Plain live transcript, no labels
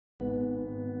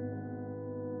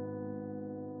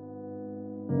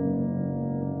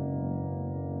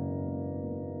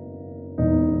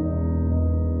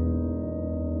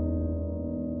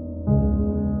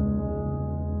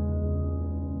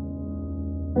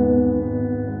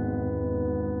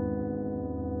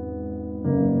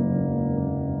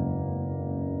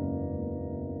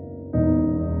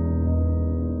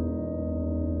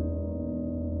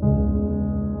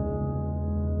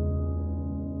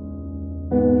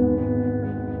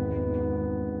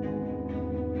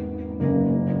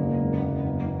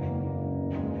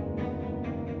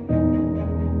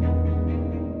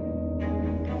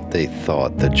They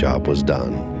thought the job was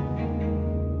done.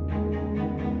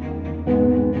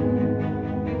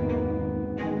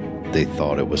 They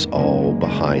thought it was all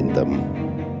behind them.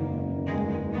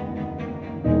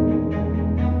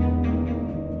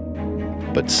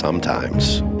 But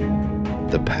sometimes,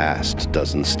 the past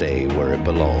doesn't stay where it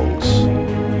belongs.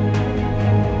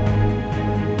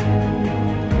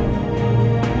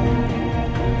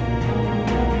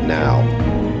 Now,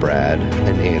 Brad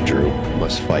and Andrew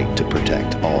must fight to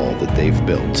protect all that they've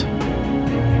built.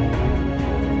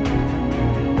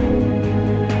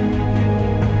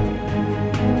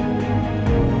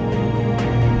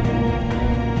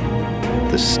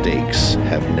 The stakes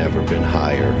have never been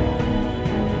higher.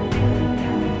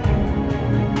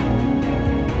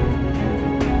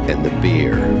 And the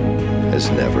beer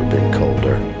has never been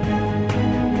colder.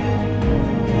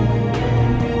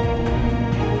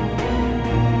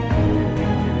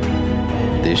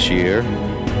 This year,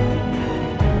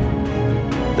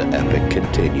 the epic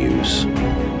continues.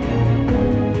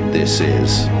 This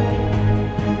is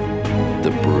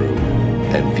the Brew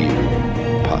and View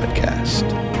podcast.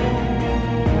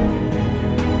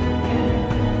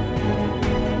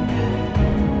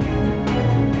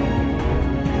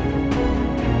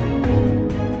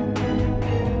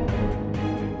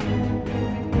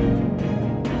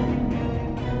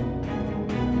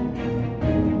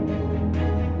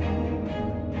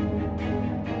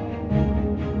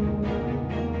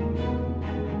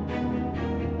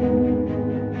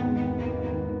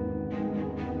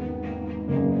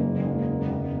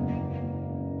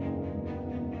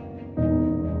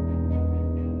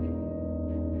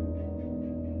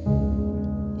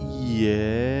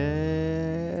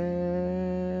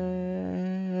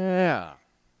 Yeah.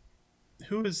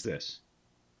 Who is this?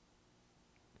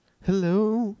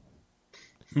 Hello.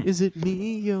 Is it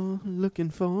me you're looking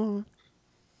for?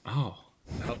 Oh,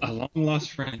 a long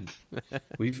lost friend.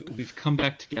 We've come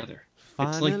back together.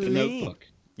 It's like The Finally. Notebook.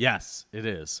 Yes, it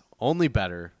is. Only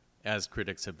better, as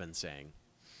critics have been saying.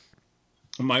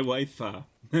 My wife, the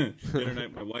other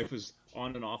night, my wife was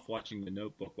on and off watching The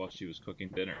Notebook while she was cooking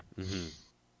dinner. Mm-hmm.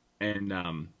 And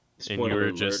And you spoiler were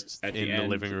alert, just at in the end,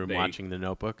 living room watching The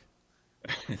Notebook?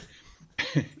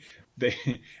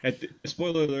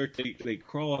 Spoiler alert, they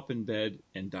crawl up in bed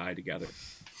and die together.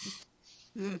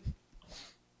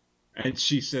 And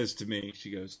she says to me, she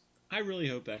goes, I really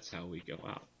hope that's how we go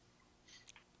out.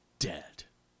 Dead.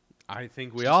 I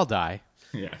think we all die,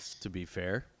 Yes. to be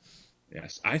fair.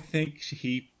 Yes. I think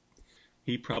he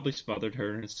probably smothered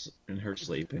her in her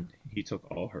sleep, and he took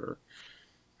all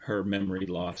her memory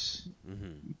loss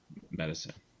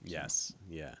medicine. Yes,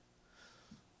 yeah.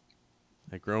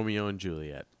 Like Romeo and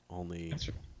Juliet, only That's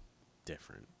right.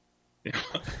 different.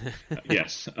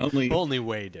 Yes. Only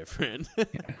way different.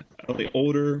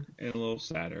 older and a little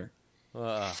sadder.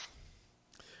 But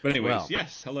anyways, well.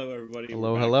 yes. Hello, everybody.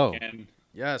 Hello, We're back hello. again.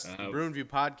 Yes, the Brew and View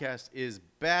podcast is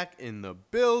back in the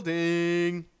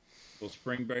building. Little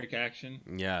spring break action.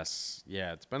 Yes,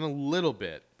 yeah, it's been a little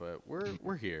bit, but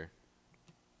we're here.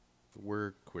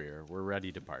 We're queer. We're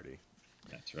ready to party.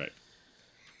 That's right.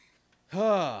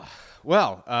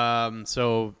 Well,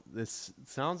 so this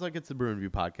sounds like it's the Brew and View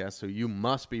podcast, so you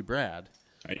must be Brad.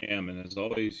 I am, and as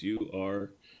always, you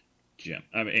are Jim.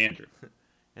 I'm Andrew.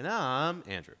 And I'm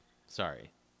Andrew.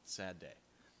 Sorry. Sad day.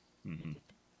 Mm-hmm.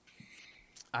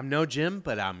 I'm no Jim,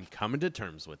 but I'm coming to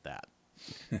terms with that.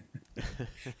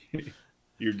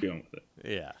 You're dealing with it.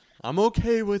 Yeah. I'm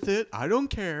okay with it. I don't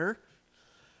care.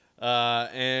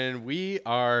 And we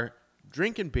are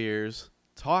drinking beers,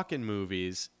 talking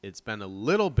movies. It's been a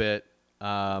little bit.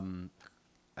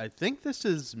 I think this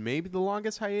is maybe the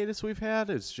longest hiatus we've had.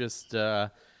 It's just, I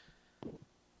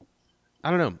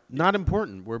don't know. Not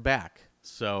important. We're back.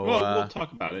 So, Well, we'll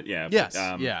talk about it. Yeah. Yes.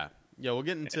 But, yeah. We'll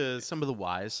get into some of the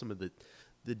whys, some of the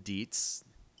deets.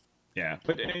 Yeah.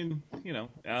 But,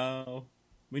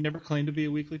 we never claimed to be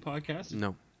a weekly podcast.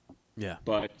 No. Yeah.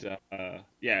 But,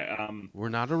 yeah. We're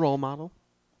not a role model.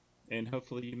 And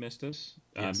hopefully you missed us.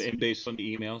 Yes. And based on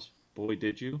the emails, boy,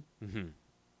 did you. Mm-hmm.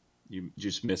 You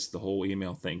just missed the whole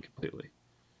email thing completely.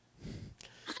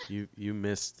 You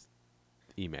missed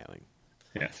emailing.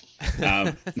 Yeah.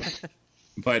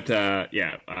 But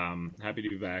happy to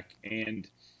be back. And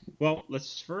well,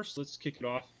 let's kick it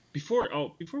off. Before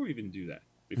we even do that,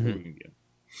 before we begin,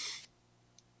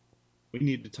 we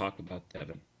need to talk about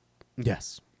Devin.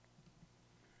 Yes.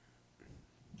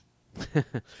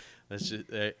 Let's just,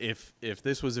 if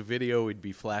this was a video, we'd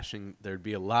be flashing. There'd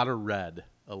be a lot of red,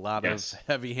 a lot of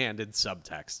heavy-handed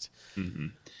subtext,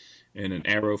 and an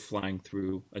arrow flying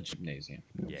through a gymnasium.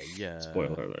 Yeah.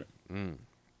 Spoiler alert.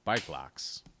 Bike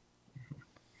locks.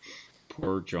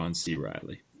 Poor John C.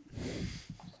 Reilly.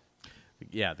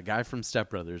 Yeah, the guy from Step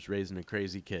Brothers raising a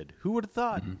crazy kid. Who would have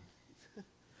thought?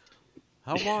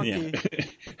 How wonky.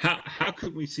 Yeah. How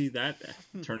could we see that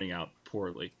turning out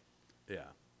poorly? Yeah.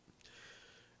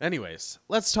 Anyways,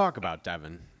 let's talk about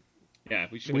Devin. Yeah,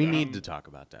 we should. We need to talk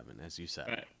about Devin, as you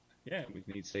said. We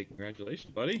need to say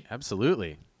congratulations, buddy.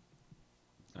 Absolutely.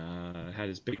 Had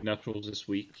his big nuptials this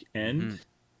week, and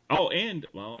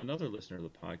another listener of the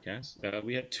podcast.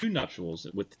 We had 2 nuptials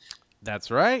with.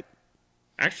 That's right.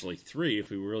 Actually, 3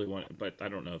 if we really want, but I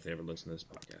don't know if they ever listen to this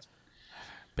podcast.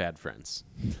 Bad friends.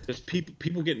 There's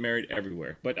people get married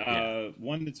everywhere, but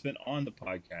one that's been on the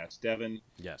podcast, Devin,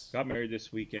 got married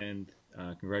this weekend.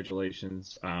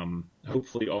 Congratulations.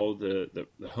 Hopefully all the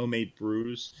homemade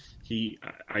brews.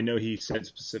 I know he said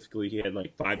specifically he had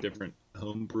like 5 different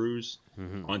home brews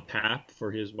on tap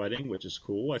for his wedding, which is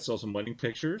cool. I saw some wedding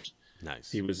pictures.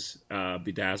 Nice. He was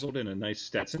bedazzled in a nice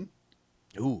Stetson.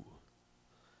 Ooh.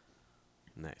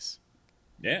 Nice.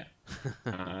 Yeah.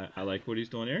 I like what he's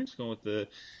doing there. He's going with the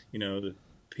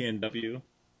PNW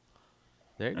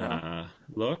there you go.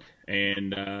 Look.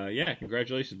 And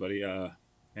congratulations, buddy.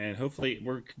 And hopefully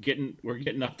we're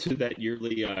getting up to that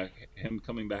yearly him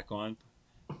coming back on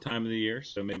time of the year.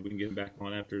 So maybe we can get him back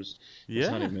on after his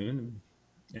honeymoon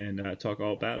and talk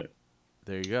all about it.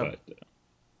 There you go. But,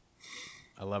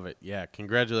 I love it. Yeah,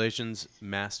 congratulations,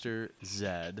 Master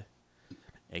Zed,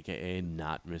 a.k.a.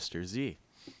 not Mr. Z.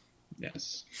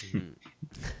 Yes.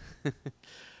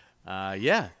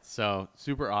 So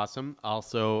super awesome.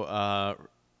 Also,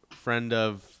 friend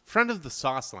of the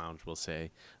Sauce Lounge, we'll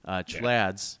say,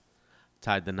 Chlads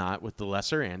tied the knot with the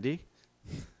lesser Andy.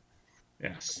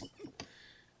 Yes.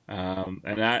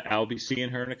 And I'll be seeing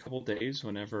her in a couple days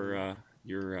whenever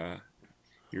your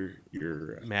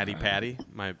Maddie Patty,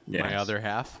 my other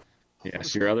half.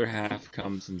 Yes, your other half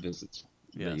comes and visits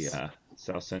the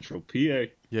South Central PA.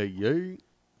 Yeah.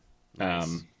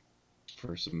 Nice.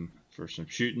 For some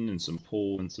shooting and some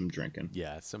pool and some drinking.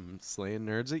 Yeah, some slaying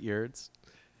nerds at yurds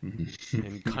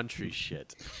and country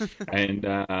shit. and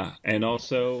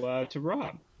also to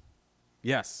Rob.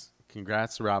 Yes,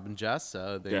 congrats to Rob and Jess.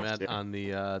 They met on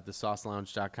the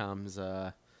saucelounge.com's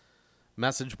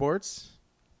message boards,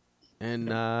 and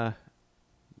had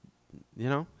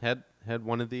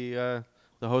one of the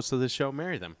hosts of the show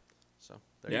marry them. So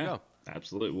there you go.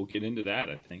 Absolutely. We'll get into that,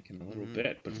 I think, in a little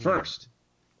bit. But first,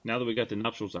 now that we got the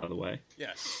nuptials out of the way,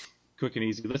 quick and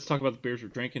easy, let's talk about the beers we're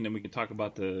drinking, then we can talk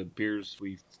about the beers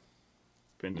we've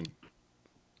been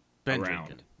around.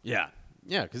 Drinking. Yeah,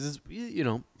 because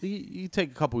you take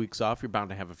a couple weeks off, you're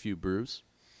bound to have a few brews.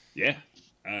 Yeah.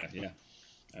 I've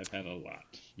had a lot.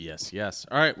 Yes.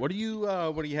 All right, what are you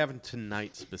having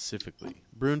tonight specifically?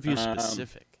 Brew & View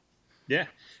specific. Yeah.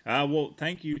 Well,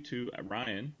 thank you to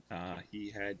Ryan. He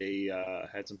had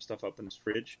had some stuff up in his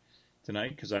fridge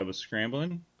tonight because I was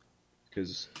scrambling.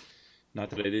 Because not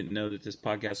that I didn't know that this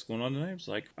podcast was going on tonight. I was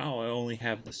like, I only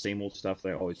have the same old stuff that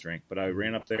I always drink. But I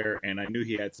ran up there and I knew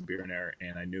he had some beer in there,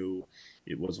 and I knew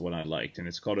it was what I liked. And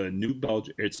it's called a New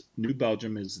Belgium. It's New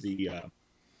Belgium is the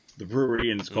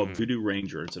brewery, and it's called Voodoo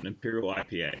Ranger. It's an Imperial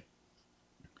IPA.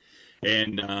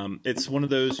 And it's one of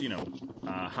those,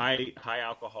 high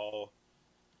alcohol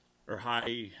or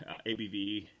high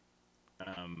ABV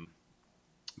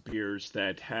beers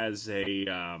that has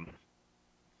a.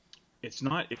 It's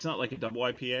not like a double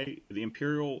IPA. The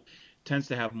Imperial tends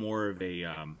to have more of a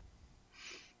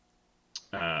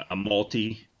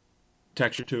malty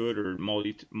texture to it, or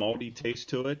malty taste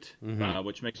to it,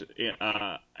 which makes it.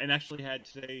 And actually had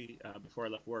today before I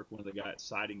left work, one of the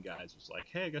siding guys was like,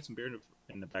 "Hey, I got some beer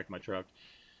in the back of my truck.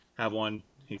 Have one."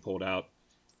 He pulled out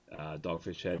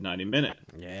Dogfish Head 90 Minute.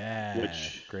 Yeah,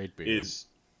 which great beer. is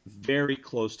very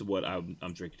close to what I'm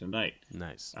drinking tonight.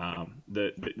 Nice.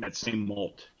 That same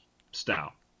malt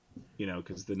style,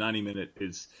 because the 90 Minute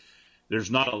is,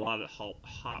 there's not a lot of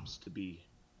hops to be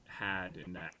had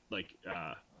in that, like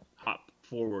hop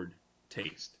forward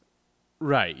taste.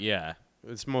 Right. Yeah.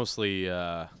 It's mostly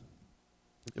it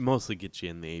mostly gets you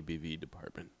in the ABV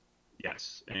department.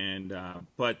 Yes, and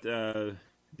but the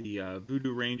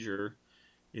Voodoo Ranger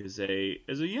is a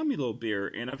yummy little beer,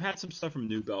 and I've had some stuff from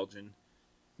New Belgium,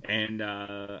 and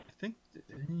I think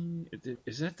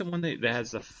is that the one that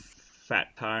has the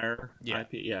Fat Tire Yeah.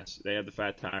 IP? Yes, they have the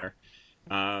Fat Tire.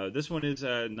 This one is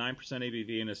 9%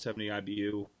 ABV and a 70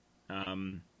 IBU.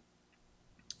 Um,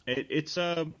 it's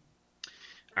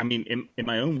I mean, in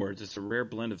my own words, it's a rare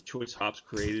blend of choice hops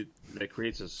that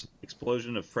creates this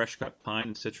explosion of fresh cut pine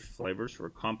and citrus flavors for a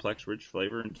complex, rich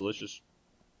flavor and delicious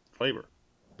flavor.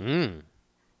 Mm.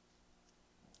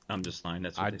 I'm just lying.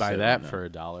 That's what I'd they buy said that on for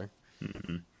 $1.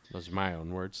 Those are my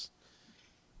own words.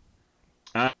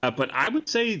 But I would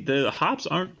say the hops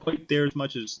aren't quite there as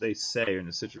much as they say in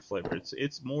the citrus flavor.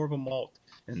 It's more of a malt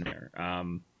in there.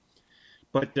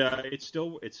 But it's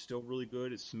still really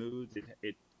good. It's smooth.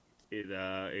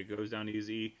 It goes down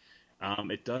easy.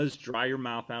 It does dry your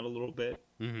mouth out a little bit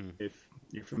Mm-hmm. if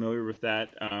you're familiar with that.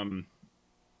 Some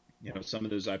of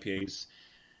those IPAs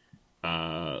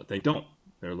they don't.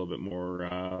 They're a little bit more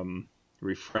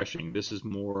refreshing. This is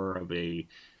more of a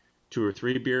 2 or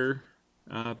 3 beer,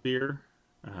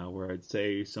 where I'd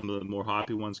say some of the more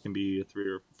hoppy ones can be a 3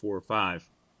 or 4 or 5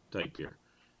 type beer,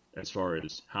 as far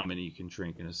as how many you can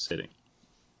drink in a sitting.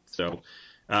 So,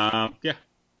 yeah,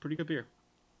 pretty good beer.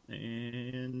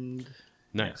 And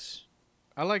Nice. yes.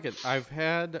 I like it. I've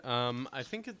had, I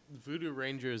think Voodoo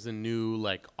Ranger is a new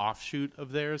like offshoot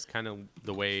of theirs, kind of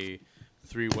the way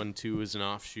 312 is an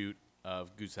offshoot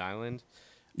of Goose Island.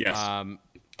 Yes.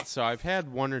 So I've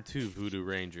had 1 or 2 Voodoo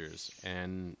Rangers,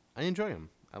 and I enjoy them.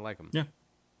 I like them. Yeah.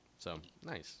 So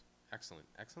nice, excellent.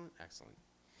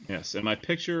 Yes. And my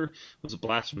picture was a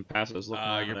blast from the past. I was looking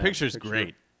at Your that picture's picture.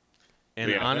 great, and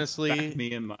Yeah, that's honestly,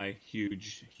 me in my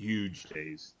huge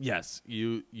days. yes,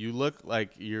 you look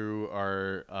like you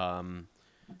are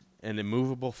an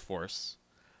immovable force.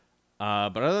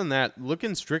 But other than that,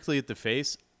 looking strictly at the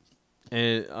face,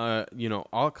 and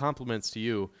all compliments to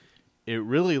you, it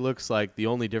really looks like the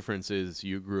only difference is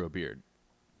you grew a beard.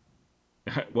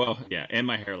 Well, yeah, and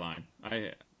my hairline.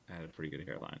 I had a pretty good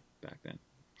hairline back then.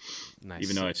 Nice.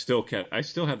 Even though I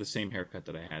still have the same haircut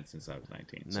that I had since I was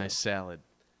 19. Nice salad.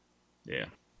 Yeah.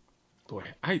 Boy,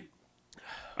 I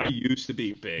used to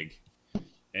be big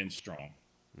and strong.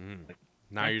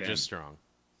 Now back you're then. just strong.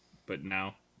 But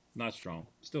now, not strong.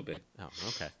 Still big. Oh,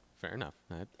 okay. Fair enough.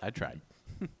 I tried.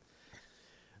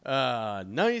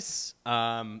 Nice.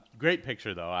 Great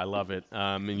picture, though. I love it.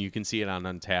 And you can see it on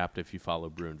Untapped if you follow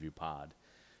Brew and View Pod.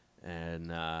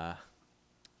 And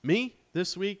me,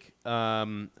 this week,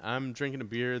 I'm drinking a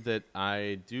beer that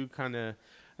I do kind of,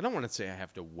 I don't want to say I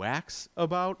have to wax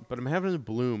about, but I'm having a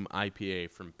Bloom IPA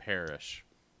from Parrish.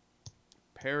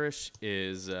 Parrish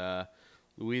is a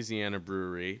Louisiana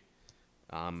brewery.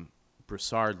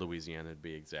 Broussard, Louisiana, to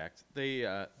be exact. They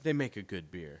make a good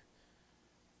beer.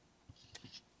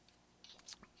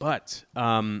 But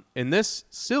in this,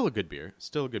 still a good beer.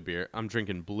 I'm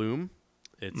drinking Bloom.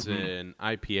 It's an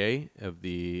IPA of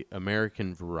the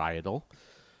American varietal.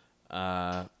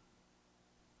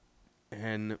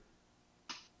 And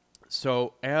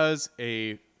so as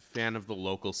a fan of the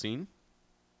local scene,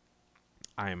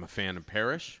 I am a fan of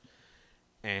Parrish.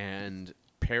 And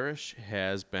Parrish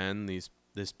has been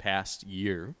this past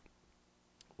year,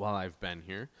 while I've been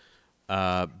here,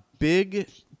 big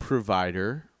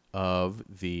provider of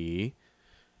the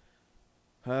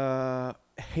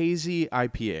hazy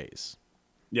IPAs.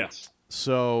 Yes.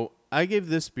 So I gave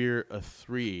this beer a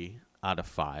 3 out of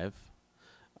 5.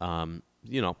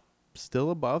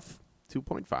 Still above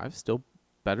 2.5, still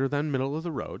better than middle of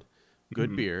the road.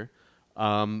 Good beer.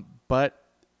 But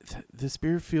this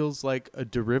beer feels like a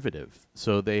derivative.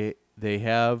 So they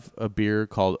have a beer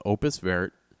called Opus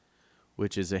Vert,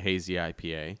 which is a hazy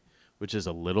IPA, which is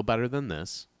a little better than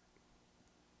this.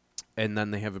 And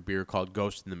then they have a beer called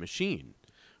Ghost in the Machine,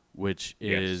 which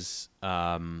is,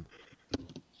 I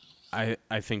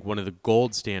think, one of the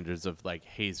gold standards of like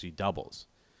hazy doubles.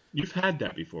 You've had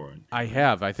that before. I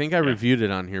have. I think I reviewed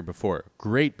it on here before.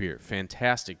 Great beer.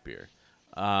 Fantastic beer.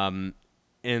 And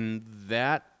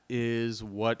that is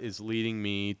what is leading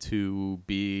me to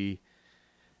be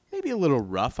maybe a little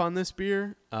rough on this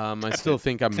beer. I still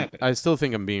think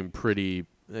I'm being pretty,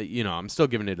 I'm still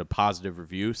giving it a positive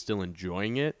review, still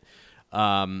enjoying it.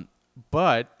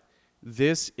 But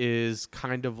this is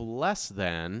kind of less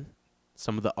than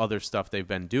some of the other stuff they've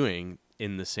been doing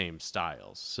in the same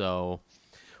styles. So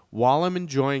while I'm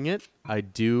enjoying it, I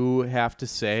do have to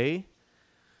say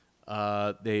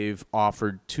they've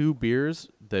offered 2 beers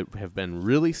that have been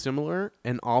really similar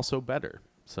and also better.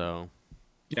 So,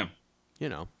 Yeah.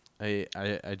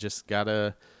 I just got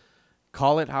to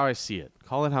call it how I see it.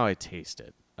 Call it how I taste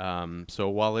it. So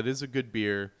while it is a good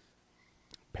beer,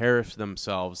 Parish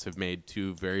themselves have made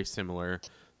two very similar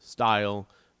style,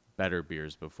 better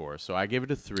beers before. So I give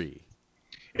it a 3.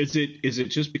 Is it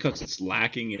just because it's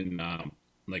lacking in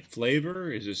like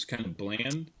flavor? Is this kind of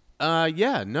bland?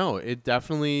 Yeah, no, it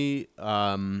definitely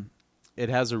it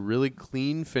has a really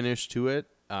clean finish to it.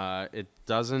 It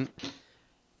doesn't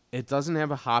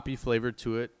have a hoppy flavor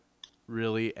to it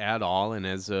really at all, and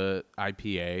as a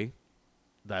IPA,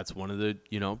 that's one of the,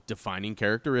 defining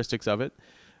characteristics of it.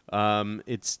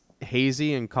 It's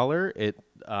hazy in color. It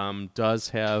does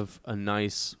have a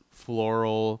nice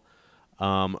floral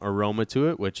aroma to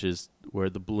it, which is where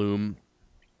the Bloom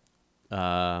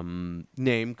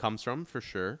name comes from for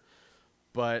sure.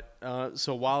 But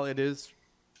so while it is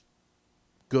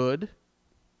good,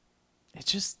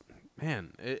 it's just,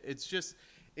 man,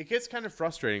 it gets kind of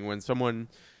frustrating when someone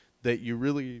that you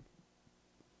really,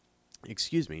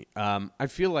 excuse me, I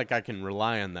feel like I can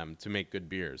rely on them to make good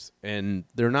beers. And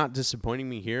they're not disappointing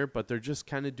me here, but they're just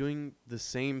kind of doing the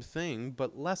same thing,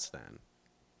 but less than.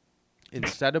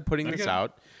 Instead of putting this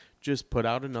out, just put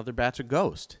out another batch of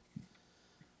Ghost.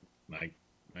 I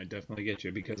definitely get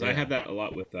you, because I have that a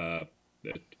lot with the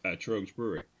Trogs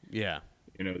Brewery. Yeah.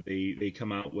 They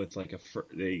come out with like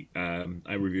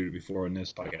I reviewed it before on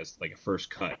this podcast, like the first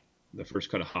cut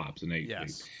of hops, and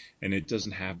and it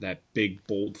doesn't have that big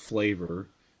bold flavor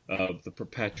of the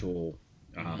Perpetual,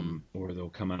 or they'll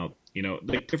come out,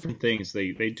 like different things.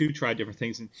 They do try different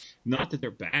things, and not that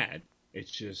they're bad.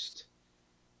 It's just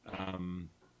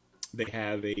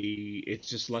it's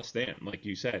just less than, like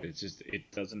you said.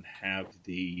 It doesn't have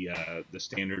the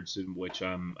standards in which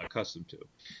I'm accustomed to.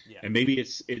 Yeah. And maybe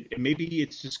it's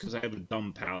just because I have a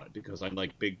dumb palate, because I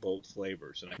like big bold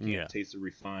flavors and I can't taste the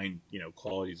refined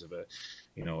qualities of a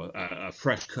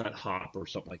fresh cut hop or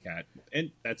something like that.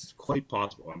 And that's quite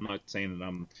possible. I'm not saying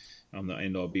that I'm the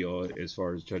end all be all as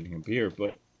far as judging a beer,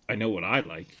 but I know what I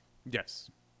like. Yes.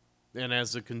 And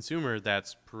as a consumer,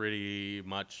 that's pretty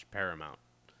much paramount.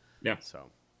 Yeah. So, I'll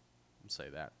say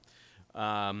that.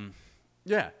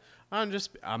 Yeah.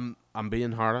 I'm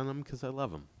being hard on them because I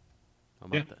love them. How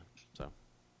about that? So,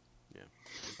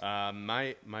 yeah.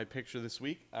 My picture this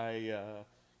week, I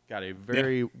got a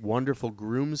very wonderful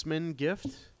groomsman gift.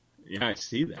 Yeah, I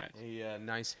see that. A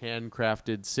nice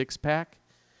handcrafted 6-pack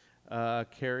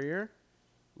carrier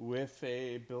with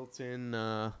a built-in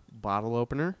bottle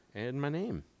opener and my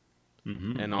name.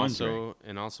 Mm-hmm. And also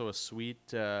a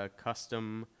sweet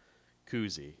custom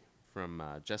koozie from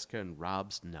Jessica and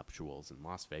Rob's Nuptials in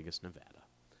Las Vegas, Nevada.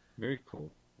 Very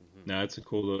cool. Mm-hmm. No, that's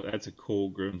a cool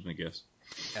groomsman gift.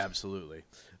 Absolutely.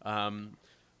 It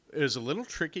was a little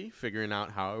tricky figuring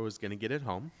out how I was going to get it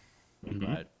home,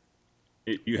 but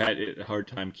you had a hard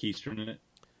time keystering it.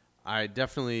 I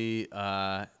definitely,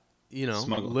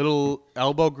 Smuggle. little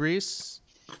elbow grease,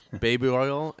 baby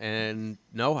oil, and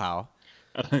know-how.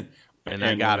 And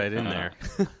I got it in there.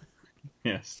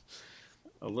 Yes.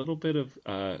 A little bit of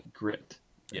grit,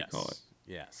 I call it.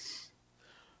 Yes.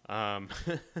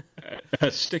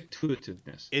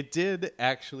 Stick-to-itiveness. It did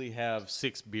actually have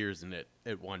 6 beers in it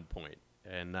at one point,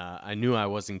 and I knew I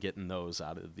wasn't getting those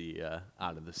out of the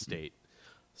state.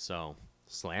 So,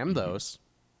 slam those.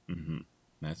 Mm-hmm.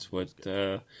 That's what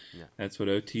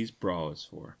OT's bra is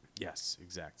for. Yes,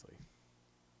 exactly.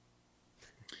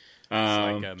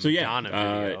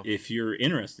 If you're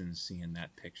interested in seeing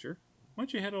that picture, why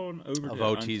don't you head on over to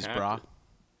OT's bra?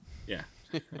 Yeah.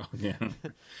 Oh, yeah.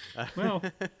 Well,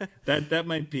 that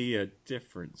might be a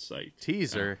different site.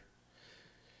 Teaser.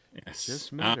 Yes.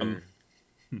 Just matter.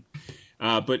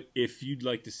 But if you'd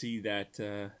like to see that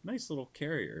nice little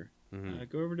carrier,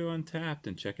 go over to Untapped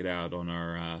and check it out on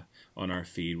our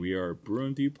feed. We are Brew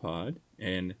and View Pod,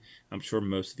 and I'm sure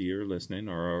most of you are listening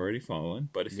or already following.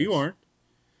 But if you aren't,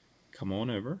 come on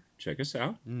over, check us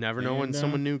out. Never know when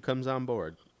someone new comes on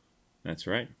board. That's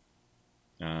right.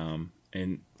 And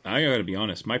I gotta be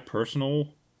honest, my personal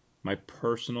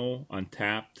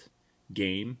Untapped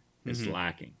game is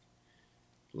lacking.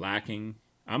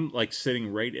 I'm like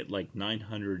sitting right at like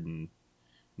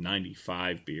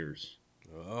 995 beers.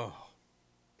 Oh,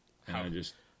 how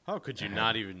could you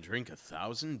not even drink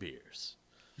 1,000 beers?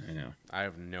 I know. I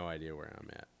have no idea where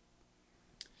I'm at.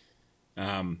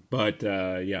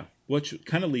 Which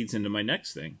kind of leads into my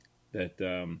next thing that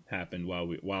happened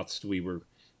whilst we were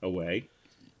away.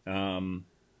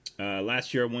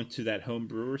 Last year I went to that Home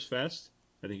Brewers Fest.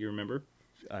 I think you remember.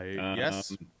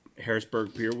 Yes.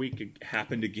 Harrisburg Beer Week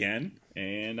happened again,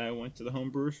 and I went to the Home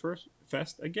Brewers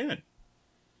Fest again.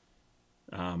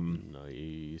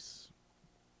 Nice.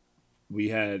 We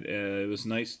had it was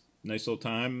nice little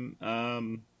time.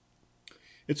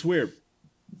 It's weird.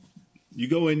 You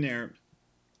go in there,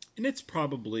 and it's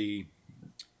probably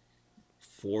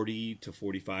 40 to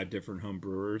 45 different home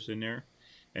brewers in there,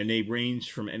 and they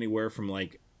range from anywhere from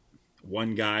like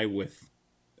one guy with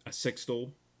a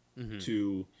sixtel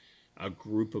to a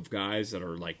group of guys that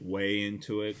are like way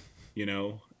into it,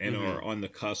 and are on the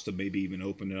cusp of maybe even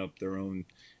opening up their own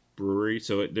brewery.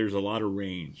 So there's a lot of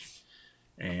range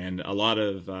and a lot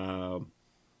of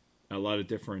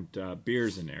different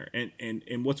beers in there.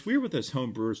 And what's weird with this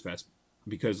Home Brewers Fest,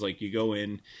 because like you go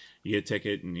in, you get a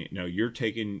ticket, and you're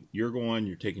taking your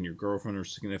girlfriend or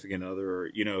significant other, or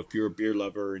if you're a beer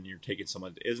lover and you're taking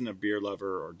someone that isn't a beer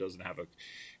lover or doesn't have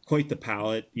quite the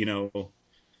palate,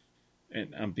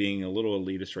 and I'm being a little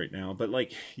elitist right now, but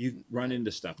like you run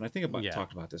into stuff, and I think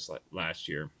talked about this last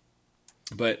year,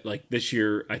 but like this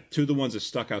year, two of the ones that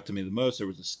stuck out to me the most, there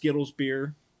was a Skittles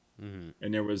beer, and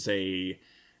there was a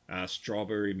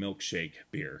strawberry milkshake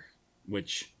beer,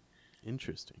 which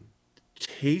interesting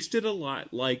tasted a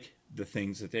lot like the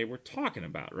things that they were talking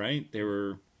about, right? They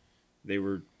were,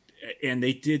 and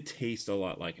they did taste a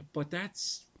lot like it, but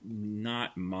that's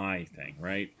not my thing,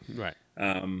 right? Right.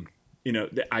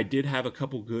 I did have a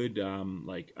couple good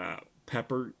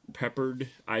peppered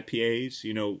IPAs,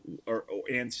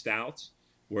 and stouts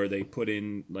where they put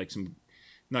in like some,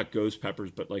 not ghost peppers,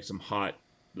 but like some hot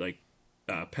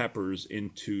peppers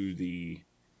into the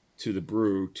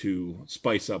brew to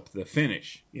spice up the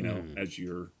finish, as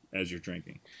you're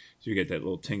drinking. So you get that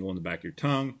little tingle in the back of your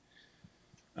tongue.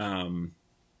 And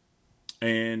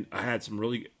I had some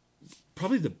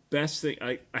probably the best thing.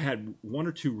 I had one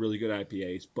or two really good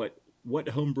IPAs, but what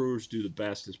homebrewers do the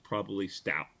best is probably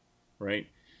stout, right?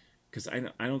 Because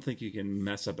I don't think you can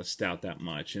mess up a stout that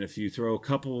much. And if you throw a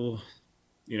couple,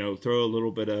 throw a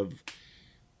little bit of,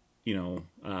 you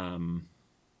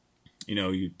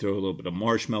throw a little bit of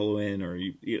marshmallow in, or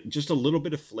just a little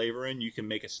bit of flavor in, you can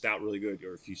make a stout really good.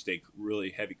 Or if you stay really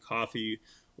heavy coffee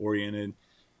oriented,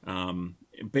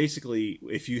 basically,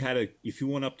 if you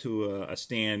went up to a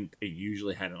stand, it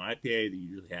usually had an IPA, they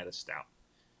usually had a stout,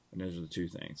 and those are the two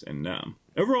things. And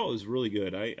overall, it was really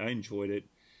good. I enjoyed it.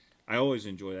 I always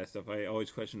enjoy that stuff. I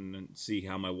always question and see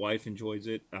how my wife enjoys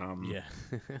it. Yeah,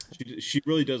 she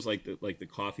really does like the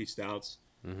coffee stouts,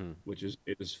 which is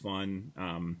fun.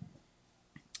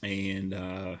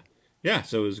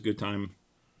 So it was a good time.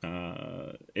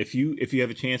 If you have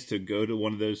a chance to go to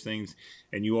one of those things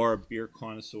and you are a beer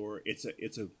connoisseur, it's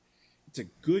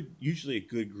usually a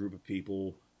good group of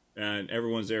people, and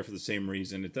everyone's there for the same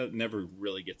reason. It never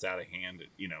really gets out of hand.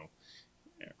 You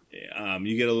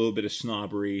get a little bit of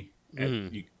snobbery.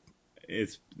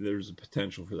 There's a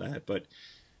potential for that, but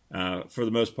for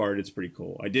the most part, it's pretty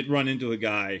cool. I did run into a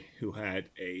guy who had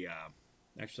a.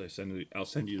 Actually, I'll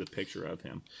send you the picture of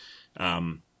him.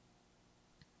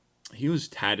 He was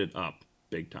tatted up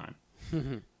big time.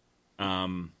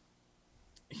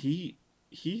 He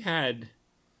had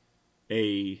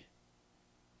he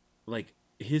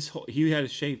had a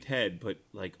shaved head, but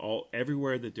like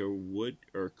everywhere that there would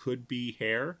or could be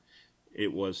hair,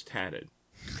 it was tatted.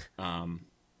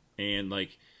 And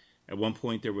like at one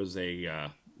point there was a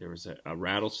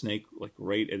rattlesnake like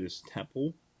right at his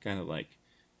temple, kind of like.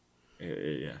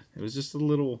 Yeah, it was just a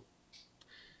little.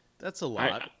 That's a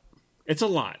lot. It's a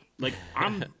lot. Like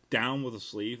I'm down with a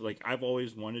sleeve. Like I've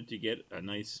always wanted to get a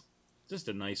nice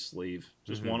sleeve,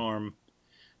 just one arm,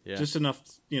 just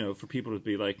enough, for people to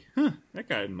be like, "Huh, that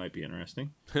guy might be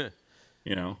interesting." Hey,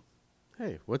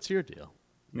 what's your deal?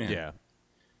 Yeah.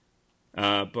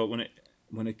 But when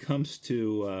it comes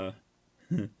to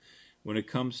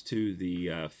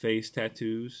the face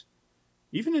tattoos,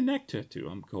 even a neck tattoo,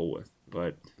 I'm cool with.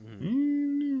 But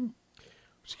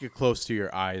just get close to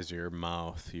your eyes or your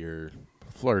mouth. You're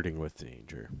flirting with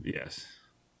danger. Yes,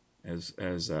 as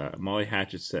Molly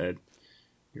Hatchet said,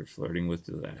 you're flirting with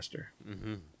disaster.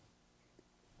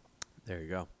 There you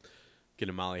go. Get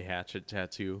a Molly Hatchet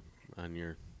tattoo on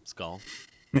your skull.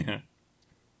 Yeah.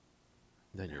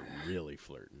 Then you're really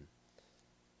flirting.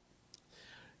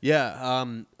 Yeah,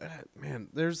 man.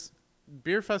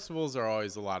 Beer festivals are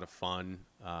always a lot of fun,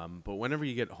 but whenever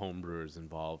you get homebrewers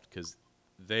involved, because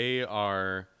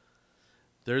they're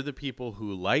the people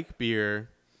who like beer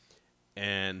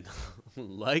and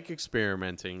like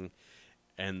experimenting,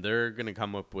 and they're gonna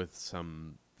come up with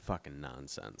some fucking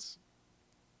nonsense.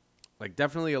 Like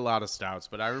definitely a lot of stouts,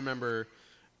 but I remember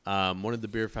one of the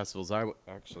beer festivals. I'm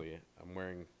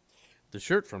wearing the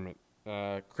shirt from it.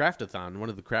 Craftathon, one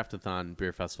of the Craftathon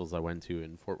beer festivals I went to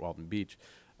in Fort Walton Beach.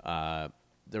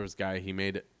 There was a guy, he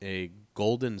made a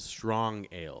Golden Strong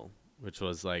Ale, which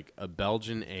was like a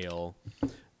Belgian ale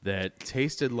that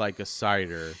tasted like a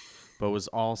cider, but was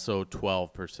also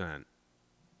 12%.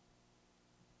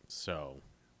 So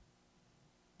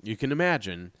you can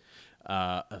imagine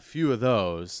a few of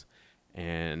those,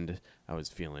 and I was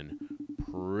feeling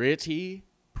pretty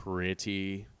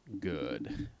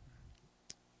good.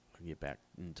 I'll get back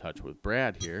in touch with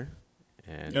Brad here.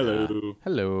 And, Hello.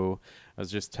 hello. I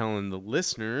was just telling the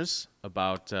listeners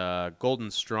about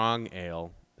Golden Strong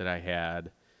Ale that I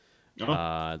had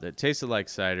that tasted like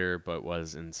cider but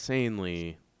was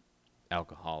insanely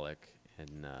alcoholic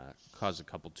and caused a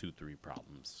couple 2-3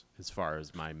 problems as far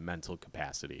as my mental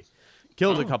capacity.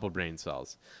 Killed a couple brain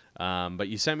cells. But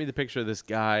you sent me the picture of this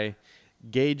guy.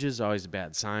 Gauge is always a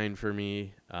bad sign for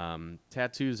me.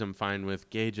 Tattoos I'm fine with.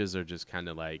 Gauges are just kind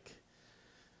of like,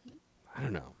 I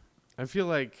don't know. I feel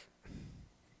like...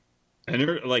 And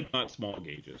they're like not small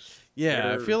gauges.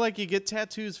 Yeah, I feel like you get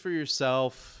tattoos for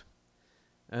yourself.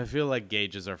 I feel like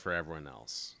gauges are for everyone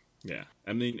else. Yeah.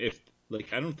 I mean,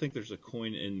 I don't think there's a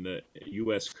coin in the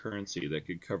U.S. currency that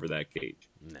could cover that gauge.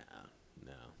 No.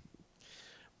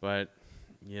 But,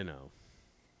 you know.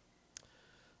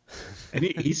 And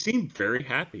he seemed very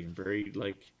happy and very,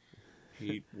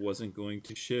 he wasn't going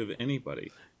to shiv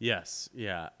anybody. Yes,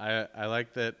 yeah. I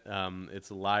like that it's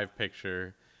a live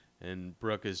picture, and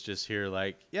Brooke is just here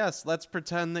like, yes, let's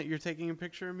pretend that you're taking a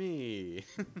picture of me.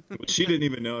 She didn't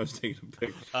even know I was taking a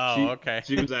picture. Oh, okay.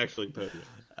 She was actually posing.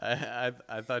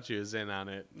 I thought she was in on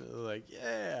it. Like,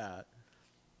 yeah.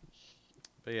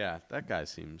 But yeah, that guy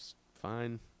seems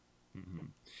fine. Mm-hmm.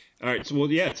 All right. So,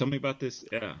 tell me about this.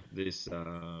 Yeah, this.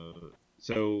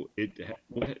 Tell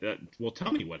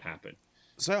me what happened.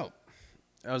 So,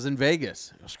 I was in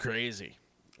Vegas. It was crazy.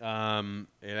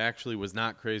 It actually was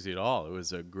not crazy at all. It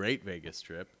was a great Vegas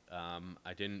trip.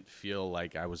 I didn't feel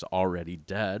like I was already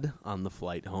dead on the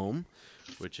flight home,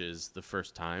 which is the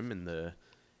first time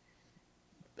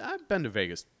I've been to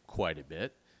Vegas quite a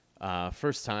bit.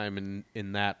 First time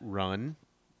in that run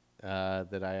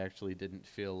that I actually didn't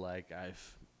feel like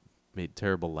I've made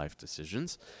terrible life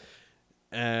decisions.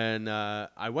 And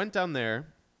I went down there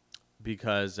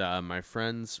because my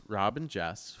friends Rob and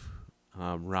Jess,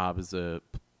 Rob is a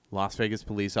Las Vegas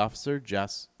police officer,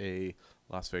 Jess a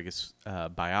Las Vegas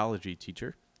biology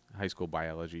teacher, high school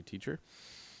biology teacher.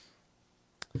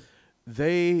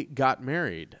 They got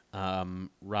married.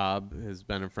 Rob has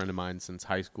been a friend of mine since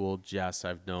high school. Jess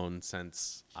I've known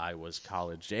since I was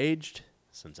college-aged,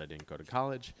 since I didn't go to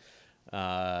college.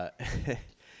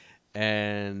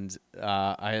 And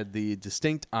I had the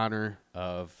distinct honor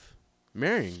of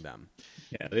marrying them.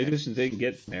 Yeah, they just didn't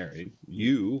get married.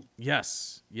 You?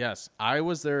 Yes. I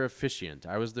was their officiant.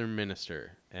 I was their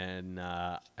minister. And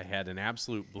I had an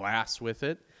absolute blast with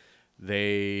it.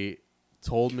 They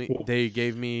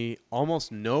gave me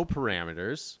almost no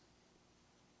parameters.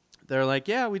 They're like,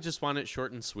 yeah, we just want it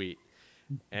short and sweet.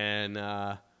 And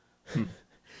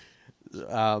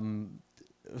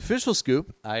official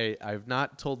scoop, I've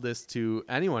not told this to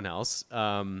anyone else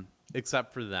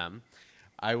except for them.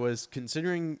 I was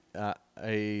considering a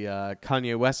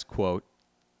Kanye West quote,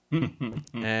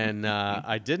 and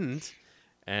I didn't.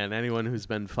 And anyone who's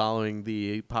been following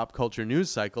the pop culture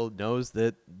news cycle knows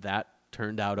that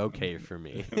turned out okay for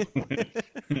me.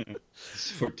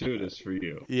 It's fortuitous for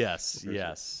you. Yes.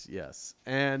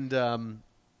 And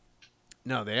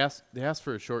no, they asked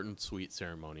for a short and sweet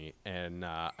ceremony, and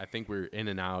I think we're in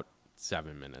and out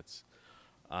 7 minutes.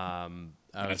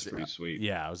 That's pretty sweet.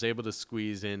 Yeah, I was able to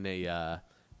squeeze in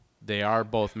they are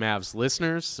both Mavs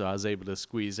listeners, so I was able to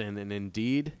squeeze in an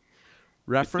Indeed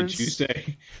reference. Did you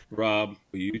say, Rob,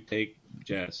 will you take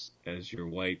Jess as your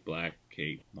white, black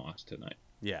Kate Moss tonight?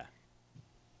 Yeah.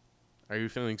 Are you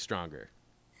feeling stronger?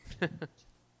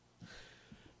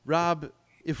 Rob,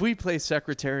 if we play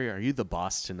secretary, are you the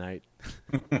boss tonight?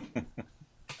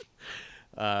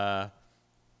 I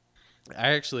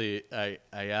asked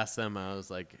them, I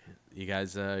was like, you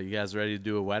guys ready to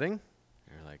do a wedding?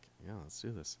 They're like, yeah, let's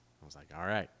do this. I was like, all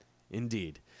right,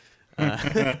 indeed. And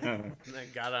I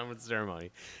got on with the ceremony.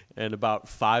 And about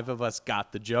 5 of us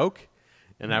got the joke,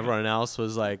 and everyone else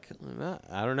was like,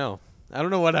 I don't know. I don't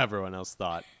know what everyone else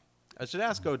thought. I should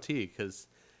ask OT, because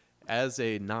as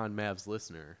a non-Mavs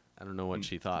listener, I don't know what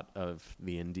she thought of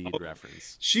the Indeed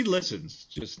reference. She listens,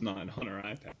 just not on her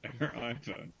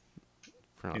iPhone.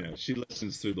 Probably. You know, she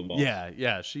listens through the wall.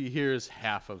 Yeah. She hears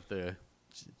half of the...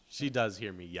 She does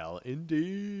hear me yell,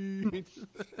 Indeed.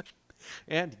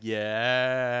 And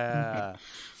yeah.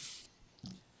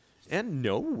 And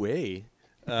no way.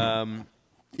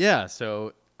 Yeah,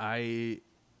 so I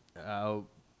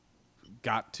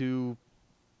got to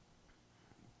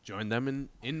join them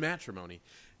in matrimony.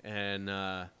 And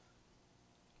I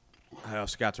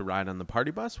also got to ride on the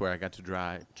party bus, where I got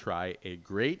to try a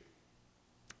great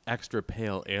extra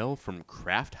pale ale from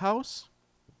Craft House.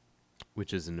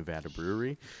 which is a Nevada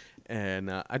brewery.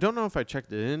 And I don't know if I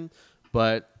checked it in,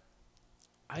 but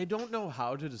I don't know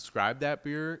how to describe that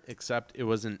beer except it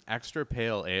was an extra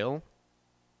pale ale.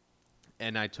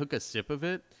 And I took a sip of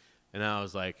it, and I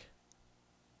was like,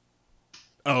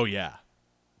 oh, yeah.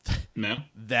 No?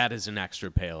 That is an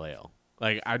extra pale ale.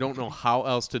 Like, I don't know how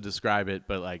else to describe it,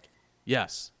 but, like,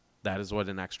 yes, that is what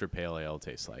an extra pale ale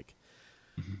tastes like.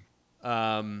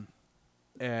 And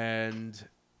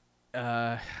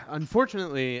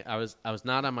unfortunately, I was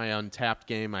not on my Untapped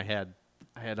game. I had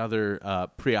other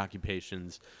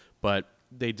preoccupations, but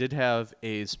they did have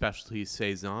a specialty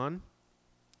saison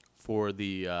for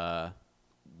the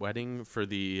wedding for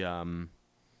the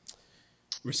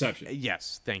Reception.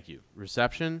 yes, thank you,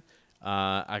 reception.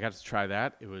 I got to try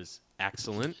that. It was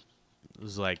excellent. It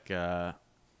was like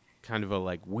kind of a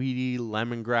like weedy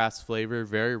lemongrass flavor,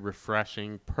 very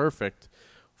refreshing, perfect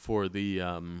for the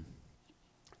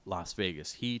Las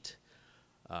Vegas heat.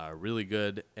 Really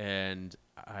good. And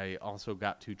I also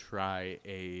got to try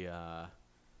a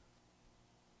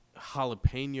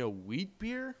jalapeno wheat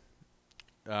beer.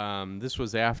 This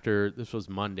was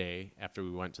Monday after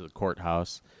we went to the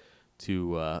courthouse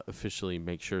to officially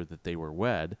make sure that they were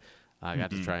wed. I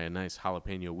got to try a nice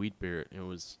jalapeno wheat beer. It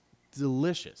was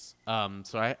delicious.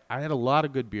 So I had a lot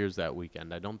of good beers that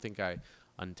weekend. I don't think I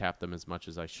untapped them as much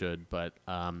as I should, but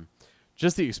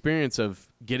just the experience of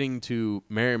getting to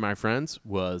marry my friends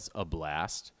was a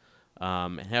blast.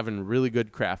 Having really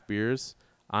good craft beers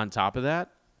on top of that,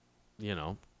 you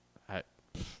know,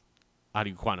 how do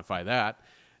you quantify that?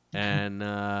 And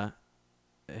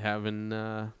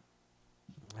having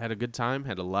had a good time,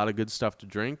 had a lot of good stuff to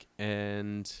drink,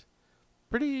 and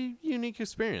pretty unique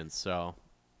experience. So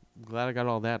I'm glad I got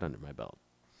all that under my belt.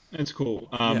 That's cool.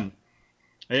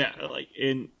 Yeah, like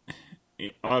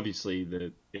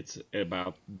obviously it's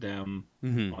about them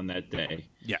on that day.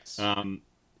 Yes.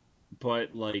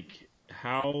 But like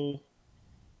how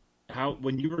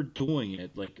when you were doing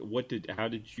it, like how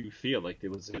did you feel? Like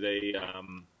was it a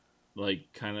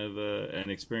like kind of an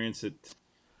experience that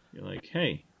you're like,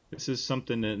 hey, this is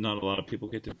something that not a lot of people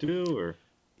get to do, or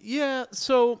yeah,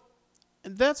 so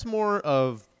that's more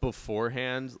of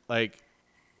beforehand. Like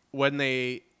when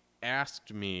they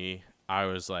asked me, I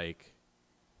was like,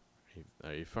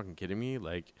 are you fucking kidding me?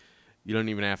 Like, you don't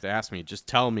even have to ask me. Just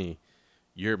tell me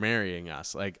you're marrying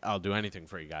us. Like, I'll do anything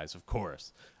for you guys, of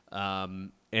course.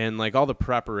 And like all the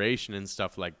preparation and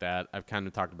stuff like that, I've kind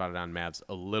of talked about it on Mavs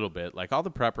a little bit. Like all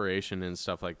the preparation and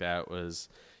stuff like that was,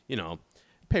 you know,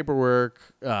 paperwork,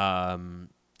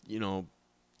 you know,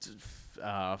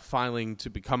 filing to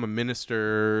become a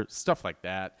minister, stuff like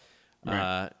that.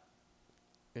 Right.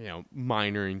 You know,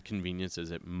 minor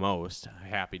inconveniences at most.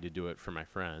 Happy to do it for my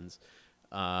friends.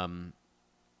 And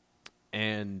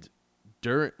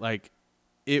during, like,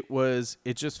 it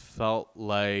just felt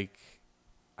like,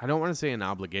 I don't want to say an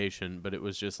obligation, but it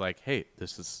was just like, hey,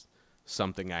 this is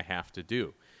something I have to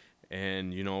do.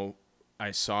 And, you know,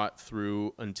 I saw it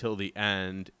through until the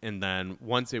end. And then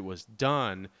once it was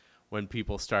done, when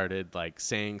people started like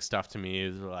saying stuff to me,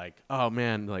 it was like, oh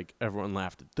man, like everyone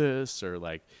laughed at this, or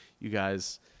like, you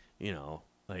guys, you know,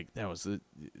 like that was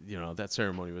that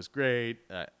ceremony was great.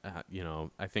 You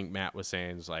know, I think Matt was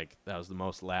saying, it's like, that was the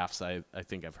most laughs I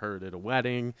think I've heard at a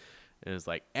wedding. And it's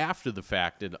like after the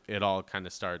fact, it all kind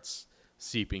of starts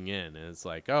seeping in, and it's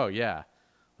like, oh yeah,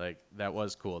 like that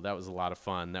was cool. That was a lot of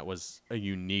fun. That was a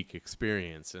unique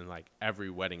experience. And like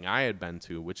every wedding I had been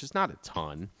to, which is not a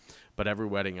ton, but every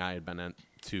wedding I had been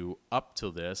to up to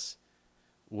this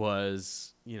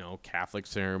was, you know, Catholic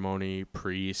ceremony,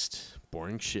 priest,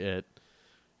 boring shit.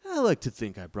 I like to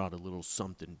think I brought a little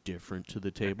something different to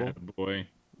the table. Boy,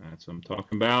 that's what I'm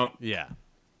talking about. Yeah.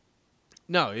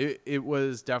 No, it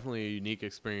was definitely a unique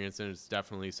experience, and it's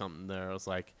definitely something that I was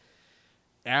like,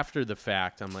 after the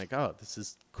fact, I'm like, oh, this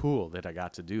is cool that I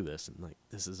got to do this, and like,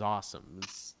 this is awesome.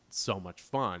 It's so much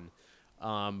fun.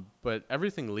 But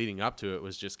everything leading up to it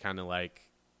was just kind of like,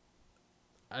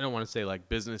 I don't want to say like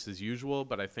business as usual,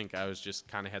 but I think I was just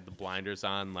kind of had the blinders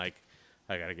on, like,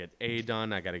 I got to get A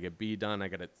done, I got to get B done, I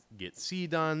got to get C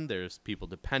done. There's people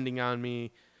depending on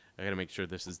me. I got to make sure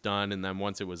this is done. And then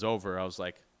once it was over, I was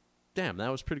like, damn, that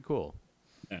was pretty cool.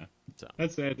 Yeah, so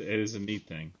it is a neat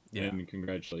thing. Yeah, and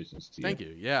congratulations to you. Thank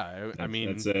you. Yeah, I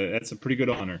mean, that's a pretty good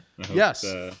honor. I hope yes,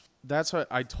 that's what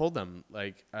I told them.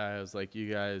 Like, I was like,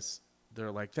 you guys.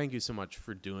 They're like, thank you so much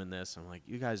for doing this. I'm like,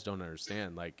 you guys don't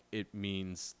understand. Like, it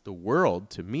means the world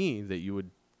to me that you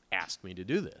would ask me to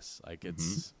do this. Like,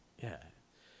 it's yeah.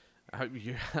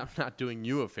 I'm not doing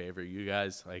you a favor. You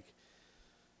guys, like,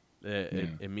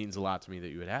 it means a lot to me that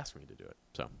you would ask me to do it.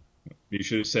 So you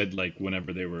should have said, like,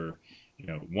 whenever they were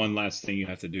one last thing you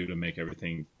have to do to make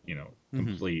everything,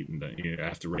 complete, and then you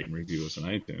have to rate and review us on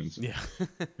iTunes. Yeah.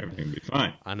 Everything will be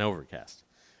fine. On Overcast.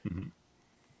 Mm-hmm.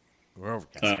 We're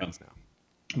Overcast guys now.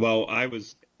 Well, I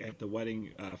was at the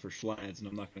wedding for Schlads, and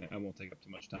I won't take up too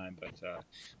much time, but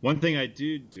one thing I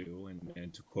did do,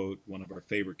 and to quote one of our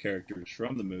favorite characters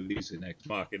from the movies in Ex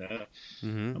Machina,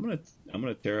 I'm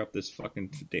gonna tear up this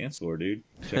fucking dance floor, dude.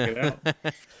 Check it out.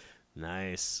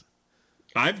 Nice.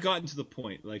 I've gotten to the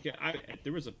point,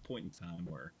 there was a point in time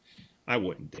where I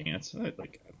wouldn't dance.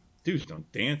 Dudes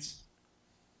don't dance.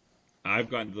 I've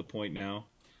gotten to the point now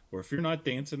where if you're not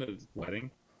dancing at a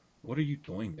wedding, what are you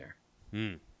doing there?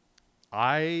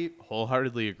 I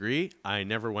wholeheartedly agree. I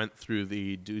never went through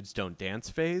the dudes don't dance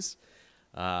phase.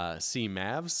 See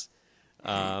Mavs.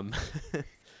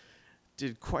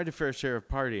 Did quite a fair share of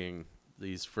partying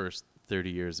these first 30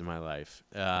 years of my life.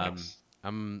 Yes.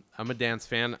 I'm a dance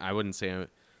fan. I wouldn't say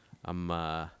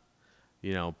I'm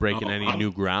breaking any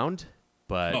new ground,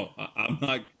 but I'm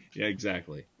not. Yeah,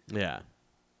 exactly. yeah.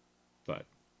 But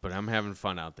I'm having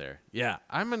fun out there. Yeah,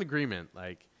 I'm in agreement.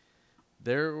 Like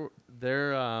they're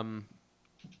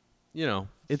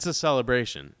it's a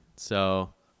celebration.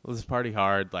 So let's party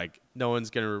hard. Like no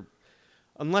one's gonna,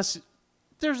 unless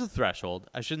there's a threshold.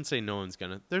 I shouldn't say no one's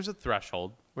gonna. There's a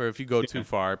threshold where if you go too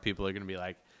far, people are gonna be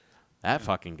like, that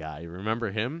fucking guy. Remember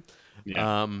him?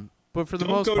 Yeah. But for the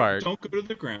most part, don't go to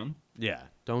the ground. Yeah,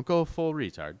 don't go full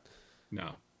retard.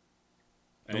 No.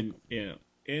 And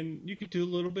and you could do a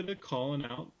little bit of calling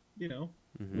out.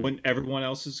 When everyone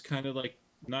else is kind of like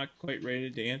not quite ready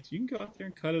to dance, you can go out there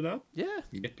and cut it up. Yeah.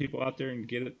 And get people out there and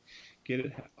get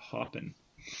it hopping.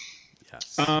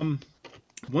 Yes.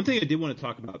 One thing I did want to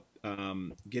talk about,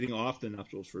 getting off the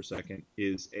nuptials for a second,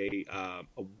 is an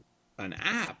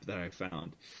app that I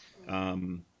found.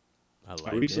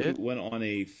 I recently went on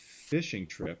a fishing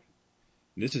trip.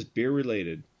 And this is beer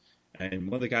related, and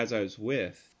one of the guys I was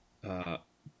with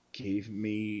gave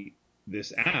me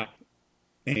this app,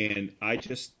 and I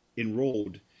just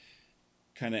enrolled.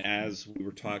 Kind of as we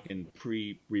were talking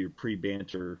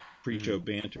pre-banter, pre-show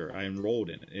banter, I enrolled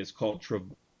in it. It's called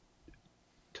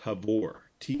Tavour,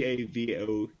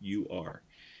 Tavour,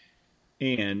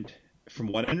 and from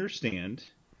what I understand,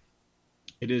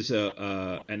 it is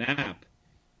an app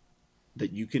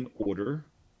that you can order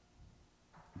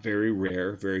very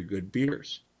rare, very good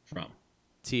beers from.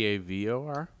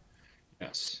 Tavour?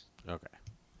 Yes. Okay.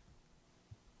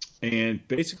 And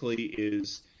basically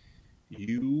is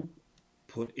you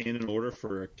put in an order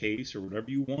for a case or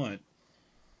whatever you want,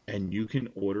 and you can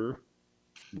order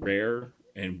rare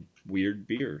and weird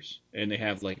beers. And they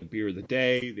have like a beer of the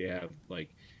day. They have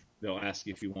they'll ask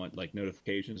you if you want like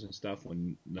notifications and stuff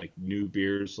when like new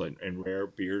beers and rare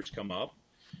beers come up,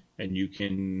 and you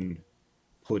can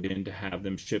put in to have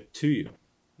them shipped to you.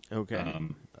 Okay.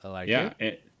 I like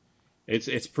it.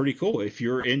 It's pretty cool if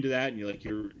you're into that, and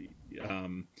you're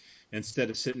instead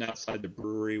of sitting outside the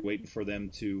brewery waiting for them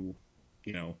to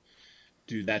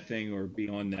do that thing or be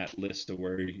on that list of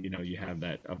where you have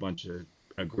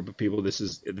a group of people. This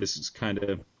is kind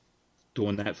of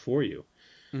doing that for you.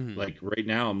 Mm-hmm. Like right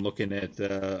now, I'm looking at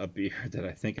a beer that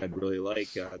I think I'd really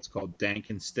like. It's called Dank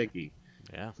and Sticky.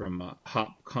 Yeah. From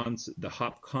the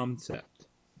Hop Concept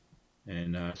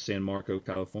in San Marco,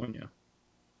 California.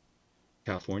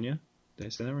 California? Did I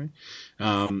say that right?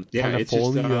 Yeah, California. it's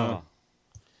just.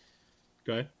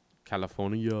 Go ahead.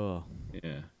 California.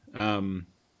 Yeah.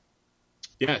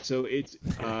 Yeah. So it's.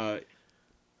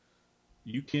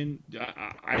 You can.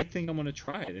 I think I'm gonna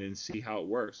try it and see how it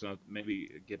works. I'll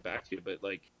maybe get back to you, but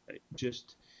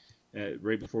just.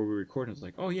 Right before we recorded, I was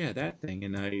like, "Oh yeah, that thing,"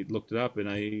 and I looked it up, and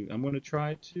I'm going to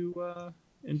try to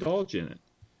indulge in it.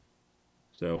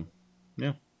 So,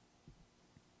 yeah,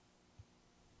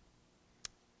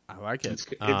 I like it. It's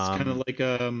kind of like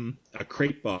a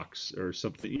crate box or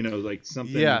something, like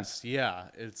something. Yes, yeah,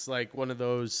 it's like one of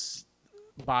those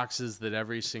boxes that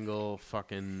every single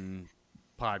fucking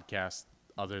podcast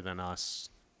other than us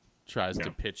tries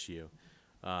to pitch you.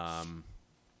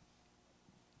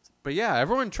 But yeah,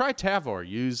 everyone try Tavour.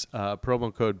 Use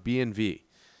promo code BNV.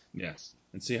 Yes,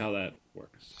 and see how that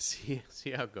works. See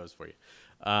how it goes for you.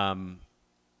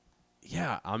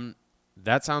 Yeah,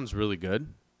 that sounds really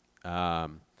good.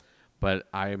 But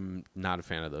I'm not a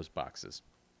fan of those boxes.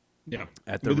 Yeah.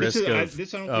 At the risk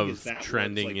of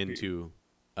trending into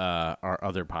our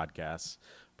other podcasts.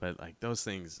 But those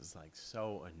things is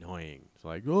so annoying. It's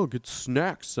like, oh, get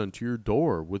snacks sent to your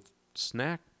door with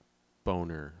Snack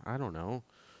Boner. I don't know.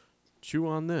 Chew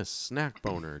on this,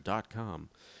 snackboner.com.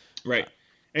 Right.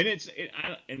 And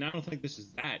I don't think this is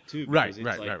that too. Right.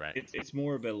 It's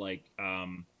more of a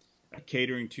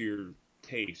catering to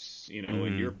tastes,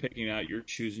 and you're picking out, you're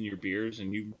choosing your beers,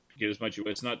 and you get as much.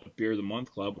 It's not the beer of the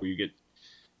month club where you get,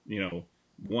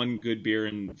 one good beer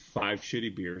and 5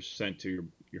 shitty beers sent to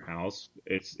your house.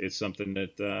 It's something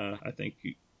that I think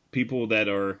people that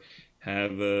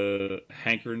have a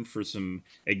hankering for some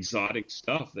exotic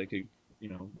stuff, they could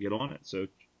get on it. So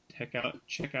check out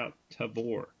Tavor,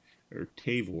 or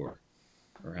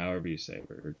however you say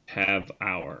it, or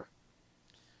Tav-Our.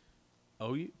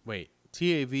 Wait,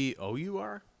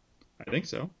 Tavour? I think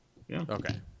so. Yeah.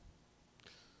 Okay.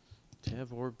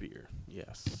 Tavor beer.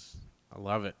 Yes. I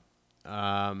love it.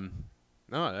 No,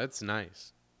 that's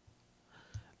nice.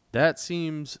 That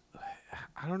seems,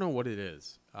 I don't know what it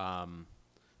is.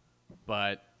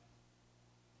 But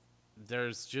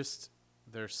there's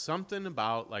something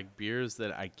about like beers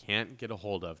that I can't get a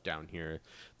hold of down here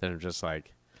that are just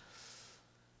like,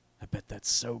 I bet that's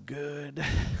so good.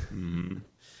 Mm-hmm.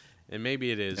 And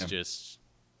maybe it is just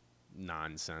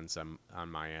nonsense on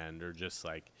my end, or just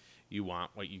like you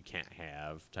want what you can't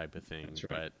have type of thing. That's right.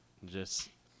 But just,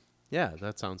 yeah,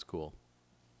 that sounds cool.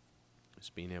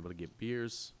 Just being able to get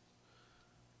beers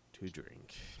to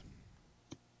drink.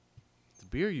 The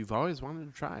beer you've always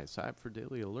wanted to try. Sign up for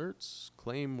daily alerts.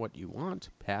 Claim what you want.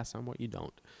 Pass on what you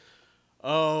don't.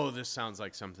 Oh, this sounds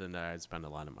like something that I'd spend a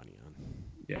lot of money on.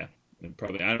 Yeah. And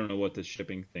probably, I don't know what the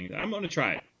shipping thing. I'm going to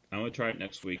try it. I'm going to try it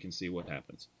next week and see what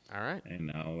happens. All right.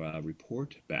 And I'll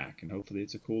report back, and hopefully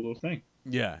it's a cool little thing.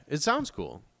 Yeah, it sounds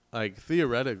cool. Like,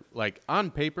 theoretic, like,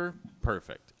 on paper,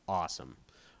 perfect. Awesome.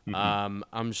 Mm-hmm.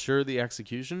 I'm sure the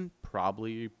execution,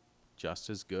 probably just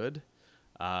as good.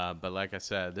 But like I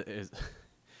said,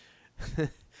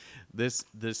 this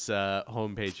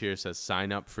homepage here says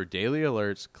sign up for daily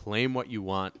alerts, claim what you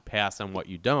want, pass on what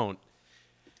you don't.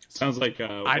 Sounds like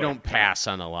I don't pass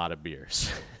on a lot of beers.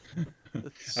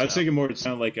 I was thinking more. It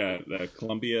sounded like a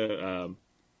Columbia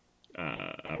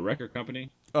a record company.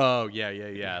 Oh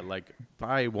yeah. Like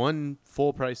buy one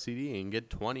full price CD and get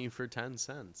 20 for 10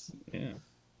 cents. Yeah.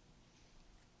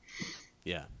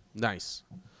 Yeah, nice.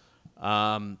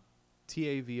 Tavour.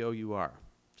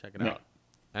 Check it out.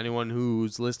 Anyone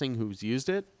who's listening who's used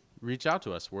it, reach out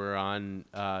to us. We're on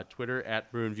Twitter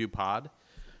at Brew and View Pod.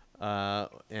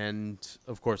 And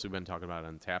of course, we've been talking about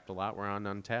Untapped a lot. We're on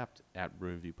Untapped at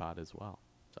Brew and View Pod as well.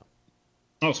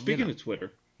 So, speaking of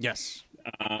Twitter, yes,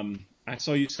 I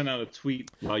saw you send out a tweet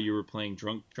while you were playing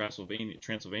Drunk Transylvania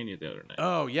the other night.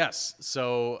 Oh yes.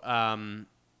 So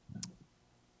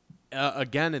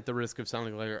again, at the risk of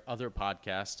sounding like our other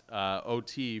podcast,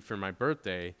 OT for my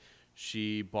birthday,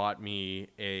 she bought me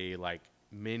a like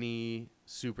mini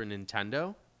Super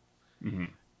Nintendo. Mm-hmm.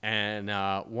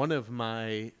 And one of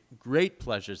my great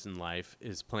pleasures in life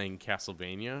is playing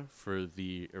Castlevania for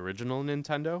the original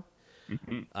Nintendo.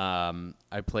 Mm-hmm.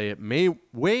 I play it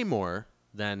way more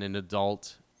than an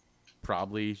adult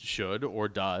probably should or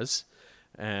does.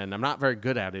 And I'm not very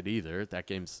good at it either. That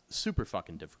game's super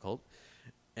fucking difficult.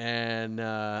 And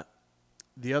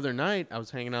the other night, I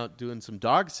was hanging out doing some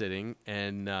dog sitting,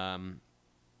 and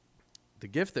the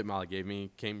gift that Molly gave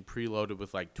me came preloaded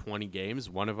with like 20 games.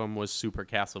 One of them was Super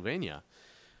Castlevania. I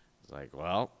was like,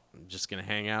 well, I'm just going to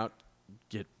hang out,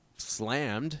 get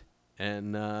slammed,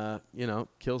 and,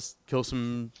 kill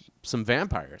some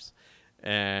vampires.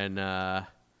 And,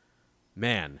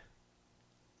 man,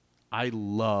 I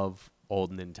love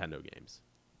old Nintendo games.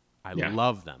 I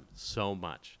love them so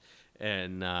much.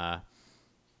 And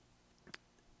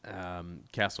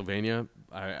Castlevania,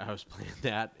 I was playing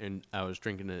that, and I was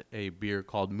drinking a beer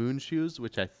called Moon Shoes,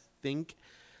 which I think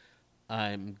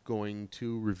I'm going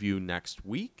to review next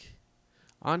week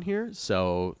on here.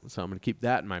 So I'm going to keep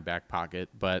that in my back pocket.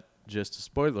 But just a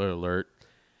spoiler alert,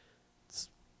 it's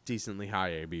decently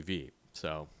high ABV.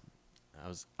 So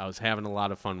I was having a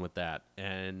lot of fun with that.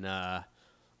 And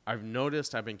I've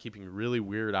noticed I've been keeping really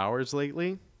weird hours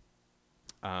lately.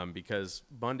 Because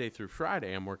Monday through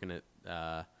Friday, I'm working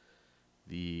at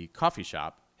the coffee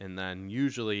shop. And then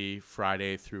usually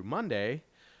Friday through Monday,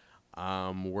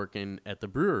 I'm working at the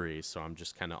brewery. So I'm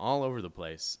just kind of all over the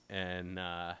place. And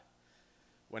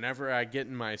whenever I get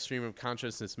in my stream of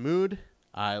consciousness mood,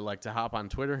 I like to hop on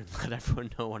Twitter and let everyone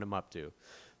know what I'm up to.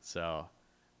 So,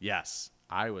 yes,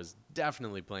 I was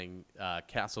definitely playing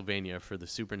Castlevania for the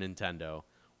Super Nintendo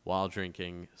while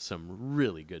drinking some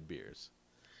really good beers.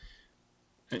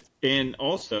 And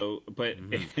also,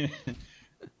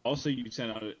 also you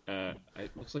sent out.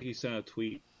 It looks like you sent out a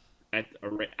tweet at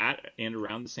and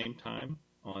around the same time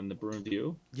on the Brew and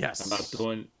View. Yes, about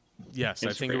doing. Yes, Instagram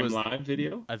I think it was live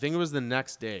video. I think it was the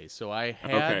next day. So I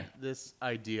had this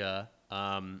idea,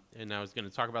 and I was going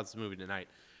to talk about this movie tonight.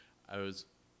 I was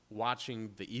watching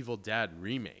the Evil Dead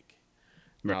remake,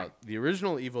 Right. The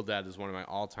original Evil Dead is one of my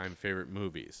all-time favorite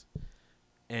movies.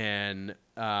 And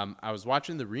I was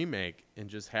watching the remake and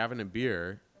just having a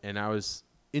beer, and I was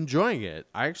enjoying it.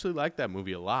 I actually liked that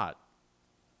movie a lot.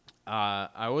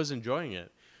 I was enjoying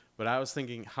it, but I was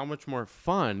thinking how much more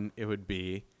fun it would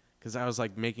be because I was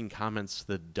like making comments to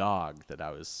the dog that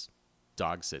I was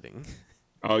dog sitting.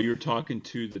 Oh, you're talking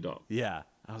to the dog. Yeah.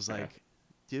 I was like,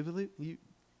 do you believe you,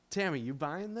 Tammy, you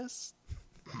buying this?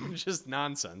 It's just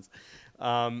nonsense.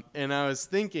 And I was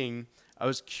thinking, I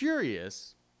was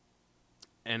curious,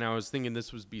 and I was thinking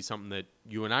this would be something that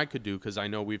you and I could do because I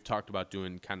know we've talked about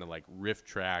doing kind of like riff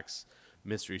tracks,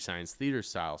 Mystery Science Theater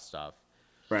style stuff.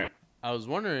 Right. I was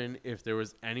wondering if there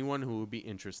was anyone who would be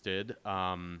interested.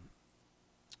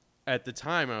 At the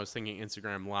time, I was thinking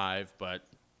Instagram Live, but,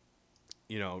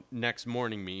 next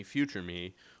morning me, future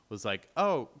me, was like,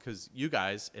 oh, because you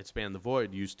guys at Span the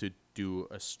Void used to do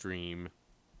a stream,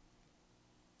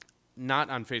 not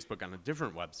on Facebook, on a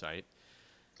different website.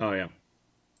 Oh, yeah.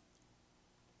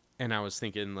 And I was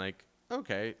thinking, like,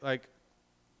 okay, like,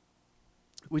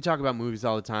 we talk about movies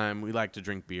all the time. We like to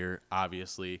drink beer,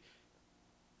 obviously.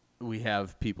 We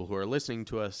have people who are listening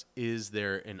to us. Is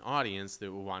there an audience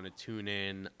that would want to tune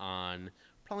in on,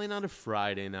 probably not a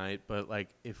Friday night, but, like,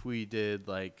 if we did,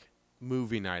 like,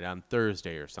 movie night on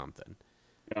Thursday or something?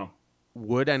 Yeah.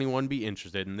 Would anyone be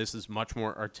interested? And this is much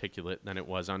more articulate than it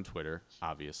was on Twitter,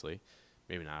 obviously.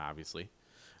 Maybe not obviously.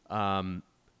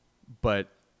 But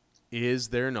is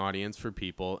there an audience for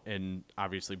people? And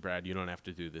obviously, Brad, you don't have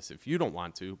to do this if you don't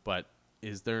want to, but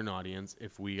is there an audience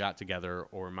if we got together,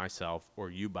 or myself,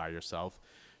 or you by yourself,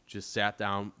 just sat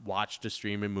down, watched a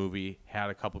streaming movie,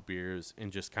 had a couple beers,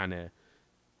 and just kind of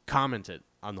commented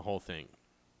on the whole thing?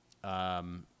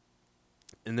 And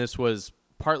this was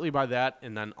partly by that,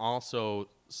 and then also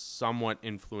somewhat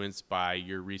influenced by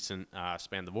your recent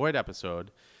Span the Void episode,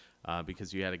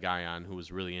 because you had a guy on who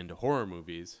was really into horror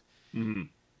movies. Mm-hmm.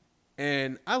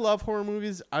 And I love horror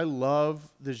movies. I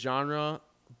love the genre,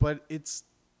 but it's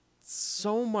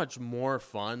so much more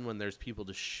fun when there's people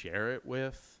to share it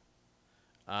with.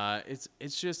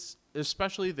 It's just,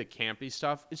 especially the campy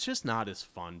stuff, it's just not as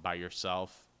fun by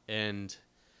yourself. And,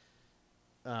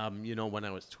 when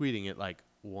I was tweeting it like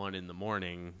 1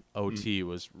 a.m, OT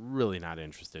was really not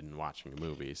interested in watching a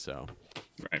movie. So,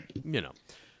 Right.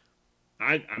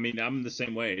 I mean, I'm the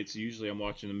same way. It's usually I'm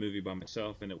watching a movie by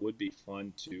myself, and it would be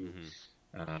fun to.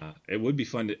 It would be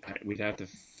fun to. We'd have to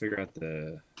figure out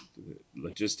the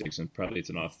logistics, and probably it's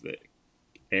an off the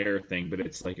air thing, but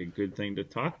it's like a good thing to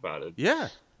talk about it. Yeah.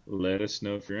 Let us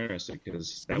know if you're interested,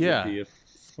 because that Yeah. would be a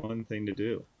fun thing to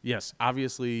do. Yes,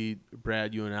 obviously,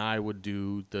 Brad, you and I would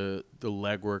do the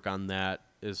legwork on that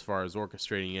as far as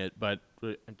orchestrating it, but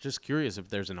I'm just curious if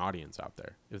there's an audience out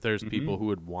there, if there's people who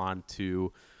would want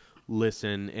to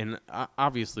listen and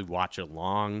obviously watch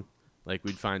along. Like,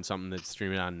 we'd find something that's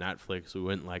streaming on Netflix. We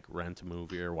wouldn't like rent a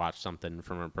movie or watch something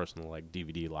from our personal like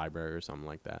DVD library or something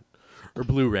like that, or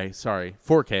Blu-ray. Sorry,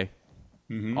 4K,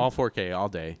 all 4K all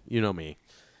day. You know me.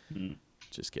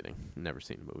 Just kidding. Never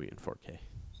seen a movie in 4K.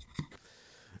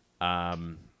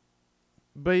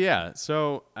 But yeah,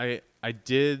 so I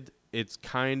did. It's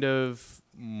kind of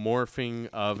morphing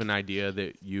of an idea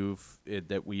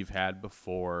that we've had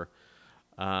before.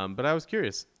 But I was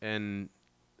curious, and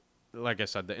like I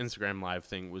said, the Instagram Live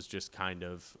thing was just kind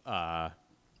of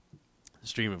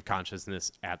stream of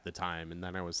consciousness at the time, and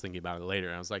then I was thinking about it later,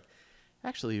 and I was like,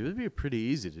 actually, it would be pretty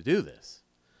easy to do this.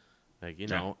 Like, we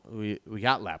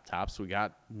got laptops, we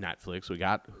got Netflix, we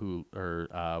got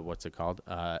what's it called?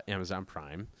 Amazon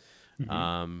Prime.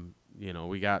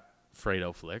 We got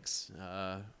Fredo Flix.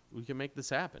 We can make this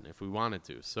happen if we wanted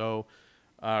to. So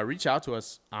reach out to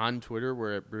us on Twitter.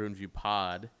 We're at Brew and View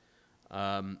Pod.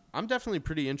 I'm definitely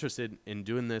pretty interested in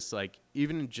doing this, like,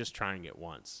 even just trying it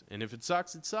once. And if it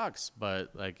sucks, it sucks.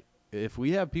 But, like, if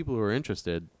we have people who are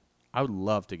interested, I would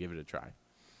love to give it a try.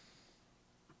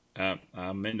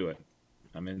 I'm into it.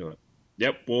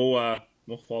 Yep,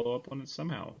 we'll follow up on it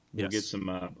somehow. We'll Yes. get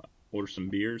some order some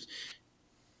beers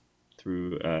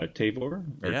through Tavor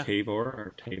or Yeah. Tavor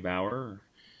or Tavour.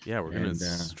 Yeah, we're going to And,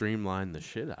 streamline the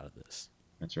shit out of this.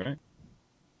 That's right.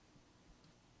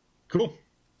 Cool.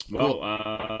 Well,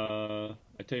 I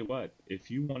tell you what, if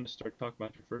you want to start talking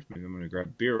about your first movie, I'm going to grab a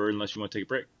beer, or unless you want to take a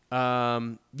break.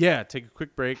 Yeah, take a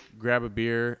quick break, grab a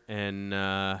beer, and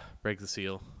break the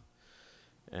seal.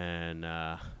 And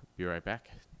be right back.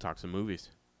 Talk some movies.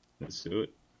 Let's do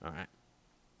it. All right.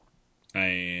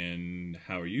 And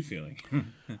how are you feeling?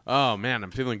 Oh, man,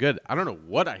 I'm feeling good. I don't know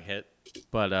what I hit,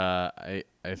 but I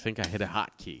think I hit a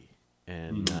hotkey,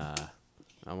 and I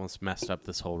almost messed up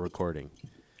this whole recording.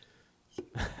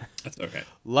 That's okay.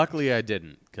 Luckily, I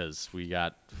didn't because we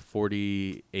got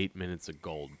 48 minutes of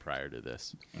gold prior to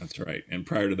this. That's right. And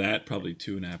prior to that, probably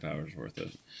 2.5 hours worth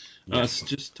of Yeah. us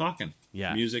just talking.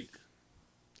 Yeah. Music.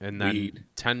 And Weed. then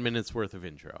 10 minutes worth of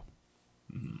intro.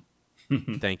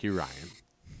 Thank you, Ryan.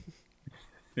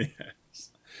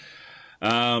 Yes.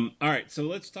 All right, so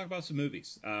let's talk about some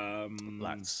movies.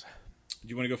 Let's. Do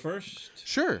you want to go first?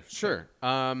 Sure.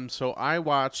 So I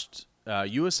watched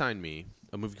You Assigned Me,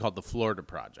 a movie called The Florida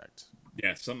Project.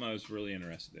 Yeah, something I was really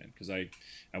interested in because I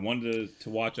wanted to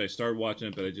watch. I started watching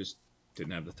it, but I just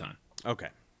didn't have the time. Okay.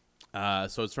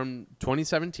 So it's from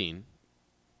 2017.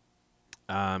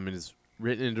 It is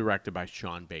written and directed by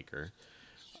Sean Baker.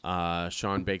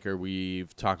 Sean Baker,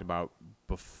 we've talked about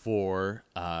before.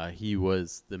 He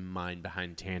was the mind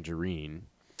behind Tangerine,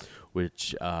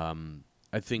 which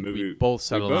I think we Movie both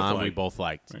settled we both on. We liked. both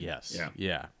liked. Right. Yes. Yeah.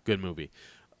 Yeah. Good movie.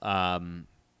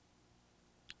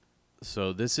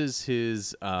 So this is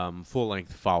his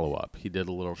full-length follow-up. He did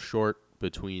a little short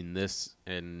between this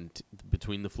and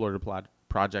between the Florida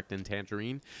Project and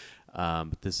Tangerine,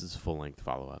 but this is a full-length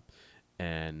follow-up,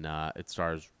 and it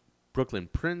stars Brooklyn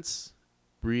Prince,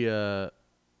 Bria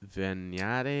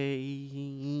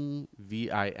Vinaite,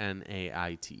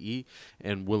 Vinaite,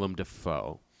 and Willem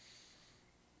Dafoe.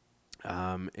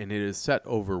 And it is set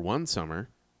over one summer.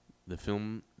 The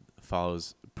film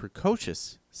follows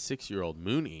precocious 6-year-old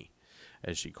Mooney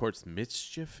as she courts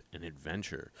mischief and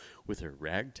adventure with her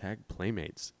ragtag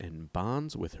playmates and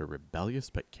bonds with her rebellious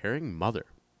but caring mother.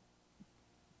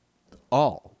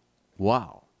 All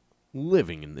while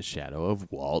living in the shadow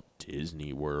of Walt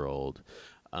Disney World.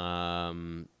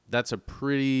 That's a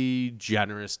pretty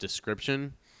generous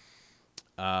description.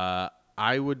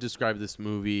 I would describe this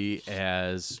movie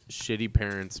as shitty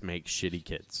parents make shitty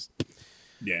kids.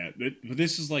 Yeah, but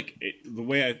this is like the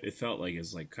way it felt like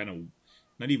is like kind of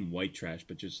not even white trash,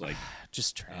 but just like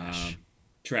Just trash.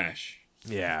 trash.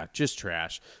 Yeah, just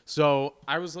trash. So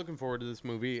I was looking forward to this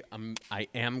movie. I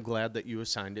am glad that you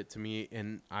assigned it to me,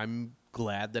 and I'm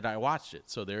glad that I watched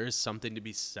it. So there is something to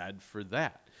be said for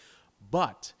that.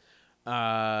 But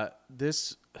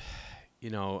this,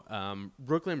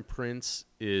 Brooklyn Prince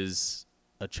is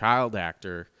a child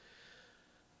actor.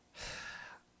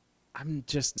 I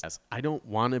don't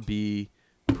want to be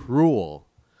cruel,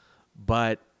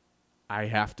 but I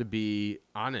have to be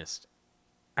honest.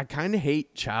 I kind of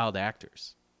hate child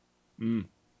actors. This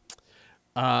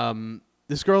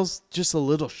girl's just a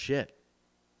little shit.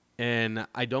 And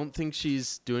I don't think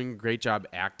she's doing a great job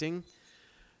acting.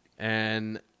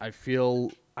 And I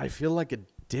feel like a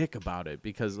dick about it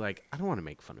because, like, I don't want to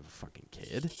make fun of a fucking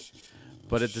kid.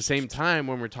 But at the same time,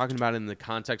 when we're talking about it in the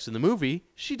context of the movie,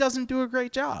 she doesn't do a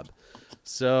great job.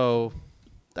 So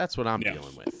that's what I'm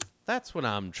dealing with. That's what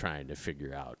I'm trying to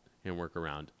figure out and work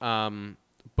around.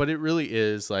 But it really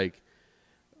is like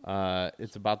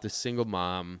it's about this single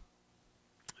mom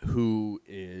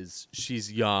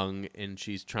she's young and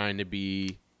she's trying to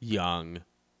be young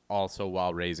also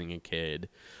while raising a kid.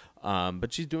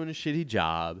 But she's doing a shitty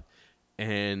job.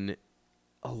 And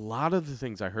a lot of the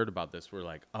things I heard about this were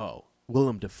like, oh,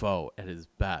 Willem Dafoe at his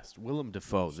best. Willem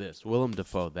Dafoe this, Willem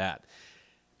Dafoe that.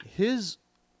 He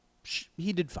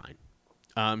did fine.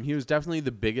 He was definitely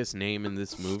the biggest name in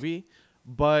this movie,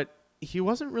 but he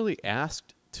wasn't really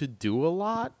asked to do a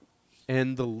lot.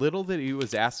 And the little that he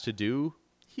was asked to do,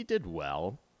 he did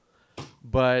well.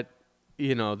 But,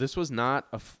 this was not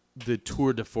the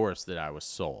tour de force that I was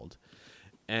sold.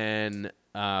 And,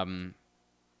 shitty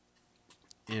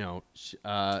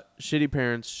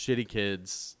parents, shitty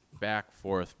kids, back,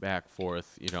 forth,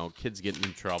 kids getting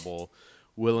in trouble.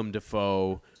 Willem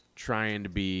Dafoe trying to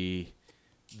be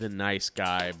the nice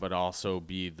guy, but also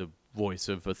be the voice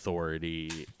of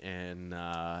authority. And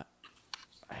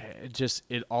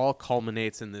it all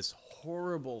culminates in this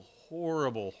horrible,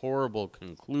 horrible, horrible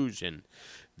conclusion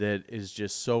that is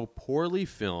just so poorly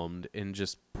filmed and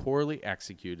just poorly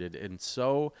executed and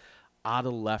so out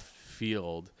of left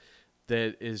field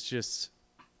that is just,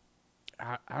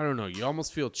 I don't know, you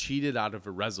almost feel cheated out of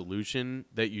a resolution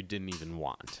that you didn't even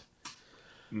want.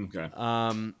 Okay.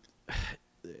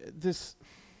 This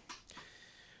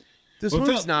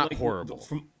movie's not like, horrible.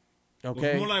 From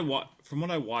Okay. From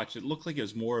what I watched, it looked like it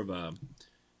was more of a,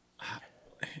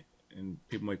 and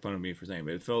people make fun of me for saying,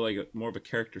 but it felt like more of a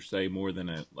character study more than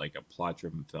a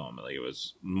plot-driven film. Like it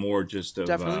was more just of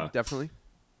Definitely.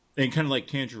 and kind of like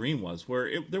Tangerine was, where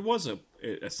there was a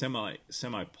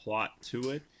semi plot to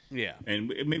it. Yeah. And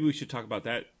maybe we should talk about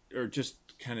that, or just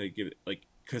kind of give it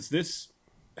because this.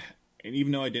 And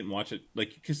even though I didn't watch it,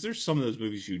 because there's some of those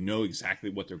movies exactly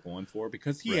what they're going for,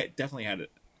 because he definitely had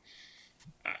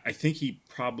I think he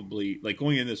probably like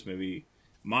going in this movie.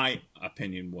 My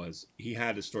opinion was he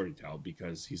had a story to tell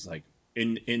because he's like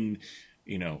in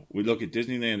we look at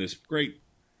Disneyland, this great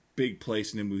big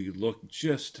place, and then we look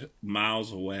just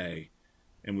miles away,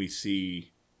 and we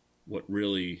see what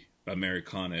really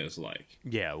Americana is like.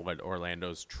 Yeah, what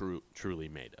Orlando's truly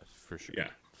made of, for sure. Yeah,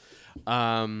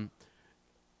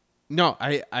 No,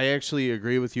 I actually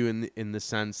agree with you in the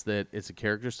sense that it's a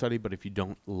character study, but if you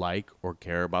don't like or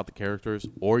care about the characters,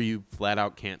 or you flat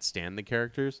out can't stand the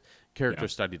characters, character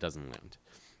study doesn't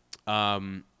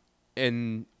land.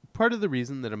 And part of the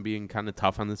reason that I'm being kind of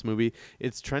tough on this movie,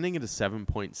 it's trending at a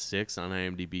 7.6 on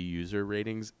IMDb user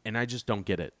ratings, and I just don't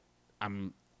get it.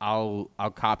 I'll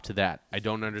cop to that. I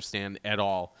don't understand at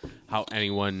all how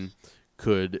anyone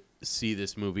could see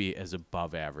this movie as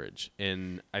above average,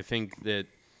 and I think that.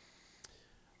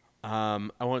 I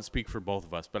won't speak for both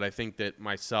of us, but I think that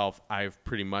myself, I've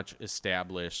pretty much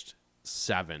established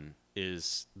 7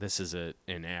 is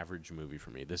an average movie for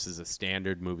me. This is a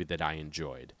standard movie that I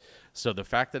enjoyed. So the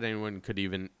fact that anyone could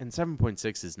even, and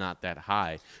 7.6 is not that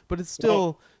high, but it's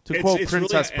still, quote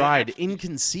Princess really, Bride,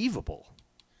 inconceivable.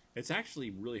 It's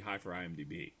actually really high for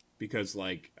IMDb because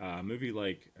like a movie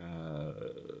like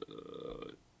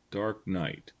Dark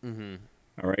Knight,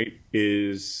 all right,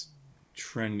 is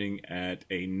trending at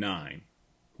a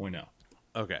 9.0.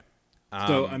 Okay.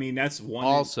 So I mean that's one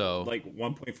also like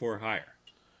 1.4 higher.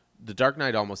 The Dark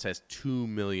Knight almost has 2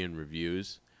 million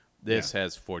reviews. This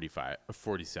has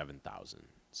 47,000.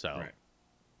 So Right.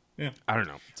 Yeah. I don't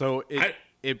know. So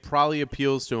it probably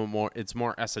appeals to it's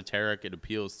more esoteric. It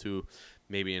appeals to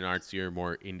maybe an artsier,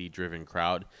 more indie driven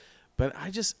crowd. But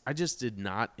I just did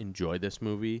not enjoy this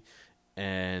movie,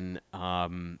 and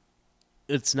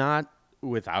it's not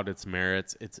without its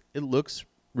merits. It looks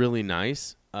really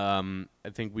nice. I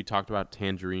think we talked about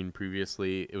Tangerine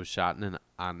previously. It was shot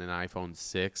on an iPhone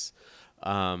 6.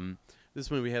 This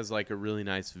movie has like a really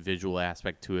nice visual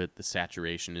aspect to it. The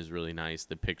saturation is really nice.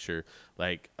 The picture,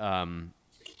 like,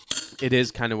 it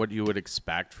is kind of what you would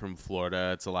expect from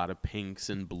Florida. It's a lot of pinks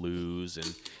and blues,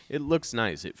 and it looks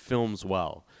nice. It films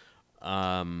well.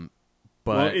 But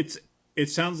well, it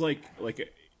sounds like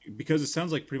because it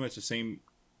sounds like pretty much the same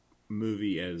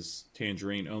movie as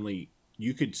Tangerine, only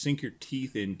you could sink your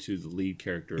teeth into the lead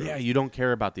character. Yeah, you don't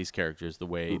care about these characters the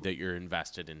way that you're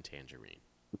invested in Tangerine.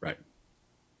 Right.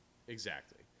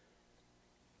 Exactly.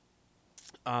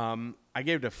 I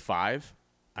gave it a 5.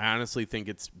 I honestly think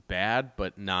it's bad,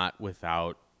 but not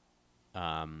without.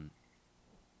 I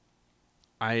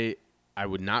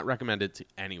would not recommend it to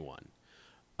anyone.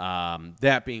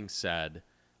 That being said,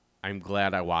 I'm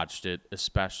glad I watched it,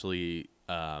 especially.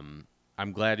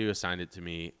 I'm glad you assigned it to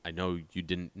me. I know you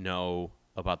didn't know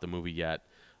about the movie yet,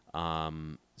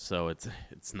 so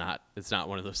it's not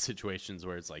one of those situations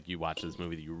where it's like you watch this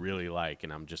movie that you really like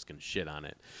and I'm just gonna shit on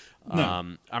it.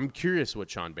 No. I'm curious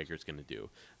what Sean Baker's gonna do.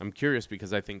 I'm curious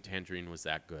because I think Tangerine was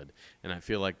that good, and I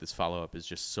feel like this follow up is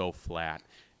just so flat.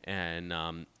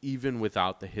 And even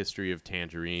without the history of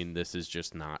Tangerine, this is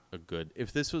just not a good.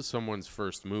 If this was someone's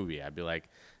first movie, I'd be like,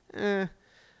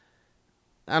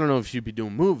 I don't know if you'd be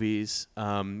doing movies.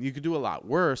 You could do a lot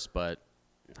worse, but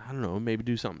I don't know. Maybe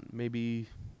do something. Maybe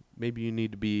you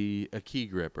need to be a key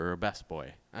grip or a best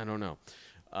boy. I don't know.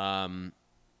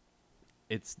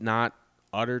 It's not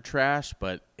utter trash,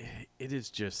 but it is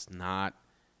just not.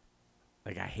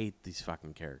 Like, I hate these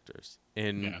fucking characters,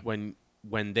 and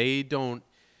when they don't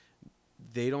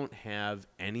have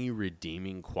any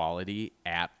redeeming quality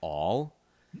at all.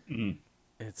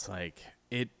 It's like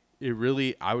it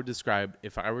really, I would describe,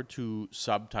 if I were to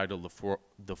subtitle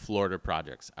the Florida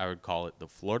Projects, I would call it the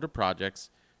Florida Projects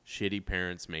Shitty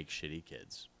Parents Make Shitty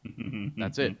Kids.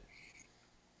 That's it.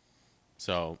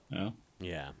 So,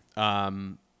 yeah.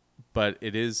 But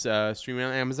it is streaming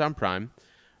on Amazon Prime.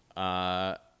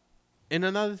 And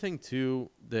another thing,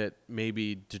 too, that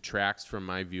maybe detracts from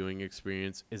my viewing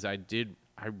experience is I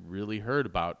really heard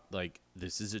about, like,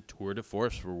 this is a tour de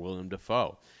force for Willem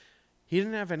Dafoe. He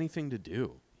didn't have anything to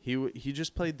do. He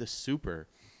just played the super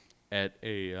at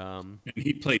a... And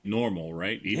he played normal,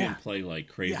 right? He didn't play, like,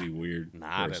 crazy, weird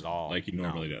Not person, at all. like he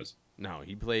normally does. No,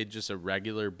 he played just a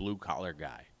regular blue-collar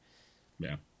guy.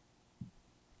 Yeah.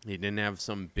 He didn't have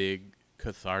some big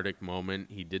cathartic moment.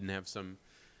 He didn't have some...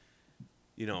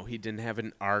 he didn't have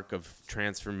an arc of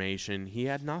transformation. He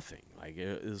had nothing. Like,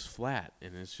 it was flat.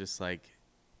 And it's just like...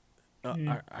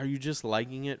 Are you just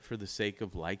liking it for the sake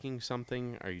of liking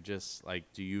something? Are you just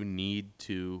like, do you need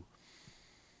to,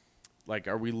 like,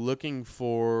 are we looking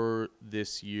for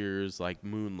this year's like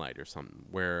Moonlight or something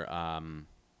where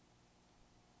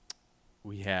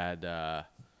we had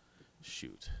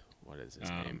what is his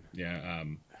name? Yeah,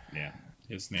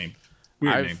 his name.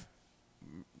 Weird name.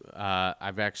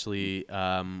 I've actually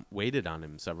waited on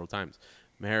him several times.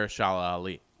 Mahershala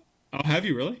Ali. Oh, have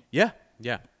you really? Yeah.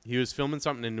 He was filming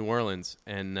something in New Orleans,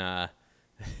 and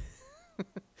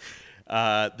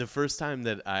the first time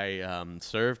that I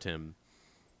served him,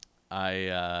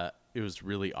 it was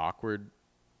really awkward.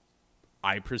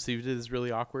 I perceived it as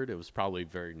really awkward. It was probably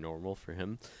very normal for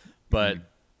him, but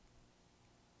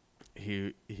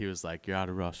he was like, "You're out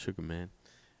of raw sugar, man,"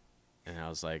 and I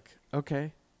was like,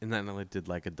 "Okay." And then I did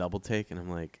like a double take, and I'm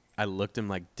like, I looked him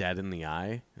like dead in the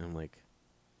eye, and I'm like,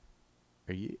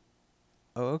 "Are you?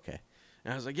 Oh, okay."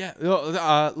 And I was like, "Yeah,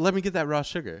 let me get that raw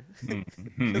sugar." It's like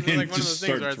one of those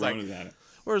things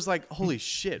where it's like, "Holy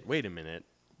shit! Wait a minute,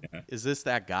 is this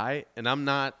that guy?" And I'm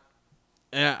not.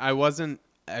 I wasn't.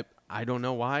 I don't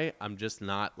know why. I'm just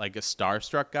not like a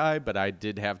starstruck guy, but I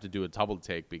did have to do a double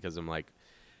take because I'm like,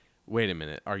 "Wait a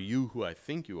minute, are you who I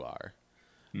think you are?"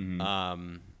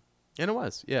 And it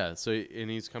was, yeah. So, and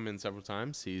he's come in several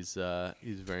times. He's a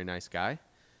very nice guy.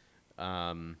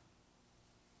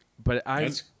 But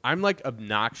I'm like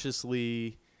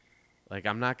obnoxiously, like,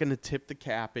 I'm not gonna tip the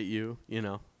cap at you, you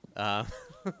know.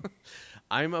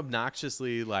 I'm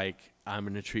obnoxiously like, I'm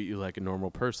gonna treat you like a normal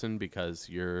person because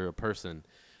you're a person,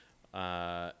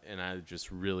 and I just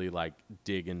really like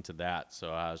dig into that.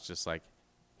 So I was just like,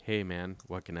 hey man,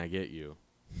 what can I get you?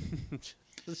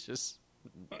 It's just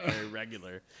very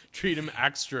regular. Treat him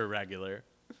extra regular.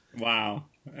 Wow,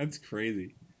 that's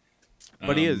crazy.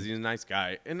 But he's a nice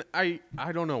guy. And I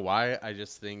don't know why. I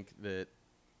just think that,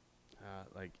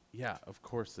 like, yeah, of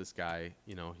course this guy,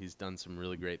 you know, he's done some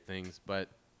really great things.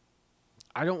 But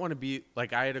I don't want to be,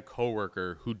 like, I had a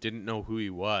coworker who didn't know who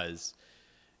he was.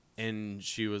 And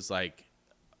she was like,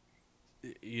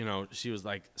 you know, she was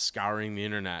like scouring the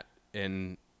internet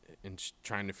and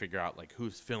trying to figure out, like,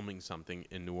 who's filming something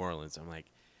in New Orleans. I'm like,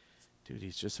 dude,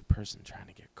 he's just a person trying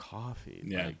to get coffee.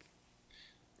 Yeah. Like,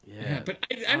 yeah, but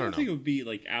I don't think it would be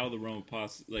like out of the realm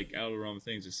of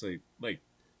things. Just like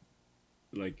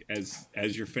as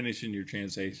you're finishing your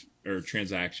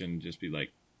transaction, just be like,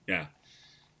 yeah,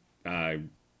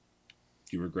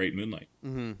 you were great, Moonlight.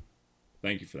 Mm-hmm.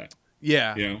 Thank you for that.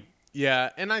 Yeah, you know,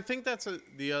 yeah, and I think that's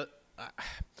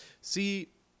see,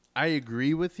 I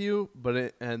agree with you,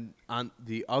 but and on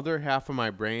the other half of my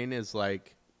brain is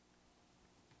like,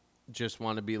 just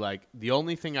want to be like, the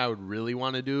only thing I would really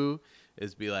want to do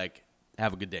is be like,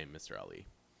 have a good day, Mr. Ali.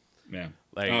 Yeah.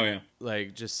 Like, oh yeah.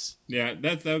 Like, just, yeah,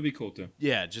 that would be cool too.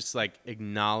 Yeah, just like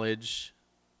acknowledge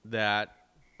that.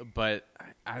 But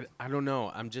I don't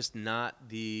know. I'm just not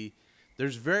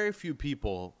there's very few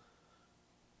people.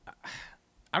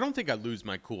 I don't think I lose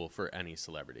my cool for any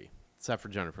celebrity except for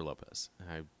Jennifer Lopez.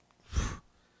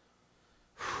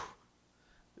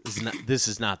 This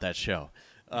is not that show.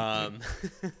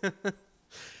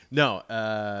 No,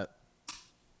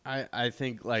 I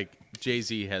think like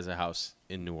Jay-Z has a house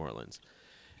in New Orleans,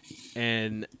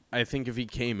 and I think if he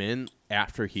came in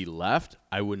after he left,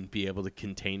 I wouldn't be able to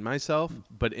contain myself.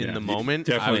 But in the moment,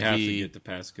 definitely I would have to get the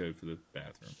passcode for the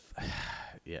bathroom.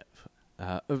 Yeah,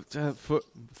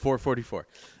 444.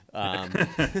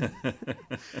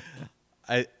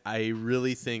 I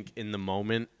really think in the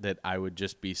moment that I would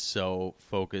just be so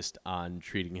focused on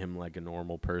treating him like a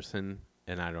normal person,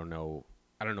 and I don't know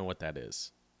what that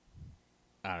is.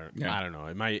 I don't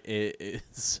know.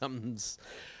 Something's.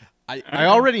 I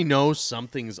already know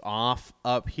something's off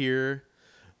up here,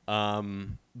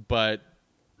 but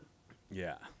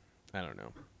yeah, I don't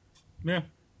know. Yeah,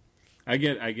 I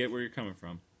get where you're coming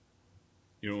from.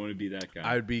 You don't want to be that guy.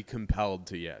 I would be compelled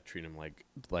to treat him like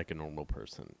a normal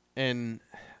person, and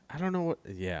I don't know what.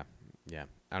 Yeah,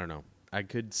 I don't know. I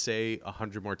could say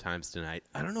 100 more times tonight.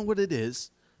 I don't know what it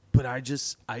is, but I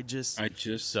just.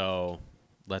 So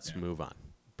let's move on.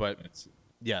 But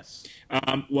yes.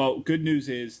 Well, good news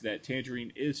is that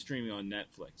Tangerine is streaming on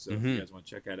Netflix. So if you guys want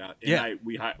to check that out, and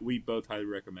we both highly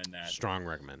recommend that. Strong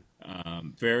recommend.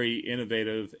 Very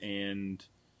innovative and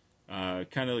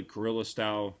kind of like guerrilla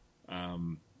style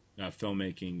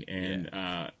filmmaking and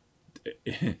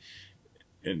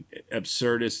and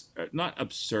absurdist, not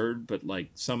absurd, but like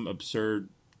some absurd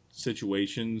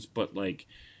situations, but like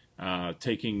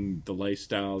taking the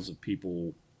lifestyles of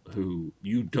people who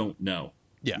you don't know.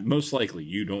 Yeah, most likely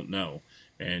you don't know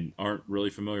and aren't really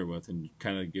familiar with, and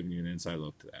kind of giving you an inside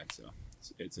look to that. So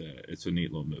it's a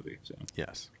neat little movie. So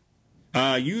yes,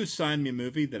 you assigned me a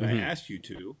movie that I asked you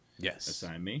to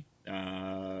assign me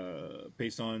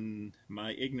based on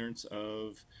my ignorance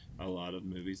of a lot of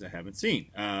movies I haven't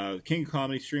seen. King of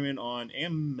Comedy streaming on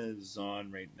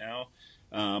Amazon right now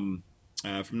from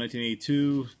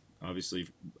 1982. obviously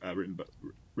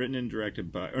written and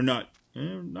directed by, or not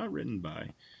written by,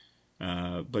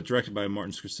 but directed by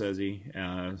Martin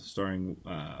Scorsese, starring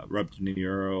Robert De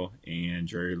Niro and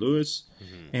Jerry Lewis,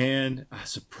 and a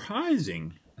surprise.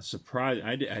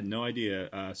 Had no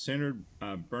idea. Sandra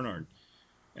Bernhard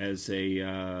as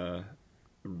a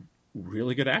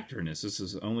really good actor in this. This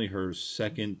is only her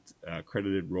second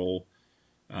credited role,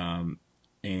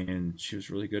 and she was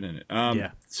really good in it.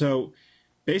 So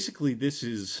basically, this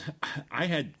is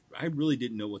I really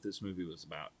didn't know what this movie was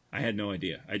about. I had no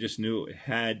idea. I just knew it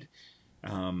had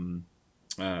Robert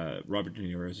De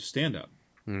Niro as a stand-up,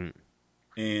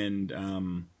 and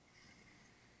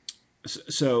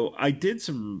so I did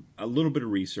a little bit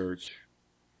of research,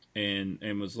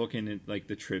 and was looking at like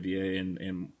the trivia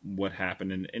and what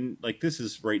happened, and like this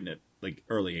is right in the like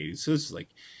early 80s. So this is like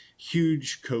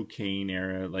huge cocaine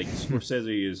era. Like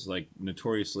Scorsese is like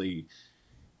notoriously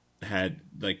had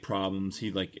like problems. He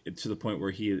like to the point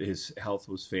where his health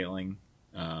was failing.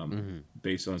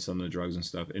 Based on some of the drugs and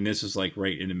stuff, and this is like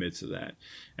right in the midst of that.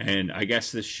 And I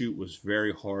guess this shoot was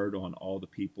very hard on all the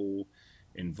people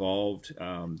involved.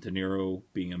 De Niro,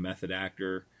 being a method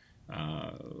actor,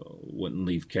 wouldn't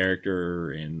leave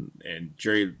character, and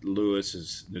Jerry Lewis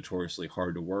is notoriously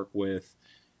hard to work with,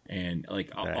 and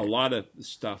like a lot of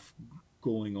stuff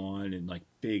going on, and like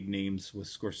big names with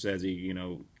Scorsese, you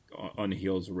know, on the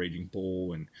heels of Raging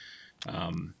Bull, and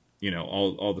you know,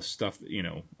 all the stuff, you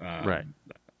know,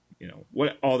 you know,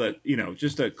 what all that, you know,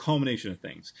 just a culmination of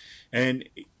things. And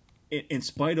in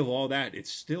spite of all that,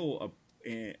 it's still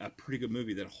a pretty good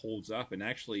movie that holds up and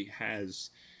actually has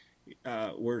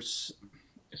where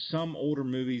some older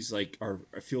movies like I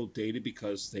feel dated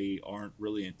because they aren't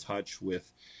really in touch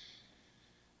with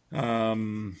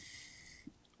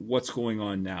what's going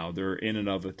on now. They're in and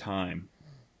of a time.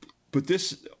 But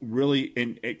this really,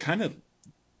 and it kind of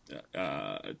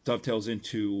dovetails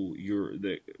into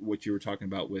what you were talking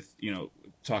about with, you know,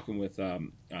 talking with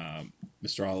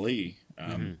Mr. Ali,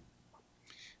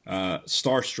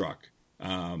 starstruck,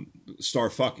 star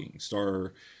fucking,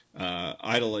 star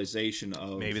idolization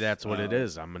of. Maybe that's what it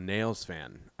is. I'm a Nails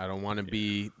fan. I don't want to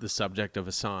be the subject of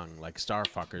a song like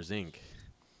Starfuckers Inc.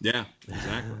 Yeah,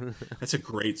 exactly. That's a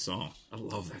great song. I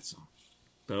love that song.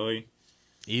 Bowie.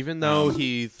 Even though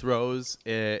he throws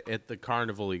at the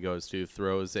carnival he goes to,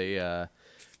 throws a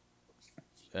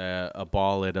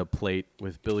ball at a plate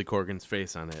with Billy Corgan's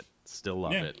face on it. Still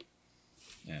love it.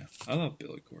 Yeah, I love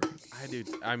Billy Corgan. I do.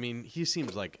 I mean, he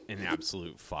seems like an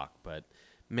absolute fuck, but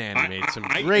man, he made some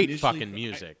great fucking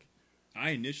music. I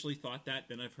initially thought that.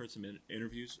 Then I've heard some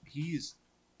interviews. He's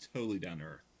totally down to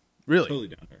earth. Really? Totally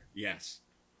down to earth. Yes,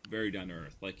 very down to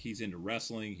earth. Like he's into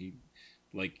wrestling.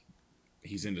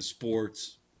 He's into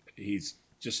sports. He's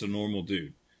just a normal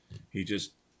dude. He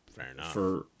just fair enough.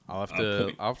 I'll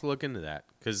have to look into that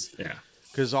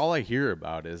because all I hear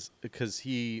about is because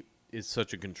he is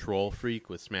such a control freak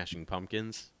with Smashing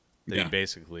Pumpkins that he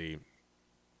basically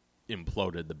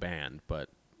imploded the band. But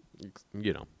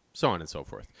you know, so on and so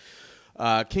forth.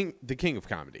 The King of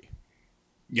Comedy.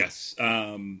 Yes.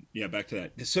 Back to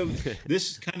that. So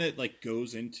this kind of like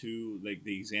goes into like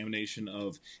the examination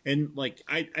of, and like,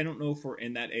 I don't know if we're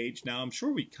in that age now. I'm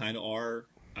sure we kind of are,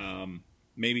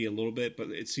 maybe a little bit, but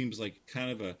it seems like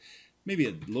kind of maybe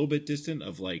a little bit distant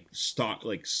of like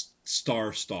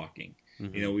star stalking.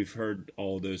 Mm-hmm. You know, we've heard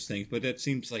all those things, but that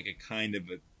seems like a kind of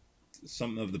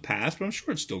something of the past, but I'm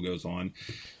sure it still goes on.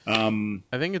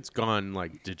 I think it's gone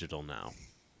like digital now.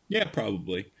 Yeah,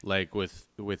 probably. Like with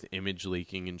image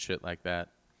leaking and shit like that.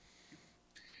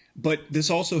 But this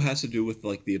also has to do with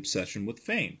like the obsession with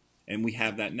fame. And we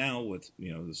have that now with,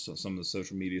 you know, some of the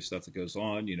social media stuff that goes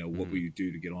on, you know, what will you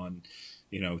do to get on,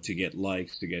 you know, to get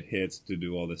likes, to get hits, to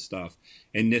do all this stuff.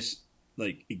 And this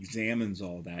like examines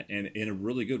all that and in a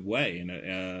really good way, in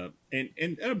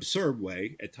an absurd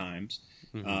way at times.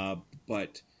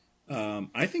 But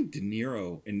I think De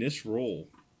Niro in this role,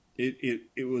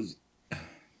 it was,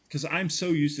 because I'm so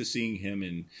used to seeing him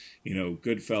in, you know,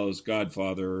 Goodfellas,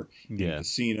 Godfather, in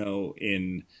Casino,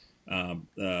 in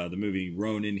the movie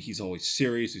Ronin. He's always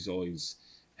serious. He's always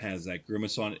has that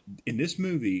grimace on it. In this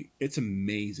movie, it's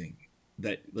amazing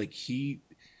that like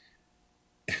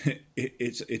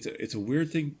it's a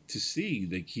weird thing to see.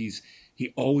 Like he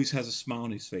always has a smile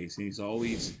on his face, and he's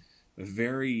always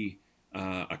very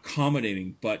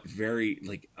accommodating, but very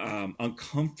like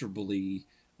uncomfortably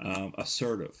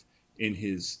assertive in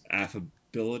his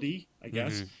affability, I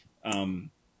guess.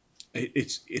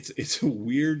 It's a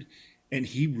weird, and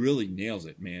he really nails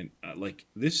it, man. Like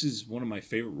this is one of my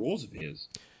favorite roles of his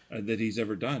that he's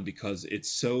ever done, because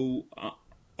it's so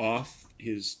off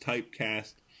his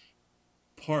typecast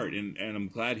part, and I'm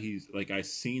glad he's like I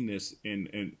seen this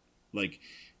and like,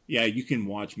 yeah, you can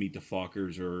watch Meet the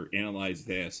Fockers or Analyze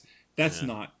This. That's Yeah.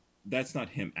 not that's not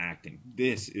him acting.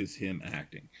 This is him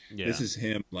acting. Yeah. This is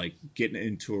him like getting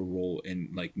into a role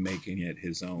and like making it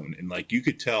his own. And like you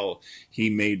could tell he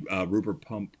made Rupert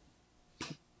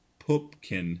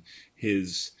Pupkin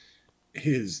his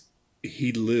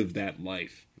he lived that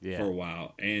life for a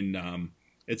while, and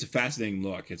it's a fascinating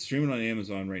look. It's streaming on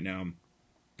Amazon right now,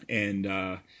 and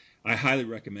I highly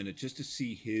recommend it just to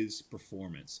see his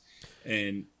performance.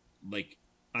 And like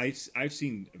I've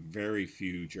seen very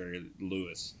few Jerry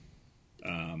Lewis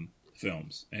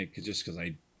films, and just because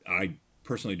I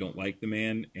personally don't like the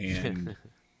man, and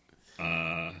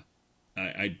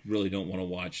I really don't want to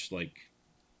watch like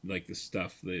the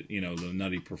stuff that the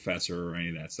Nutty Professor or any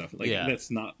of that stuff. Like that's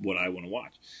not what I want to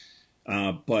watch.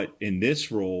 But in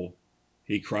this role,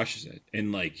 he crushes it,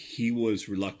 and like he was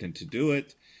reluctant to do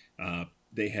it.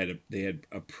 They had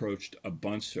approached a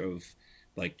bunch of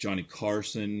like Johnny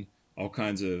Carson, all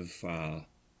kinds of.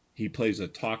 He plays a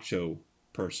talk show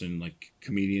person, like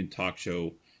comedian talk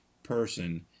show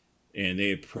person, and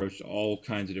they approached all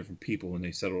kinds of different people, and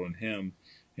they settled on him,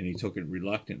 and he took it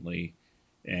reluctantly,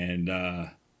 and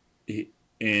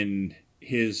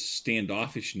his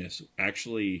standoffishness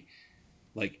actually,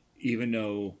 like even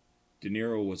though De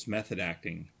Niro was method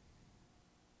acting,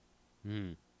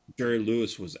 Jerry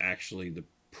Lewis was actually the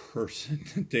person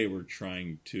that they were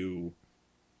trying to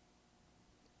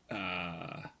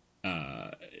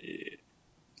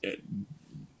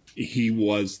he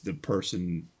was the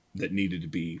person that needed to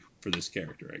be for this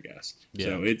character, I guess.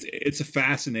 So it's a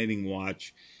fascinating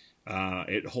watch.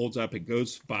 It holds up. It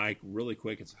goes by really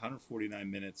quick. It's 149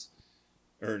 minutes,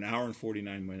 or an hour and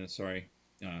 49 minutes. Sorry,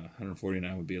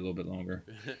 149 would be a little bit longer.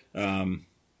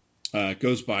 It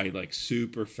goes by like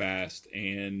super fast,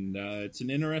 and it's an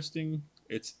interesting.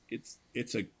 It's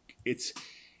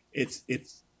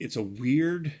a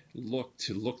weird look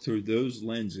to look through those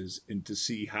lenses and to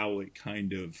see how it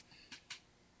kind of,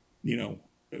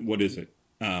 what is it?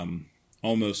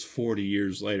 Almost 40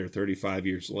 years later, 35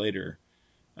 years later,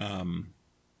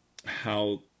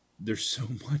 how there's so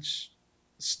much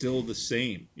still the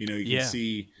same. You can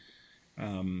see,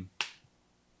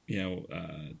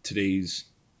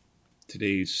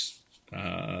 today's,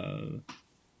 I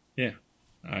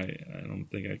don't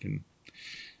think I can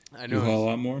do a whole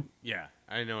lot more. Yeah,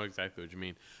 I know exactly what you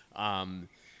mean.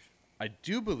 I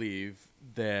do believe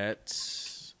that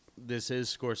this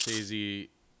is Scorsese.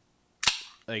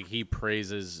 Like he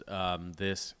praises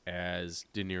this as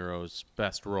De Niro's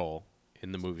best role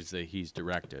in the movies that he's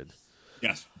directed.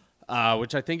 Yes,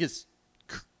 which I think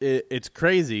it's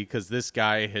crazy because this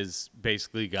guy has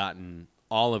basically gotten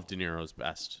all of De Niro's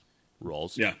best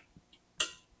roles. Yeah.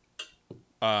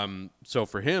 So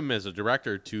for him as a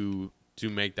director to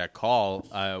make that call,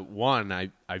 one,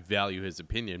 I value his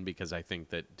opinion because I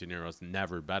think that De Niro's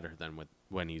never better than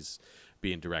when he's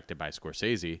being directed by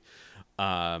Scorsese.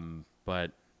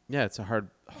 But yeah, it's a hard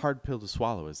pill to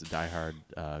swallow as a diehard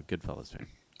Goodfellas fan.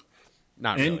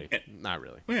 Not really.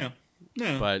 Well,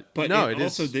 no, but no, it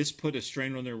also is. this put a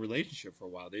strain on their relationship for a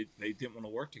while. They didn't want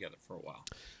to work together for a while,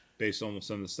 based on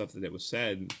some of the stuff that was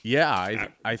said. Yeah,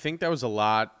 I think that was a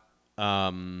lot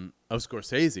of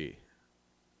Scorsese.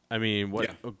 I mean,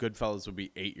 Goodfellas would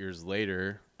be 8 years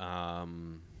later.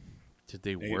 Did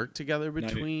they work together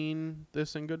between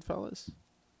this and Goodfellas?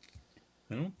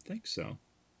 I don't think so.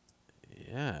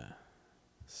 Yeah.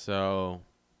 So,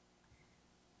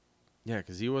 yeah,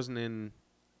 because he wasn't in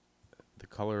The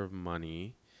Color of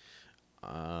Money.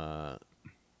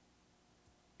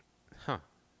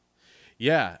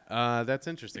 Yeah, that's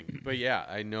interesting. But yeah,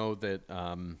 I know that,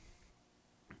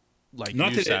 like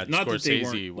you said,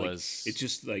 Scorsese was... It's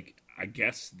just like, I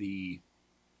guess the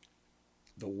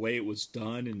way it was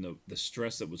done and the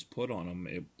stress that was put on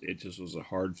him, it just was a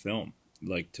hard film,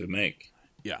 like, to make.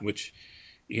 Yeah. Which...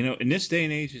 in this day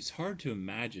and age, it's hard to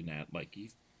imagine that. Like,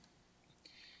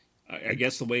 I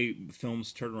guess the way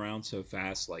films turn around so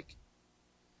fast, like,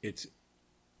 it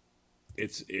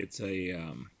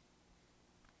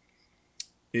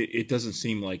doesn't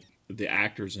seem like the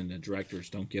actors and the directors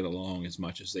don't get along as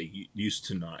much as they used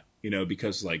to not,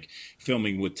 because like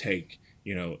filming would take,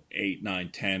 8, 9,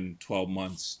 10, 12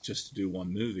 months just to do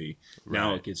one movie. Right.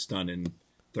 Now it gets done in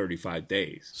 35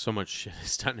 days. So much shit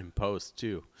is done in post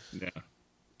too. Yeah.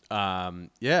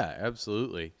 Yeah,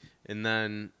 absolutely. And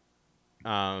then,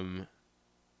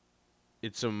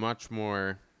 it's a much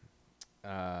more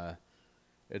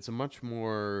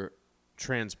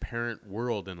transparent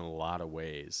world in a lot of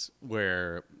ways,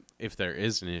 where if there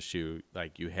is an issue,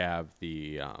 like you have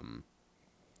the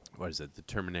what is it? The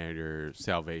Terminator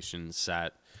Salvation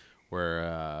set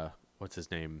where what's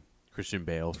his name? Christian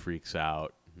Bale freaks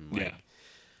out. And, like, Yeah.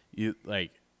 You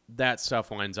like that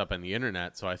stuff winds up on the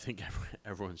internet, so I think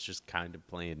everyone's just kind of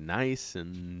playing nice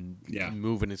and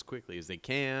moving as quickly as they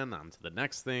can on to the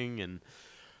next thing. And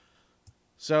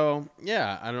so,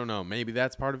 yeah, I don't know. Maybe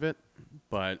that's part of it,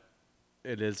 but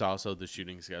it is also the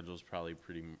shooting schedule is probably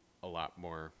a lot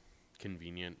more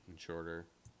convenient and shorter.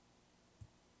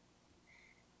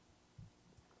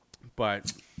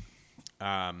 But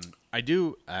to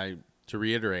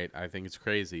reiterate, I think it's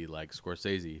crazy, like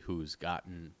Scorsese, who's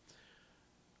gotten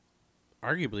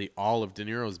arguably all of De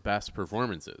Niro's best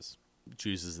performances,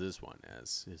 chooses this one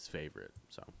as his favorite.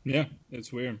 So yeah,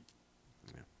 it's weird.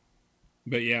 Yeah.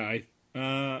 But yeah,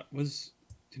 was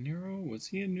De Niro, was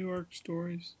he in New York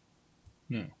Stories?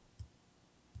 No.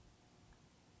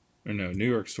 Or no, New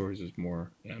York Stories is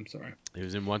more. Yeah, I'm sorry. He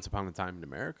was in Once Upon a Time in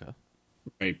America.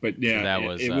 Right, but yeah,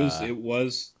 So that it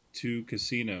was to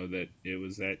Casino that it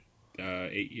was that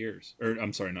 8 years. Or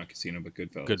I'm sorry, not Casino, but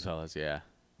Goodfellas. Goodfellas, yeah.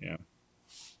 Yeah.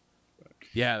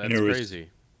 Yeah, that's crazy.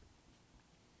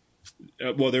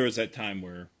 Well, there was that time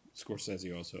where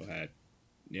Scorsese also had,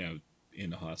 in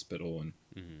the hospital and,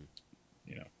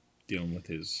 dealing with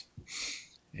his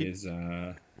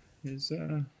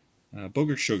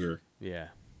booger sugar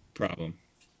problem.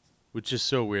 Which is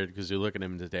so weird because you look at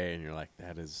him today and you're like,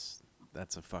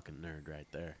 that's a fucking nerd right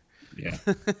there. Yeah.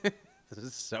 This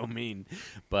is so mean.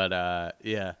 But,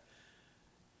 yeah.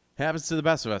 Happens to the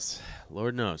best of us.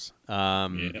 Lord knows.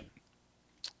 Yeah.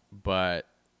 But,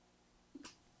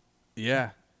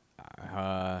 yeah.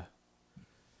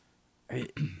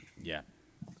 Yeah.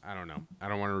 I don't know. I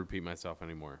don't want to repeat myself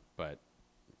anymore. But,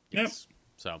 yes. Yep.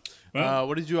 So, Well,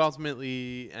 what did you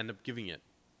ultimately end up giving it?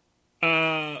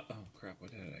 Oh crap! What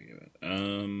did I give it?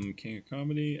 King of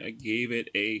Comedy. I gave it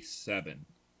a 7.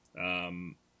 I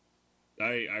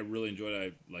really enjoyed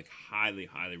it. I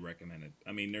highly recommend it.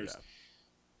 I mean, there's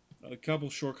a couple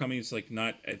shortcomings.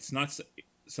 It's not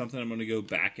something I'm going to go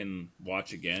back and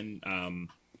watch again.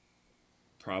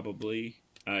 Probably.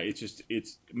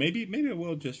 It's maybe I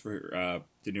will just for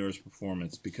De Niro's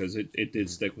performance because it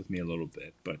did stick with me a little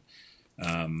bit, but.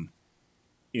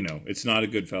 It's not a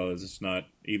Goodfellas. It's not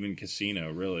even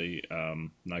Casino, really.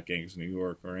 Not Gangs of New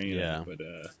York or anything. Yeah. But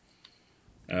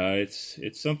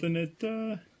it's something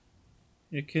that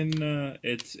it can.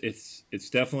 It's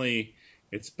definitely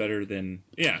better than.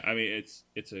 Yeah, I mean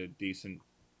it's a decent,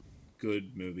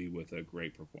 good movie with a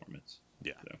great performance.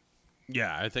 Yeah. So.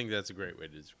 Yeah, I think that's a great way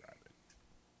to describe it.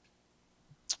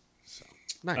 So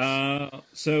nice.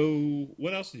 So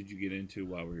what else did you get into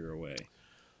while we were away?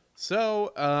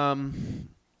 So,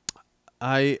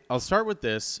 I'll start with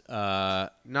this.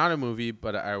 Not a movie,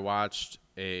 but I watched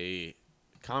a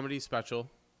comedy special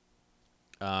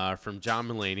from John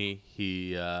Mulaney.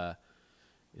 He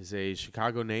is a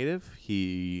Chicago native.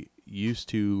 He used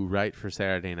to write for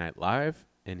Saturday Night Live,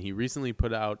 and he recently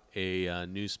put out a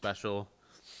new special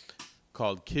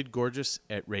called Kid Gorgeous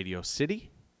at Radio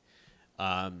City,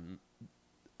 hour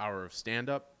of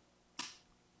stand-up.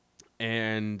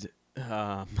 And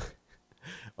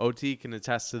OT can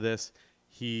attest to this.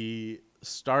 He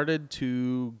started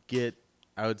to get,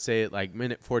 I would say at like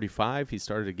minute 45, he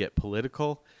started to get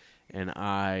political, and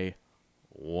I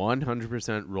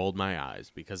 100% rolled my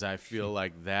eyes because I feel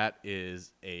like that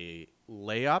is a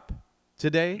layup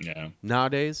today,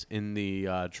 nowadays in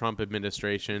the Trump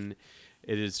administration.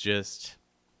 It is just,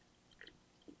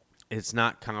 it's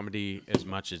not comedy as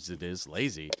much as it is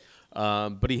lazy,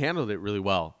 but he handled it really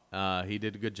well. He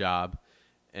did a good job.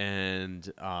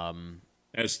 And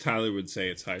as Tyler would say,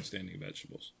 it's high-standing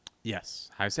vegetables. Yes,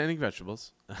 high-standing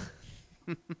vegetables.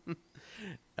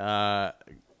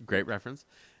 Great reference.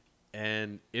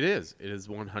 And it is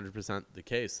 100% the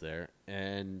case there.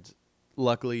 And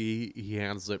luckily, he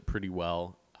handles it pretty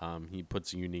well. He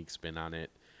puts a unique spin on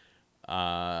it.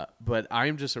 But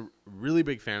I'm just a really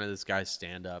big fan of this guy's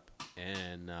stand-up.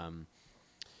 And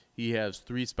he has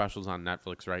 3 specials on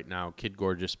Netflix right now, Kid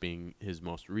Gorgeous being his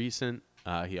most recent.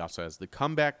 He also has The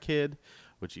Comeback Kid,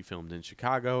 which he filmed in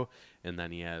Chicago. And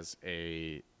then he has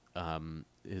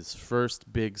his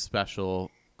first big special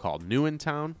called New in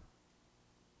Town.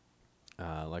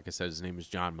 Like I said, his name is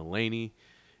John Mulaney,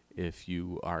 if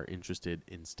you are interested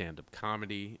in stand-up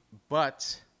comedy.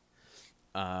 But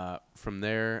from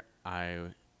there, I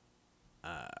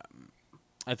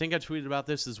think I tweeted about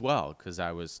this as well because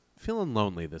I was feeling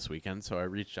lonely this weekend, so I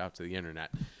reached out to the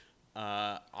internet.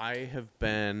 I have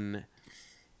been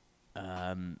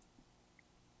kind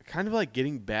of like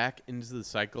getting back into the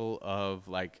cycle of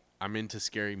like I'm into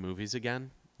scary movies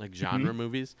again. like genre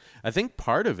movies. I think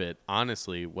part of it,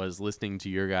 honestly, was listening to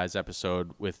your guys'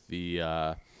 episode with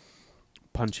the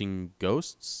Punching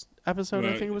Ghosts episode,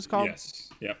 I think it was called. Yes.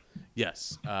 Yep.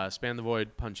 Yes. Span the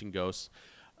Void, Punching Ghosts.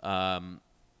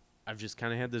 I've just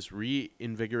kind of had this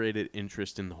reinvigorated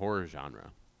interest in the horror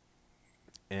genre.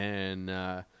 And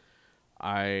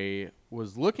I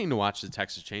was looking to watch the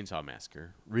Texas Chainsaw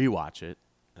Massacre, rewatch it.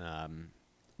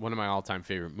 One of my all-time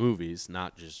favorite movies,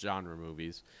 not just genre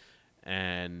movies.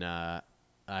 And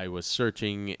I was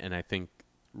searching, and I think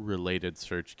related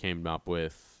search came up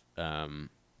with the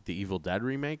Evil Dead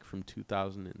remake from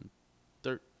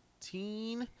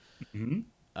 2013. Mm-hmm.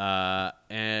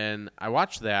 And I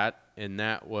watched that, and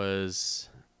that was,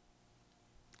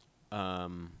 I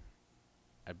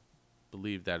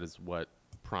believe that is what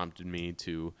prompted me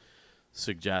to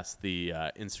suggest the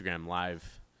Instagram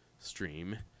live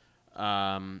stream.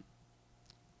 But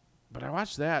I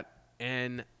watched that,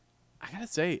 and I gotta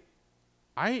say,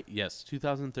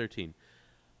 2013.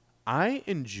 I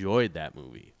enjoyed that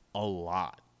movie a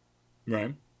lot.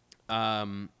 Right.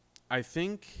 I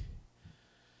think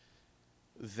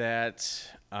that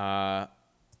I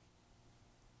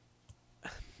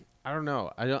don't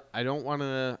know. I don't want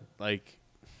to like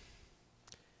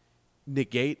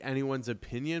negate anyone's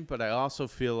opinion, but I also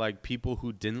feel like people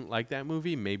who didn't like that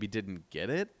movie maybe didn't get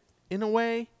it in a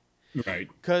way. Right.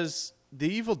 Because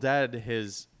The Evil Dead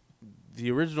the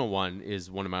original one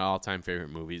is one of my all-time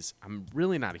favorite movies. I'm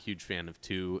really not a huge fan of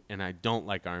 2, and I don't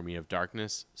like Army of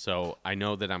Darkness, so I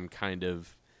know that I'm kind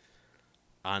of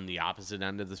on the opposite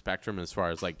end of the spectrum as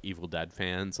far as like Evil Dead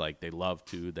fans. Like, they love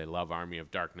 2, they love Army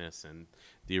of Darkness, and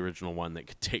the original one they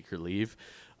could take or leave.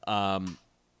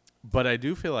 But I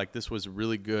do feel like this was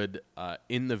really good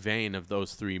in the vein of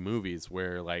those 3 movies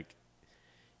where like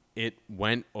it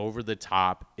went over the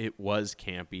top, it was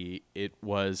campy, it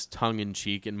was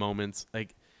tongue-in-cheek in moments.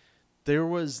 Like, there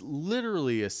was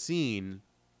literally a scene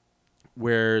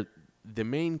where the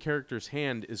main character's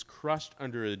hand is crushed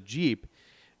under a Jeep,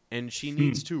 and she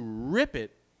needs to rip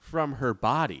it from her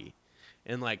body.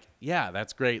 And, like, yeah,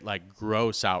 that's great, like,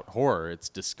 gross out horror. It's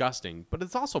disgusting, but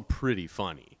it's also pretty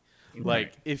funny. Right.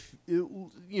 Like, if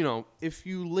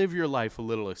you live your life a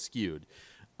little askewed,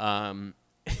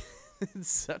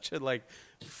 it's such a, like,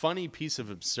 funny piece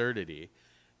of absurdity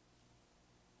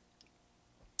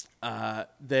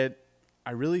that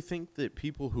I really think that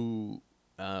people who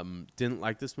didn't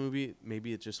like this movie,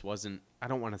 maybe it just wasn't, I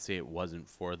don't want to say it wasn't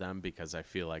for them, because I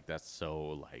feel like that's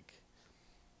so, like,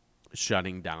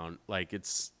 shutting down, like,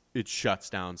 it shuts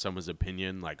down someone's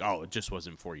opinion, like, oh, it just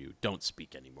wasn't for you, don't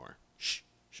speak anymore, shh.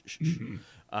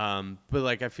 But,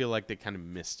 like, I feel like they kind of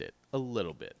missed it a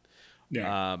little bit.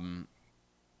 Yeah.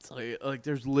 It's like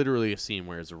there's literally a scene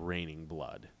where it's raining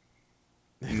blood.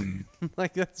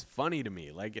 Like, that's funny to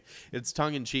me. Like, it's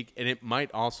tongue-in-cheek, and it might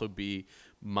also be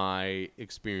my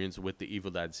experience with the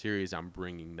Evil Dead series. I'm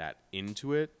bringing that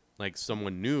into it. Like,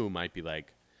 someone new might be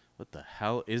like, what the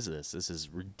hell is this? This is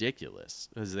ridiculous,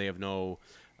 because they have no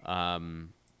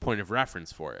point of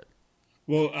reference for it.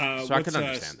 Well, so I can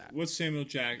understand that. What's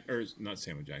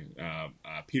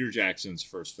Peter Jackson's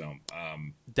first film?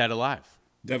 Dead Alive.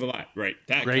 Dead Alive, right?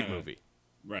 That great movie,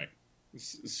 right?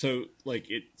 So,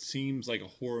 like, it seems like a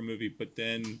horror movie, but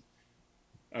then,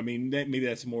 I mean, maybe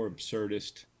that's more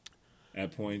absurdist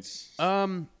at points.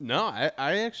 No, I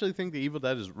actually think the Evil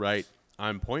Dead is right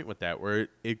on point with that, where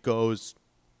it goes.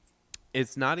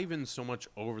 It's not even so much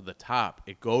over the top.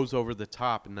 It goes over the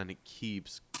top, and then it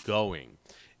keeps going.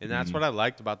 And that's what I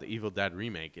liked about the Evil Dead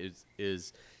remake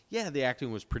is the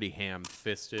acting was pretty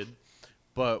ham-fisted,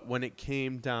 but when it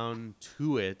came down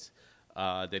to it,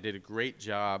 they did a great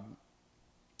job,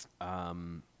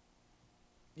 paying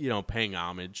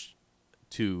homage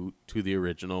to the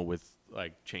original with,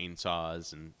 like,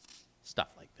 chainsaws and stuff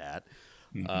like that.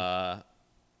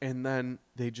 And then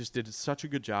they just did such a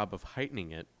good job of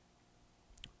heightening it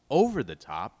over the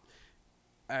top.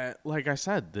 Like I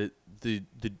said, the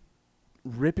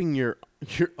ripping your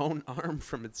own arm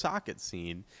from its socket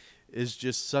scene is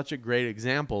just such a great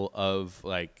example of,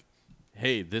 like,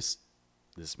 hey, this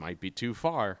might be too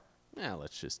far. Yeah,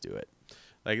 let's just do it.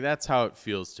 Like, that's how it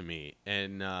feels to me.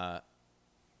 And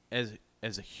as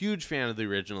a huge fan of the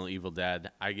original Evil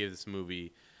Dead, I gave this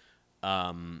movie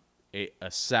a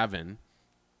 7,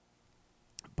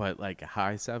 but, like, a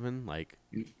high 7, like,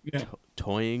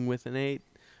 toying with an 8.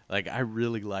 Like, I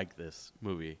really like this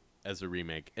movie as a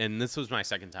remake, and this was my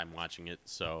second time watching it,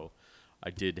 so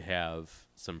I did have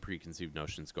some preconceived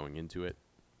notions going into it.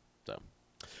 So,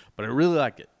 but I really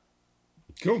liked it.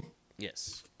 Cool.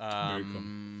 Yes. Very cool.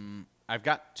 I've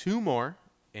got 2 more,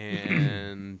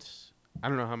 and I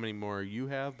don't know how many more you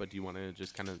have, but do you want to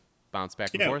just kind of bounce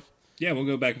back and Yeah. forth? Yeah, we'll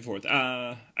go back and forth.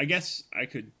 I guess I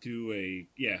could do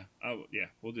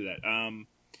we'll do that.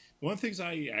 One of the things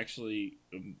I actually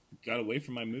got away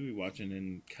from my movie watching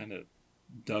and kind of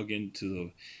dug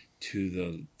into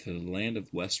the land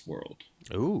of Westworld.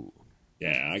 Ooh.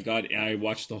 Yeah, I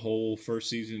watched the whole first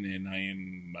season, and I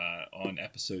am on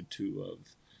episode 2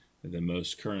 of the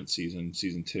most current season,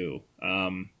 season 2.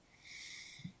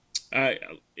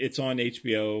 It's on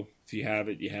HBO. If you have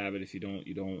it, you have it. If you don't,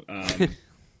 you don't.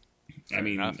 I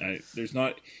mean, there's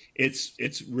not.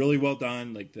 It's really well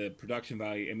done. Like the production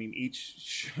value. I mean, each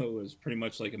show is pretty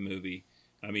much like a movie.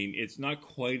 I mean, it's not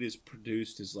quite as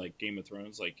produced as like Game of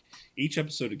Thrones. Like each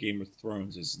episode of Game of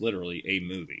Thrones is literally a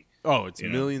movie. Oh, it's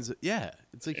millions. Yeah,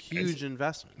 it's a huge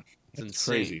investment. It's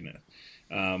insane. Crazy.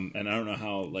 And I don't know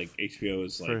how like HBO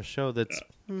is like for a show that's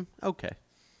okay.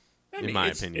 I mean, my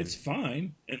opinion, it's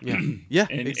fine. Yeah,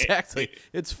 exactly.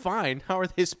 It's fine. How are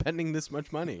they spending this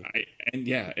much money?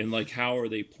 And like, how are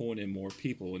they pulling in more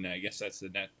people? And I guess that's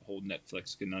the whole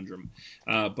Netflix conundrum.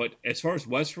 But as far as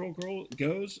Westworld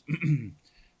goes,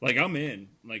 like I'm in,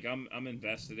 like I'm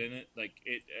invested in it. Like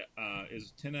it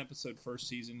is a 10-episode first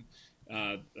season.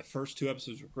 The first 2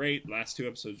 episodes were great. Last 2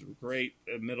 episodes were great.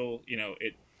 The middle,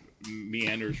 it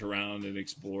meanders around and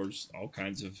explores all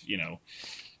kinds of,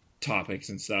 topics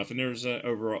and stuff, and there's an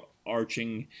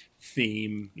overarching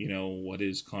theme, what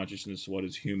is consciousness, what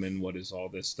is human, what is all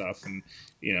this stuff, and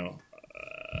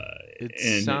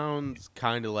it sounds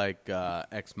kind of like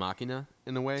Ex Machina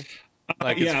in a way,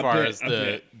 like as far as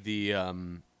the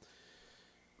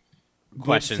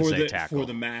questions they tackle for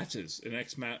the masses, an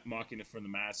Ex Machina for the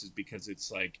masses, because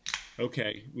it's like,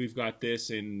 okay, we've got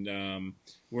this, and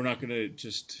we're not going to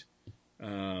just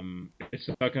it's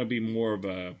not going to be more of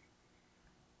a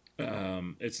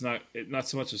it's not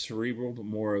so much a cerebral, but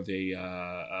more of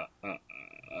a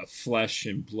flesh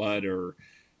and blood, or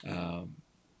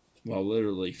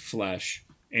literally flesh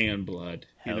and blood.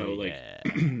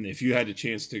 If you had a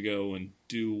chance to go and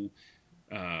do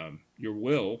your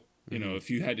will, if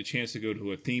you had a chance to go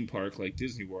to a theme park like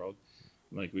Disney World,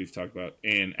 like we've talked about,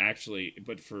 and actually,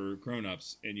 but for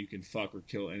grown-ups, and you can fuck or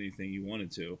kill anything you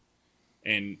wanted to,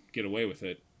 and get away with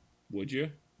it, would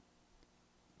you?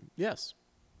 Yes.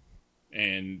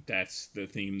 And that's the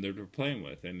theme they're playing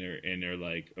with, and they're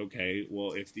like, okay,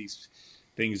 well, if these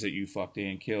things that you fucked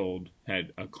and killed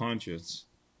had a conscience,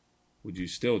 would you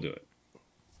still do it?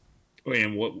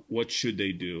 And what should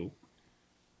they do?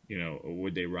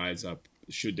 Would they rise up?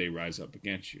 Should they rise up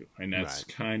against you? And that's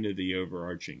kind of the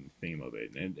overarching theme of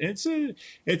it. And it's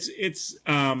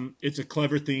a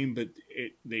clever theme, but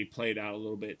they play it out a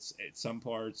little bit at some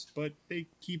parts, but they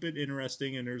keep it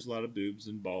interesting. And there's a lot of boobs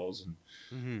and balls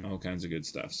and all kinds of good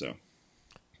stuff. So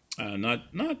not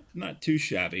too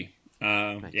shabby.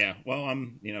 Nice. Yeah. Well,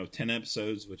 I'm 10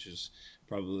 episodes, which is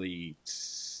probably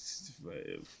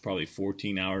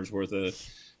 14 hours worth of.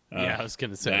 I was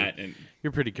gonna say that, and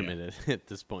you're pretty committed at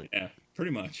this point. Yeah,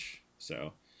 pretty much.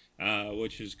 So,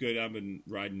 which is good. I've been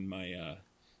riding my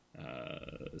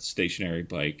stationary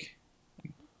bike,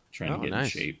 trying to get in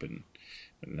shape, and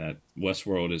that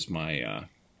Westworld is my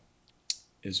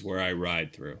is where I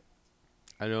ride through.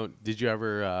 I don't. Did you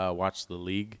ever watch The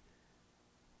League?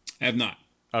 I have not.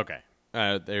 Okay.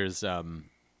 There's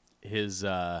his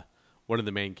one of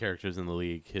the main characters in The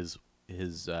League. His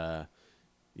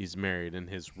he's married, and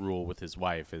his rule with his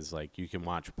wife is like, you can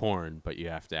watch porn, but you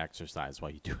have to exercise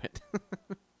while you do it.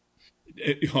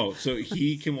 So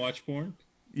he can watch porn?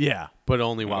 Yeah, but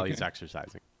only while he's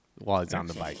exercising, while he's on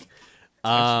the bike.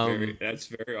 That's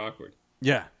very awkward.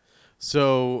 Yeah.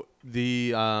 So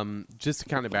the just to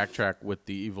kind of backtrack with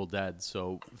the Evil Dead.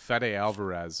 So Fede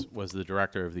Alvarez was the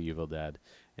director of the Evil Dead,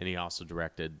 and he also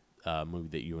directed a movie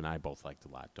that you and I both liked a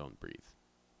lot, Don't Breathe.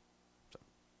 So.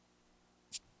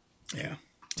 Yeah.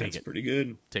 That's pretty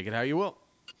good. Take it how you will.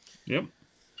 Yep.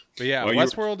 But yeah,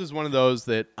 Westworld is one of those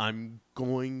that I'm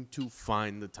going to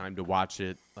find the time to watch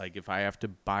it. Like, if I have to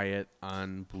buy it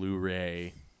on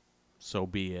Blu-ray, so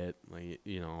be it. Like,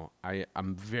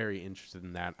 I'm very interested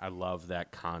in that. I love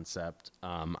that concept.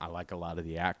 I like a lot of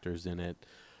the actors in it.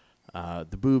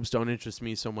 The boobs don't interest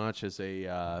me so much as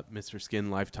a Mr.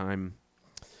 Skin Lifetime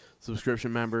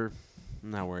subscription member.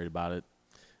 I'm not worried about it.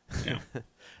 Yeah.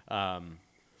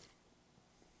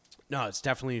 No, it's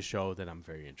definitely a show that I'm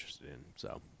very interested in.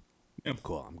 So, yeah.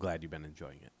 Cool. I'm glad you've been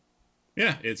enjoying it.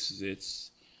 Yeah, it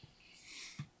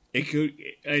could,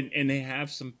 and they have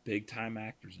some big time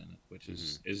actors in it, which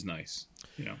is nice.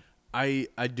 I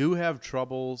do have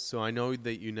trouble. So I know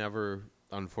that you never,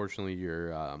 unfortunately,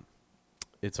 your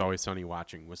It's Always Sunny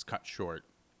watching was cut short.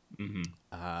 Mm-hmm.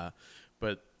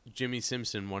 But Jimmy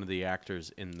Simpson, one of the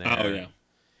actors in there. Oh yeah.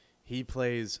 He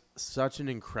plays such an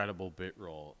incredible bit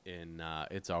role in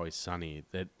It's Always Sunny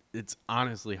that it's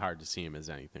honestly hard to see him as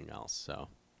anything else. So,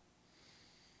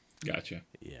 Gotcha.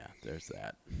 yeah, there's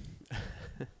that.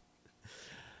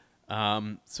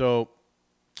 So,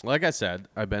 like I said,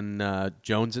 I've been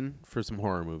jonesing for some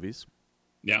horror movies.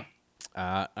 Yeah.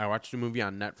 I watched a movie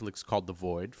on Netflix called The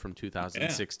Void from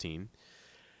 2016.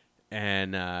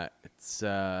 And it's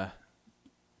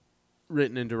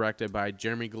written and directed by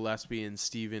Jeremy Gillespie and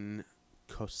Steven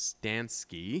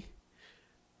Kostanski,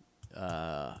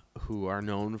 who are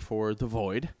known for The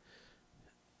Void.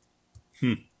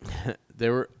 They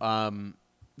were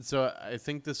so I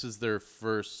think this is their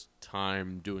first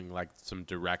time doing like some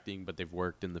directing, but they've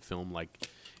worked in the film like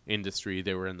industry.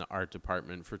 They were in the art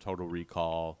department for Total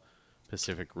Recall,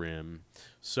 Pacific Rim.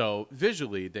 So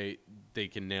visually they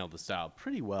can nail the style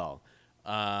pretty well.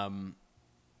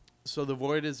 So The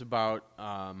Void is about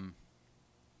a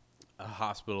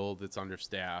hospital that's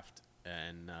understaffed,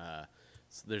 and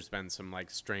so there's been some like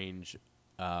strange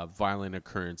violent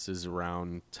occurrences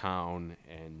around town,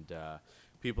 and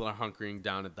people are hunkering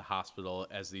down at the hospital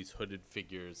as these hooded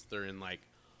figures. They're in like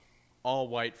all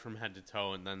white from head to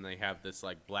toe, and then they have this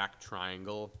like black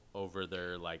triangle over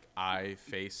their like eye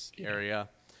face area.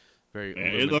 Very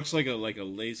It looks like a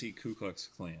lazy Ku Klux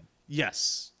Klan.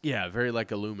 Yes. Yeah, very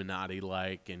like Illuminati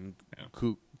like and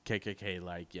KKK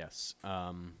like, yes.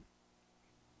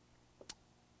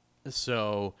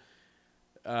 So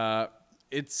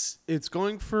it's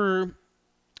going for,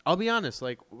 I'll be honest,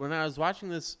 like when I was watching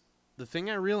this, the thing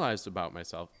I realized about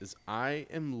myself is I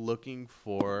am looking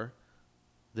for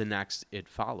the next It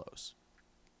Follows.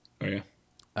 Oh yeah.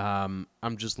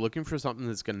 I'm just looking for something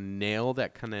that's going to nail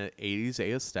that kind of 80s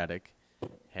aesthetic,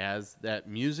 has that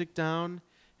music down,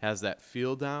 has that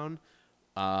feel down,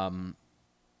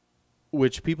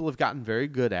 which people have gotten very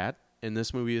good at, and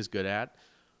this movie is good at.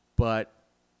 But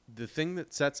the thing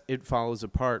that sets It Follows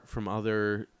apart from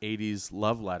other 80s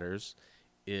love letters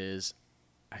is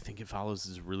I think It Follows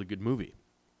is a really good movie.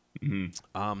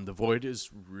 Mm-hmm. The Void is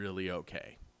really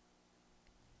okay.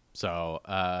 So,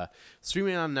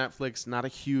 streaming on Netflix, not a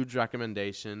huge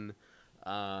recommendation.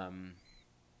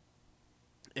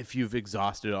 If you've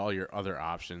exhausted all your other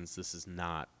options, this is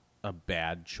not a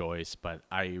bad choice, but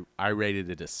I rated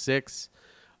it a 6.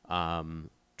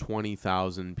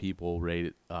 20,000 people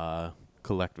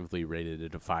collectively rated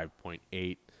it a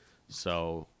 5.8.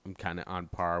 So I'm kind of on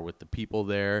par with the people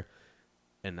there,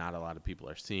 and not a lot of people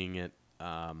are seeing it.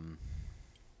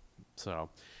 So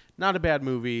not a bad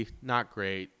movie, not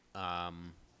great.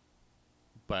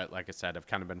 But like I said, I've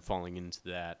kind of been falling into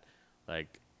that.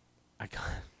 Like,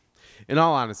 in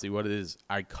all honesty, what it is,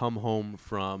 I come home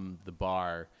from the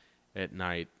bar at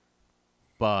night,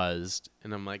 buzzed,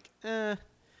 and I'm like,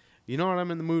 you know what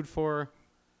I'm in the mood for?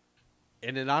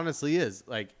 And it honestly is.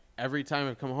 Like, every time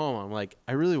I come home, I'm like,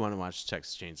 I really want to watch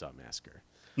Texas Chainsaw Massacre.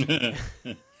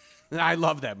 I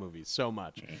love that movie so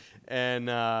much. And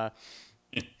and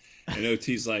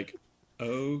OT's like,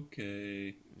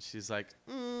 okay. She's like,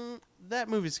 that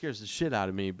movie scares the shit out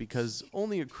of me because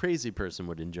only a crazy person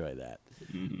would enjoy that.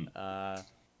 Mm-hmm.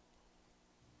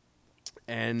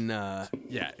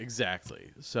 Yeah,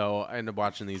 exactly. So I end up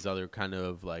watching these other kind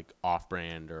of like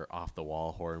off-brand or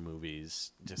off-the-wall horror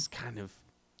movies, just kind of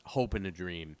hoping to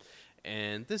dream.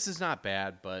 And this is not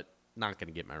bad, but not going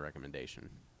to get my recommendation.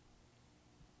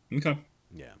 Okay.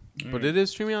 Yeah. All But right. it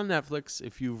is streaming on Netflix.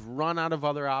 If you've run out of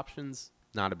other options,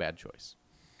 not a bad choice.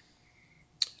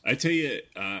 I tell you,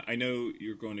 I know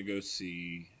you're going to go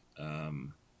see the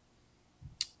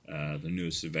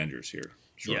newest Avengers here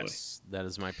shortly. Yes, that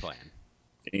is my plan.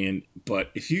 But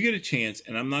if you get a chance,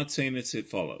 and I'm not saying It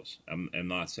Follows, I'm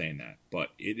not saying that,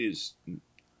 but it is.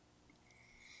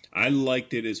 I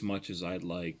liked it as much as I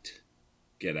liked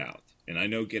Get Out, and I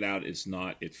know Get Out is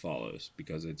not It Follows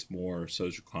because it's more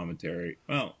social commentary.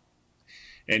 Well,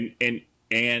 and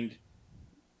It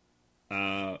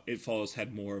Follows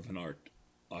had more of an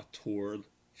auteur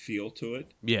feel to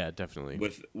it. Yeah, definitely.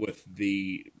 With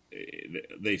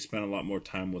they spent a lot more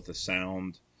time with the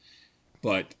sound,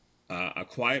 but A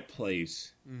Quiet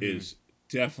Place is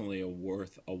definitely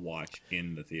worth a watch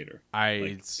in the theater.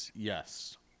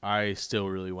 Yes, I still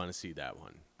really want to see that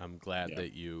one. I'm glad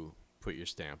that you put your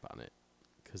stamp on it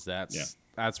because that's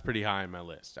pretty high on my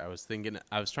list. I was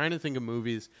trying to think of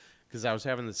movies because I was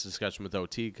having this discussion with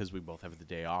OT because we both have the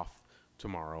day off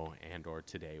tomorrow and or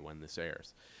today when this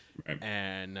airs. Right.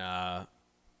 And I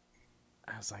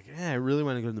was like, I really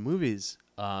want to go to the movies,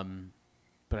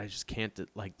 but I just can't.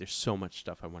 Like, there's so much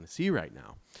stuff I want to see right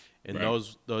now, and Right.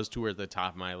 those two are at the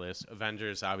top of my list.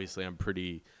 Avengers, obviously, I'm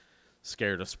pretty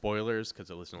scared of spoilers because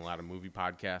I listen to a lot of movie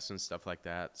podcasts and stuff like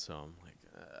that. So I'm like,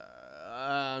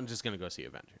 I'm just gonna go see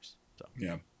Avengers. So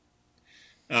Yeah.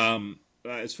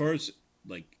 As far as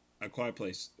like A Quiet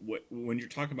Place, when you're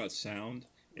talking about sound,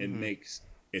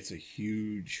 it's a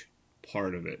huge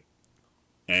part of it,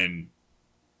 and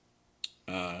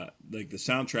like the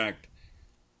soundtrack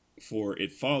for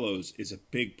It Follows is a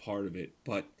big part of it,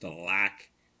 but the lack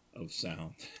of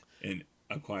sound in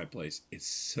A Quiet Place is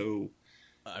so.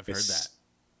 I've heard that.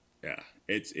 Yeah,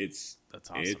 it's That's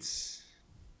awesome.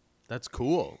 That's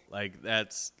cool. Like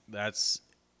that's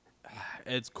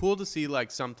it's cool to see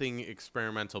like something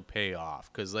experimental pay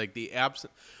off, because like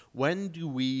when do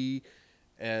we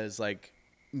as like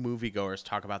moviegoers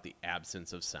talk about the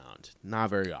absence of sound? Not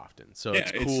very often. So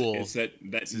it's cool. It's that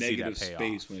negative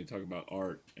space when they talk about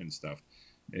art and stuff.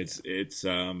 It's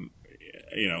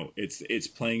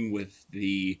playing with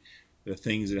the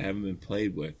things that haven't been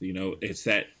played with. It's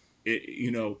that.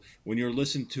 When you're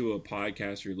listening to a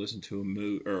podcast or you listen to a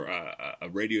movie or a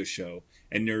radio show,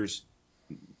 and there's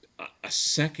a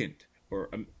second or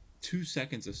 2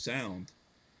 seconds of sound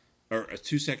or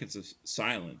 2 seconds of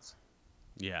silence,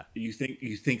 you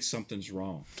think something's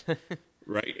wrong,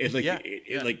 right? It's like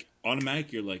like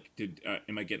automatic. You're like,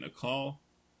 am I getting a call?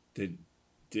 Did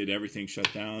everything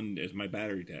shut down? Is my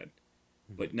battery dead?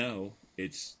 But no,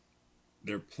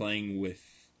 they're playing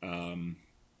with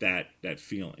that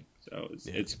feeling. So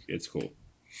it's cool.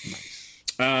 Nice.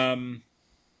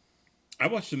 I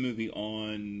watched a movie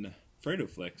on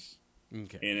FredoFlix, and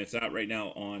it's out right now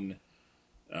on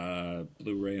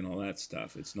Blu-ray and all that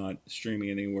stuff. It's not streaming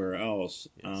anywhere else.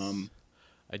 Yes.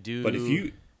 I do. But if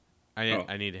you,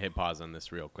 I need to hit pause on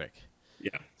this real quick.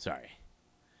 Yeah, sorry.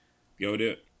 Go do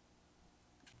it.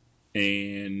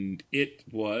 And it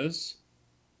was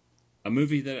a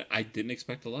movie that I didn't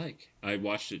expect to like. I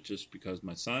watched it just because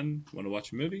my son wanted to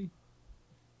watch a movie,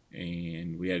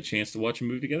 and we had a chance to watch a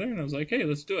movie together, and I was like, hey,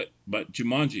 let's do it. But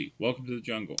Jumanji, Welcome to the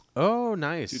Jungle. Oh,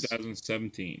 nice.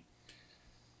 2017.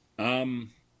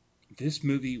 This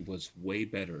movie was way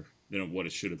better than what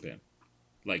it should have been.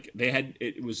 Like, they had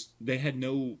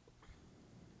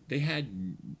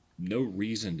no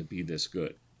reason to be this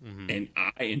good. Mm-hmm. And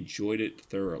I enjoyed it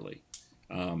thoroughly.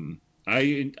 I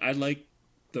like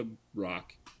The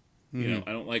Rock. Mm-hmm.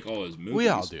 I don't like all his movies. We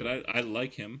all do. But I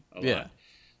like him a lot.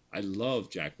 I love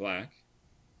Jack Black.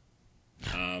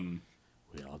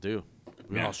 We all do.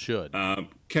 We all should.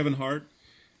 Kevin Hart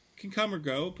can come or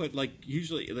go, but like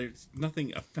usually there's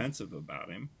nothing offensive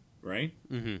about him, right?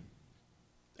 Mm-hmm.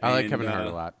 I like Kevin Hart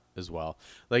a lot as well.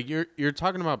 Like you're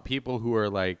talking about people who are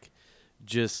like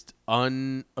just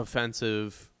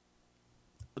unoffensive.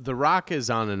 The Rock is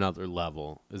on another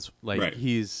level. Is like right.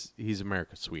 he's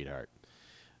America's sweetheart.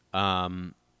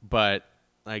 But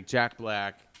like Jack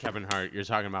Black, Kevin Hart, you're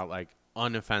talking about like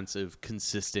unoffensive,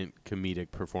 consistent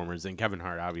comedic performers, and Kevin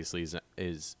Hart obviously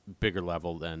is bigger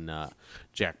level than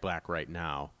Jack Black right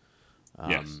now.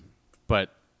 Yes.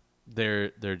 But they're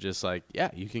just like,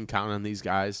 yeah, you can count on these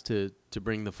guys to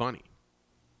bring the funny.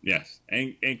 Yes,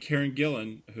 and Karen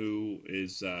Gillan, who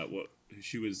is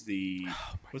she was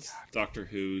Doctor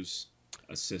Who's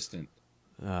assistant,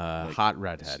 hot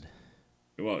redhead.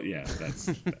 Well, yeah, that's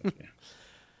yeah.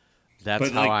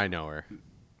 That's how I know her.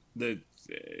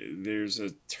 There's a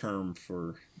term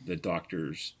for the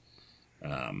doctors,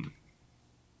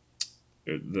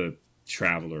 the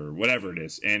traveler, whatever it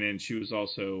is, and then she was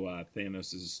also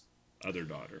Thanos' other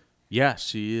daughter. Yeah,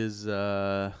 she is.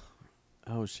 Oh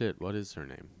shit! What is her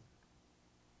name?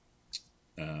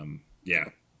 Yeah.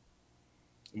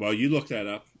 Well, you look that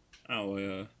up.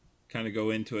 I'll kind of go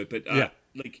into it, but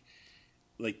like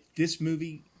this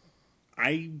movie,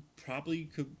 I probably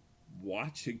could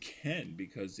watch again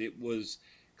because it was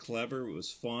clever. It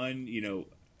was fun.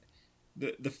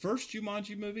 The first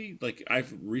Jumanji movie, like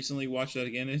I've recently watched that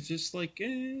again. It's just like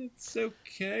it's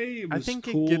okay. It was I think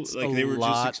cool. It gets like a they were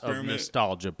lot just of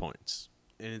nostalgia points,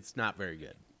 and it's not very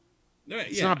good.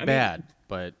 It's I not bad,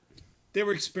 but they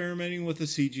were experimenting with the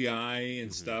CGI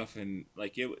and stuff, and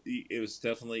like it was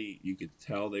definitely, you could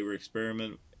tell they were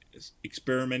experimenting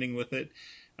with it.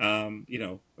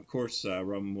 Of course,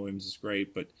 Robin Williams is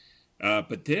great, but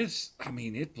this, I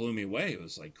mean, it blew me away. It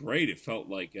was like great. It felt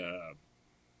like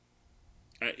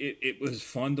it was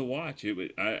fun to watch. It was,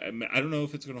 I don't know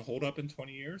if it's going to hold up in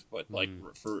 20 years, but like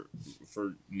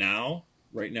for now,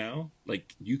 right now,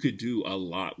 like you could do a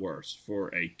lot worse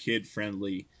for a kid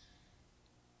friendly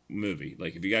movie.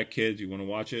 Like if you got kids, you want to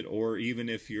watch it, or even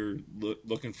if you're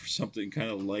looking for something kind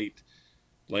of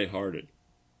lighthearted,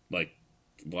 like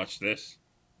watch this.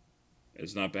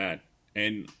 It's not bad.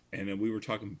 and then we were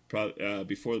talking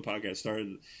before the podcast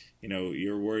started.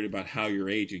 You're worried about how you're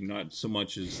aging, not so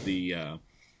much as the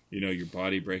your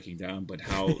body breaking down, but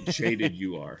how jaded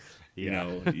you are.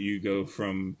 Yeah. You go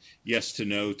from yes to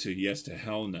no to yes to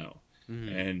hell no.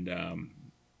 And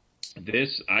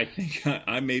this, I think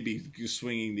I may be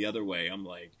swinging the other way. I'm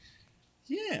like,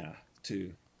 yeah,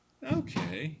 to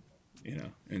okay,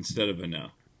 instead of a no.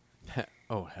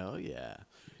 Oh, hell yeah.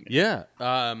 Yeah.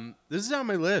 This is on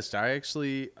my list. I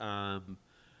actually, I'll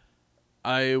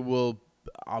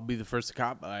be the first to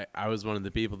cop. I was one of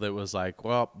the people that was like,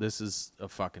 well, this is a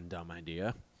fucking dumb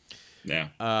idea. Yeah.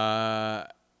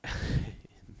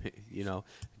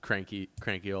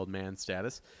 Cranky old man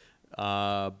status.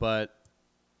 But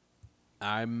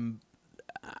I'm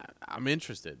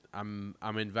interested. I'm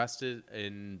invested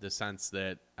in the sense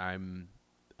that I'm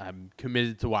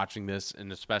committed to watching this,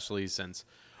 and especially since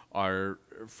our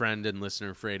friend and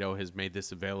listener Fredo has made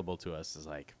this available to us. Is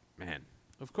like, man,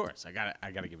 of course, I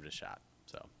gotta give it a shot.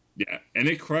 So yeah, and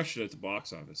it crushed it at the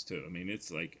box office too. I mean,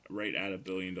 it's like right at $1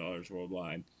 billion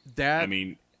worldwide. That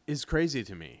is crazy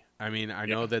to me. I mean, I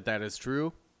know that is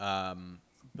true,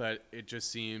 but it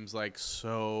just seems like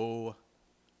so.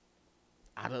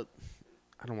 I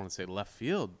don't want to say left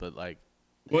field, but like,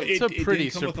 well, it's a pretty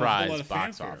surprise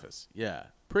box office. Yeah,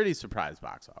 pretty surprise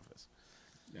box office.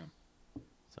 Yeah.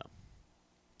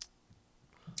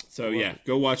 So yeah,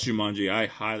 go watch Jumanji. I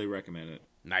highly recommend it.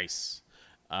 Nice.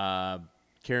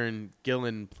 Karen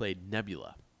Gillan played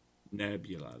Nebula.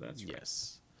 Nebula, that's right.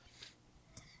 Yes.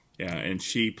 Yeah, and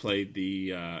she played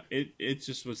the. It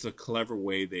just was a clever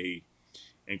way they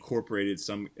incorporated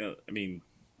some. It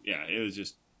was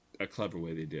just a clever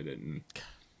way they did it, and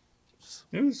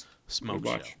it was smoke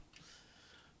show.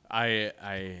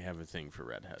 I have a thing for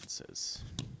redheads, as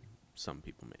some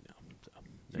people may know. So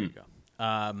there you go.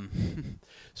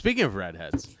 Speaking of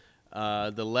redheads,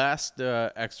 the last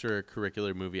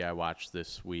extracurricular movie I watched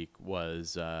this week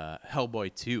was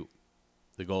Hellboy 2,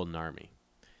 The Golden Army,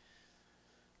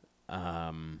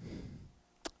 from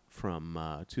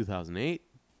 2008,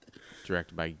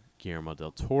 directed by Guillermo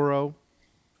del Toro.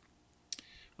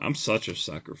 I'm such a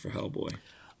sucker for Hellboy.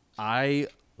 I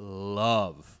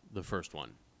love the first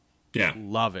one. Yeah.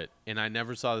 Love it. And I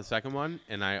never saw the second one,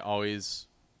 and I always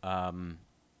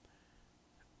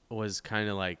was kind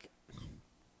of like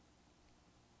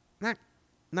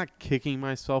not kicking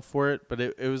myself for it, but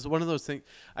it was one of those things.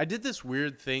 I did this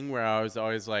weird thing where I was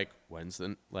always like,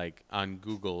 on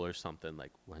Google or something,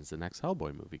 like, when's the next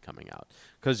Hellboy movie coming out?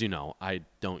 Because, I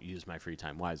don't use my free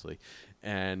time wisely.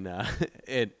 And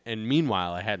and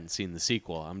meanwhile, I hadn't seen the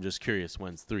sequel. I'm just curious,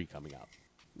 when's 3 coming out?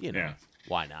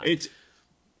 Why not?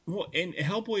 And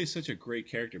Hellboy is such a great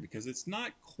character because it's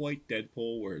not quite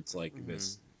Deadpool where it's like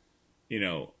this,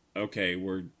 okay,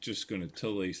 we're just going to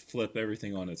totally flip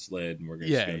everything on its lid and we're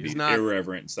just going to be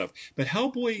irreverent and stuff. But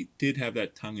Hellboy did have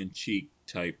that tongue-in-cheek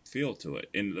type feel to it.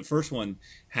 And the first one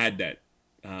had that,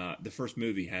 the first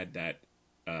movie had that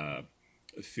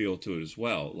feel to it as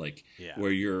well. Like,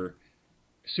 where you're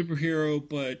superhero,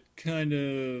 but kind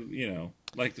of,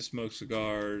 like to smoke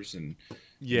cigars and...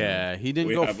 Yeah, he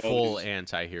didn't go full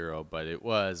anti-hero, but it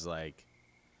was like,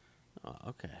 oh,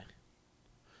 okay.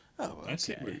 I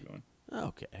see where you're going.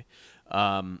 Okay.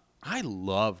 I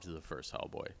loved the first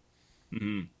Hellboy.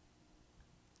 Mm-hmm.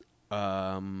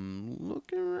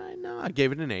 Looking right now, I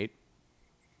gave it an 8.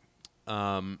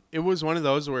 It was one of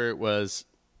those where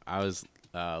I was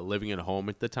living at home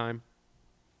at the time,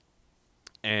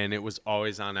 and it was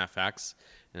always on FX,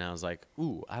 and I was like,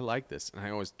 ooh, I like this. And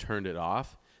I always turned it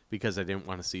off because I didn't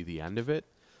want to see the end of it,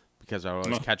 because I would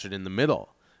always catch it in the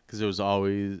middle, because it was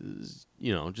always,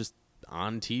 just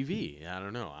on TV. I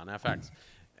don't know, on FX.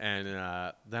 And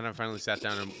then I finally sat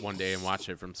down one day and watched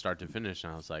it from start to finish,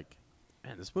 and I was like,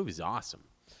 man, this movie's awesome.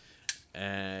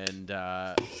 And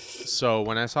so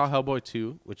when I saw Hellboy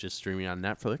 2, which is streaming on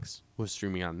Netflix,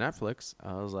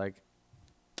 I was like,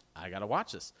 I got to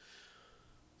watch this.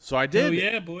 So I did. Oh,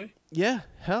 yeah, boy. Yeah,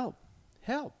 hell,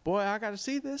 boy, I got to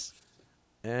see this.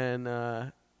 And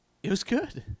it was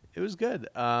good.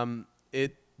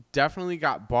 It definitely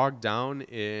got bogged down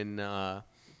in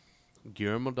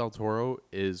Guillermo del Toro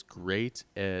is great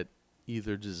at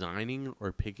either designing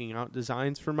or picking out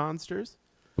designs for monsters.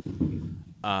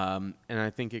 And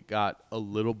I think it got a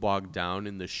little bogged down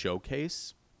in the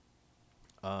showcase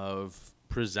of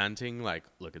presenting, like,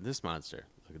 look at this monster,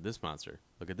 look at this monster,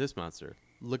 look at this monster,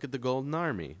 look at the Golden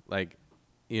Army, like,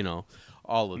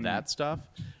 all of that stuff.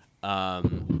 So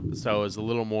it was a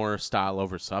little more style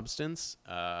over substance.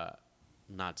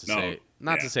 Not to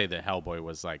say that Hellboy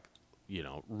was like,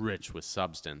 rich with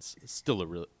substance. It's still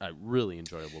a really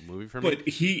enjoyable movie for But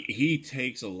me. he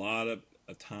takes a lot of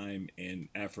time and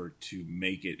effort to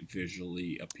make it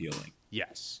visually appealing.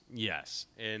 Yes,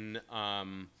 and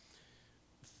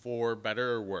for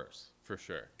better or worse, for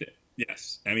sure.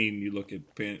 Yes, I mean you look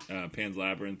at Pan's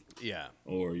Labyrinth, Yeah,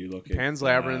 or you look at Pan's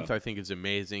Labyrinth. I think is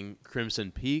amazing.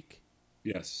 Crimson Peak.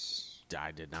 Yes,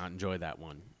 I did not enjoy that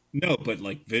one. no, but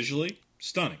like visually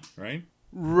stunning, right?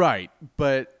 Right,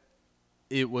 but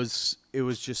it was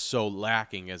just so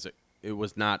lacking as it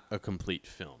was not a complete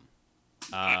film.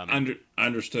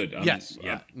 Understood. Yes,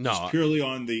 yeah, no, just purely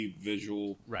on the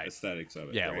visual aesthetics of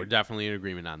it. Yeah, right? we're definitely in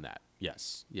agreement on that.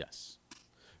 Yes.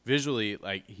 Visually,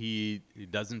 like he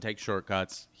doesn't take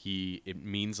shortcuts. It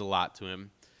means a lot to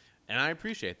him, and I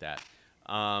appreciate that.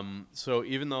 So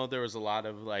even though there was a lot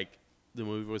of like the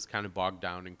movie was kind of bogged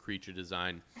down in creature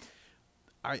design,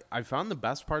 I found the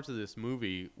best parts of this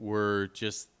movie were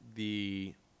just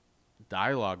the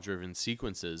dialogue-driven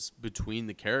sequences between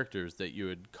the characters that you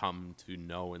had come to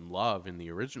know and love in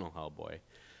the original Hellboy,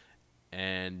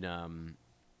 and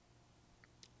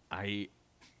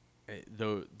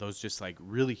those just like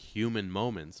really human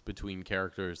moments between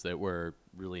characters that were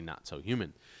really not so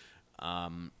human,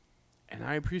 and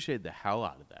I appreciated the hell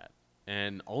out of that.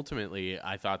 And ultimately,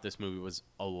 I thought this movie was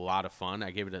a lot of fun. I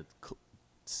gave it a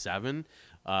 7.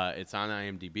 It's on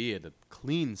IMDb at a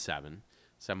clean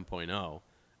 7.0.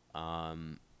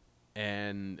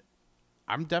 And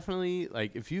I'm definitely,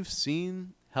 like, if you've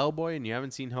seen Hellboy and you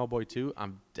haven't seen Hellboy 2,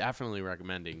 I'm definitely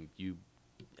recommending you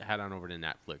head on over to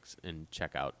Netflix and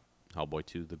check out Hellboy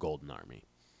 2, The Golden Army.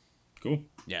 Cool.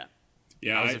 Yeah.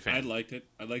 Yeah, I liked it.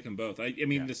 I liked them both. I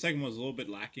mean, the second one was a little bit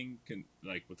lacking,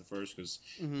 like with the first, because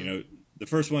the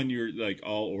first one you're like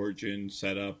all origin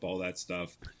setup, all that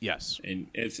stuff. Yes, and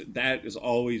that is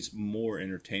always more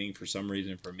entertaining for some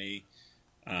reason for me.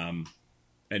 And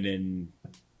then,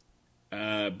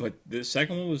 but the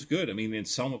second one was good. I mean, and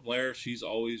Selma Blair, she's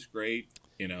always great.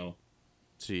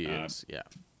 She is. Yeah,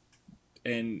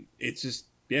 and it's just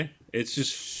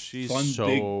she's fun,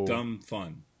 big dumb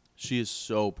fun. She is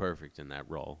so perfect in that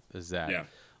role.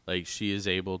 Like she is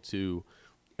able to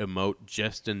emote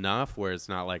just enough where it's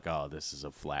not like, oh, this is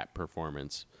a flat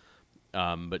performance.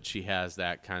 But she has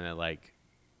that kind of like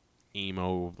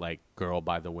emo, like girl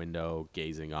by the window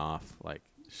gazing off. Like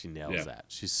she nails that.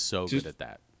 She's so good at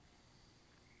that.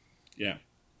 Yeah.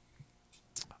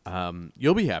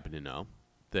 You'll be happy to know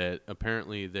that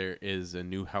apparently there is a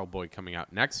new Hellboy coming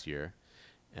out next year.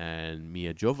 And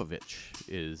Mia Jovovich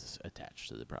is attached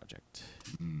to the project.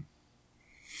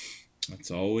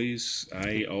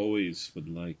 I always would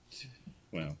like to,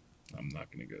 well, I'm not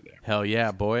going to go there. Hell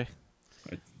yeah, boy.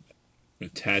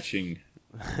 Attaching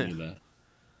to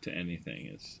anything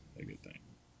is a good thing.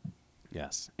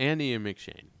 Yes. And Ian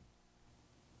McShane.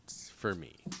 For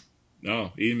me.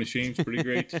 No, Ian McShane's pretty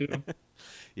great, too.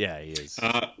 Yeah, he is.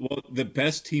 Well, the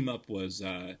best team up was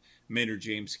Maynard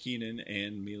James Keenan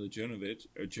and Mila Jovovich,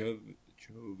 or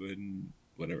Jovan,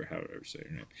 however say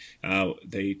her name.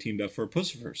 They teamed up for a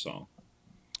Pussifer song.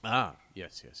 Ah,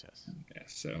 yes. Yeah,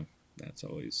 so that's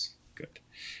always good.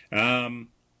 All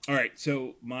right,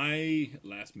 so my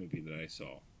last movie that I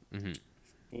saw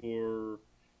for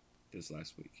this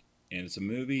last week, and it's a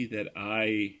movie that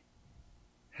I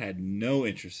had no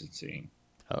interest in seeing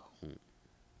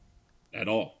at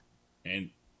all, and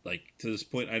like to this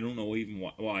point, I don't know even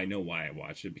why. Well, I know why I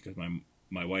watched it, because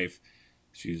my wife,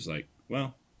 she was like,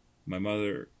 well, my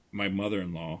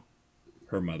mother-in-law,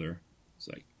 her mother, was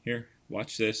like, here,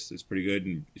 watch this. It's pretty good.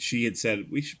 And she had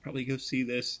said we should probably go see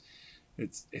this.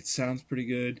 It sounds pretty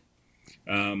good.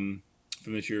 From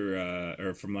this year,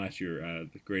 or from last year,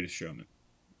 The Greatest Showman.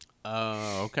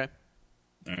 Okay.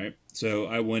 All right. So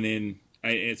I went in.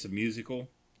 It's a musical.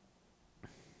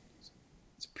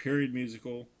 It's a period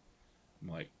musical. I'm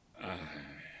like,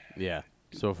 yeah.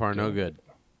 So far, no good.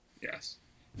 Yes.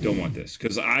 Don't want this,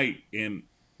 because I am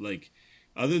like,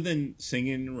 other than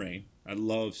Singing in the Rain, I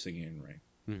love Singing in the Rain.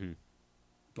 Mm-hmm.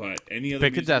 But any other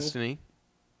Pick a Destiny.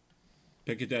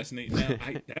 Pick a Destiny. No,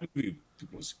 that movie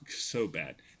was so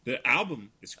bad. The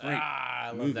album is great.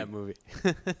 I love that movie.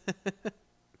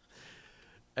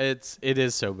 It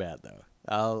is so bad though.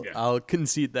 I'll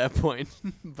concede that point,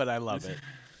 but I love it.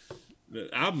 The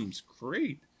album's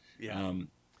great. Yeah.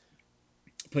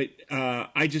 But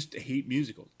I just hate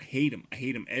musicals. I hate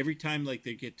them. Every time like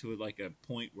they get to like a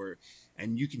point where,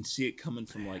 and you can see it coming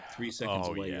from like 3 seconds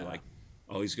away. Yeah. You're like,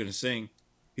 oh, he's gonna sing.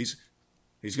 He's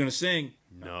gonna sing.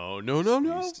 No.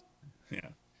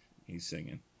 He's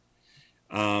singing.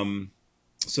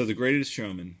 So The Greatest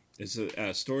Showman is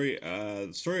a story.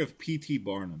 The story of P.T.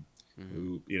 Barnum,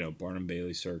 who, Barnum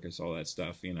Bailey Circus, all that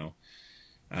stuff,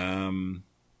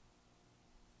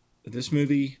 This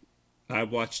movie, I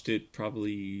watched it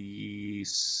probably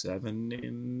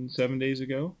 7 days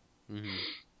ago. Mm-hmm.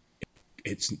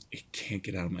 It can't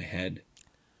get out of my head.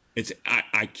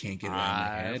 I can't get it out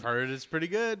of my head. I've heard it's pretty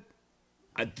good.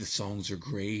 The songs are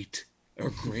great.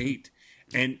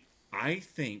 And I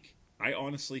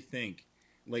honestly think,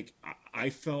 like, I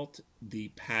felt the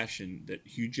passion that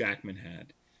Hugh Jackman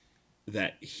had,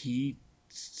 that he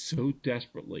so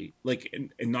desperately, like,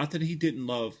 and not that he didn't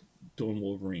love doing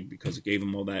Wolverine, because it gave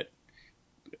him all that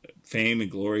fame and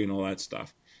glory and all that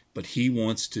stuff, but he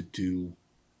wants to do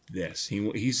this.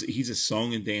 He's a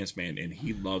song and dance man, and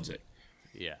he loves it.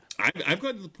 Yeah. I've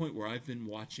gotten to the point where I've been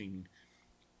watching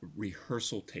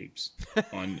rehearsal tapes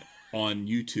on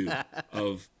YouTube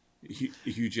of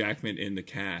Hugh Jackman and the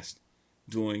cast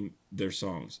doing their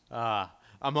songs. I'm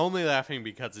only laughing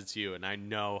because it's you, and I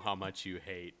know how much you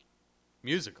hate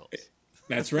musicals.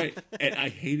 That's right. And I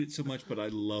hate it so much, but I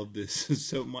love this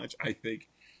so much. I think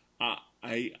I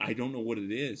don't know what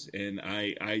it is. And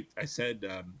I said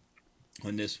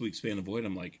on this week's Fan of Void,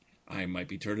 I'm like, I might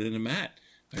be turning into Matt.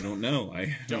 I don't know.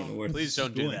 I don't know where Please this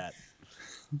don't is do going. that.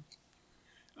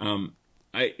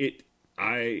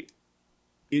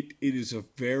 It is a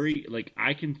very, like,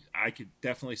 I could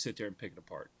definitely sit there and pick it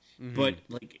apart. Mm-hmm. But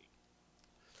like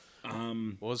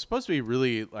well, it's supposed to be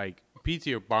really, like,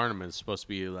 P.T. Barnum is supposed to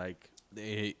be like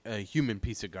a human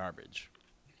piece of garbage.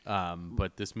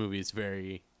 But this movie is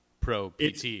very pro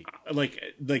PT.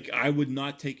 Like I would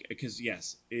not take, because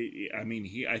yes,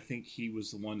 I think he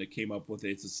was the one that came up with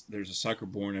it. There's a sucker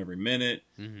born every minute,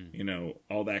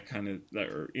 all that kind of,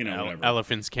 or whatever.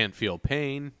 Elephants can't feel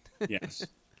pain. Yes,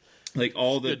 like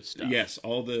all the stuff.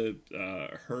 All the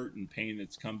hurt and pain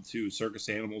that's come to circus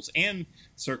animals and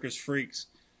circus freaks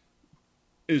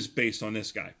is based on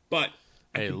this guy. But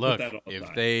hey, look,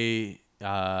 if they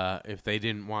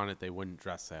didn't want it, they wouldn't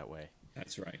dress that way.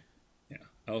 That's right. Yeah,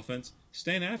 elephants,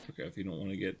 stay in Africa if you don't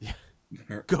want to get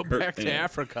hurt. Go back to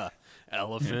Africa,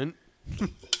 elephant.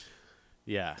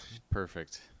 Yeah,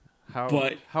 perfect.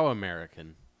 How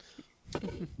American.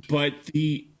 But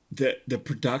the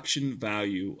production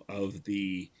value of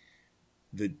there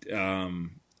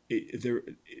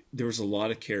was a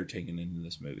lot of care taken into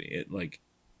this movie.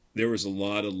 There was a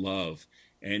lot of love,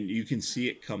 and you can see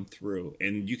it come through,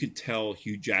 and you could tell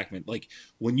Hugh Jackman, like,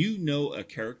 when a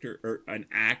character or an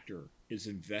actor is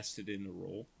invested in the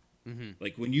role,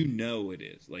 like, when it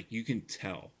is, like, you can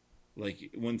tell,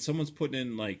 like, when someone's putting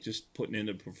in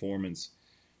a performance.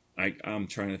 I'm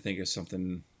trying to think of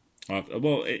something.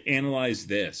 Analyze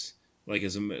this, like,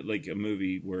 as a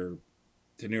movie where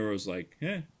De Niro's like,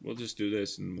 we'll just do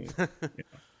this and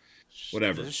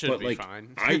whatever. This should be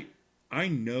fine. I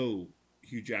know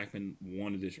Hugh Jackman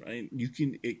wanted this. Right?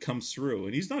 It comes through,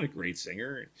 and he's not a great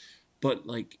singer, but,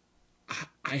 like,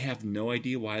 I have no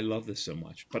idea why I love this so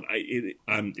much. But I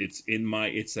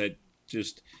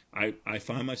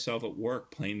find myself at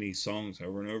work playing these songs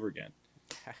over and over again.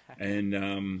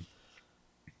 And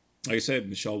like I said,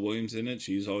 Michelle Williams in it.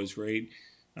 She's always great.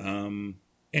 And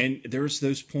there's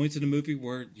those points in the movie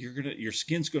where your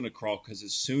skin's gonna crawl, because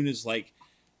as soon as, like,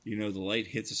 the light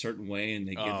hits a certain way and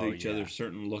they give each other a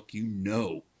certain look,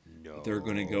 they're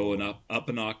gonna go up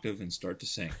an octave and start to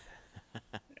sing.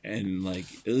 And, like,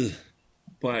 ugh.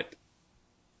 But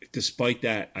despite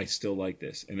that, I still like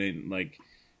this. And then, like,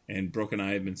 and Brooke and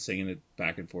I have been singing it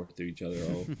back and forth to each other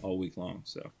all week long.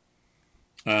 So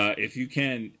if you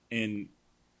can, and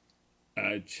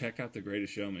check out The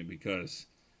Greatest Showman, because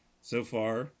so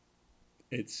far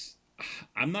it's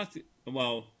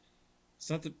the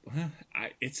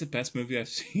best movie I've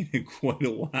seen in quite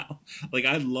a while. Like,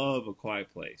 I love A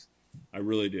Quiet Place. I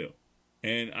really do.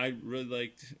 And I really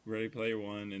liked Ready Player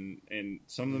One and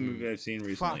some of the movies I've seen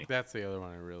recently. Fuck, that's the other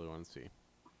one I really want to see.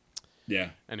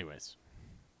 Yeah. Anyways.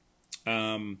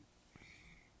 But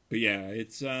yeah,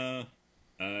 it's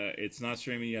not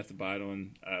streaming. You have to buy it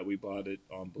on. We bought it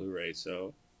on Blu-ray,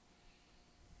 so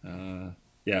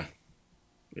yeah,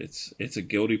 it's a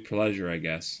guilty pleasure, I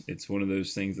guess. It's one of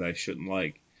those things that I shouldn't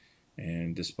like,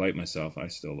 and despite myself, I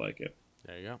still like it.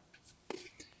 There you go.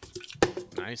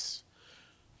 Nice.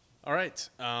 All right.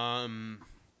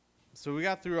 So we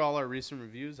got through all our recent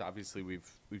reviews. Obviously,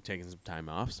 we've taken some time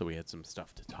off, so we had some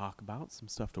stuff to talk about, some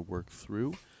stuff to work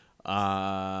through.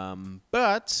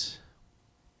 But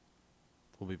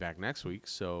we'll be back next week,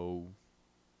 so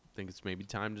I think it's maybe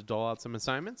time to dole out some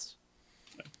assignments.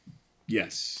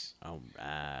 Yes. All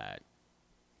right.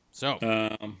 So.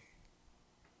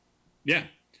 Yeah.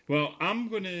 Well, I'm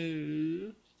going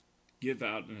to give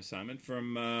out an assignment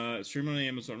from streaming on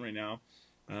Amazon right now.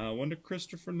 one of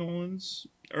Christopher Nolan's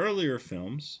earlier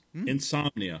films,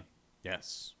 Insomnia.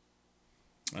 Yes.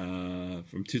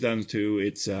 From 2002.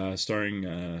 It's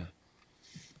starring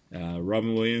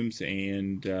Robin Williams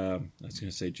and I was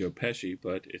going to say Joe Pesci,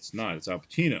 but it's not. It's Al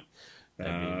Pacino.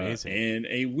 That'd be amazing. And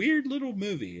a weird little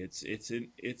movie. It's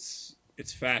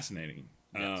fascinating.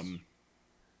 Yes.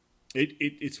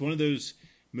 It's one of those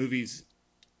movies.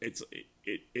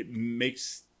 It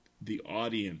makes the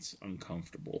audience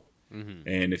uncomfortable. Mm-hmm.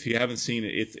 And if you haven't seen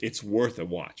it, it's worth a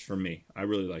watch for me. I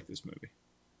really like this movie.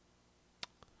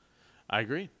 I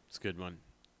agree. It's a good one.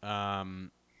 And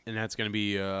that's going to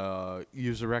be a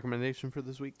user recommendation for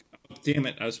this week? Oh, damn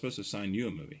it. I was supposed to assign you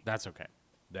a movie. That's okay.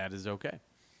 That is okay.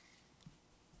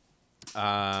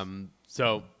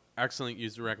 So, excellent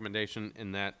user recommendation,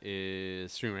 and that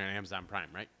is streaming on Amazon Prime,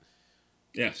 right?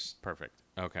 Yes. Perfect.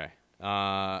 Okay.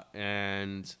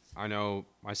 And I know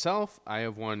myself, I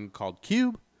have one called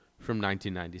Cube from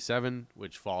 1997,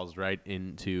 which falls right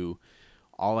into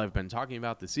all I've been talking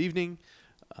about this evening.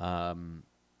 And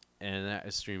that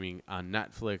is streaming on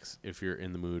Netflix. If you're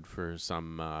in the mood for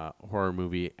some horror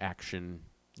movie action,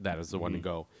 that is the one to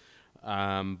go.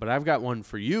 But I've got one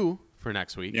for you for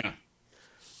next week. Yeah.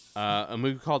 A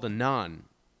movie called Anon.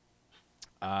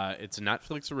 It's a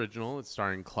Netflix original. It's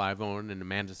starring Clive Owen and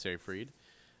Amanda Seyfried.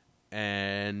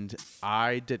 And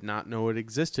I did not know it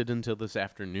existed until this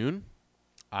afternoon.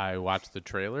 I watched the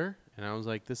trailer, and I was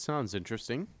like, this sounds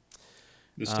interesting.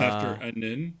 This after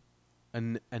Anon.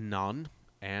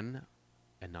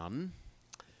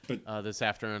 But this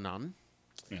after Anon.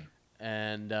 Yeah.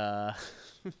 And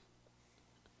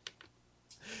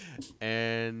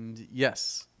and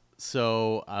yes.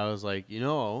 So I was like,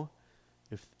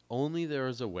 if only there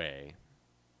was a way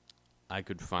I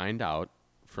could find out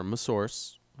from a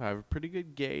source. I have a pretty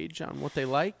good gauge on what they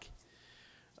like.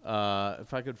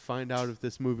 If I could find out if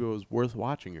this movie was worth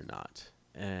watching or not.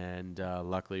 And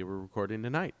luckily we're recording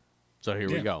tonight. So here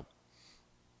we go.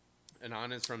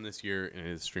 Anon is from this year and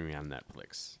is streaming on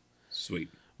Netflix. Sweet.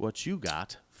 What you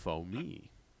got for me?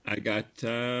 I got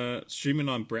streaming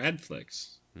on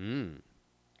Bradflix.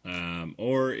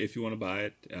 Or if you want to buy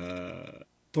it,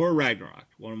 Thor Ragnarok,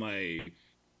 one of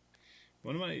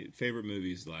my favorite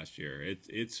movies last year.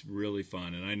 It's really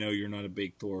fun, and I know you're not a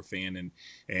big Thor fan,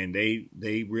 and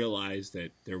they realized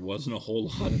that there wasn't a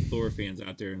whole lot of Thor fans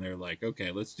out there, and they're like, okay,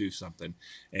 let's do something.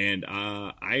 And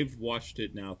I've watched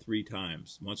it now 3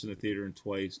 times, once in the theater and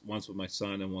once with my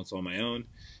son and once on my own,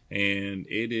 and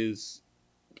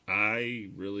I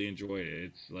really enjoyed it.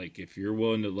 It's like, if you're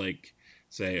willing to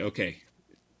say, okay,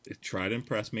 try to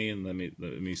impress me and let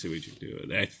me see what you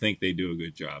do. I think they do a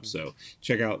good job. So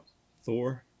check out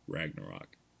Thor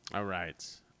Ragnarok. All right.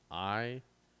 I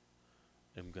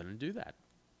am going to do that.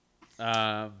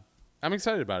 I'm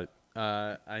excited about it.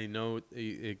 I know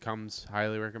it comes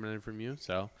highly recommended from you,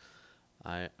 so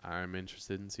I'm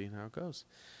interested in seeing how it goes.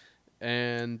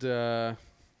 And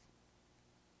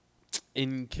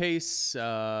in case,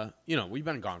 we've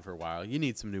been gone for a while, you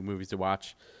need some new movies to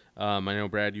watch. I know,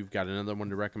 Brad, you've got another one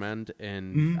to recommend,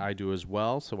 and I do as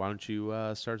well, so why don't you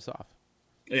start us off?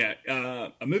 Yeah,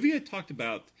 a movie I talked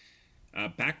about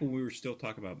back when we were still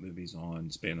talking about movies on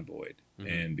Span and Void,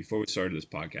 and before we started this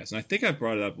podcast. And I think I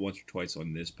brought it up once or twice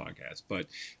on this podcast, but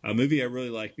a movie I really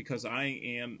like because I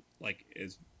am,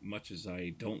 as much as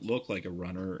I don't look like a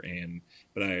runner,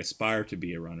 but I aspire to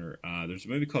be a runner. There's a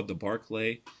movie called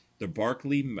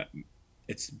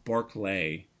It's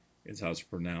Barclay is how it's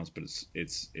pronounced, but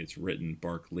it's written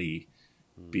Barkley,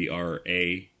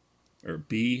 BRKLEY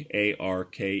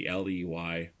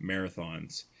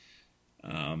marathons.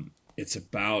 It's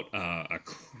about a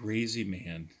crazy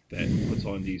man that puts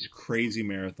on these crazy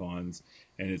marathons,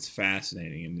 and it's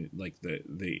fascinating. And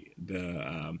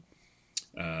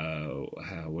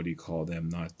what do you call them?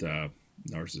 Not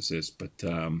narcissists, but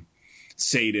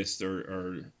sadists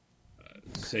or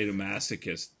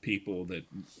sadomasochist people that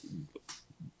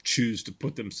choose to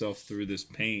put themselves through this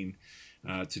pain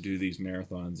to do these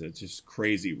marathons. It's just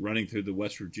crazy, running through the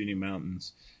West Virginia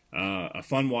mountains. A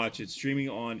fun watch. It's streaming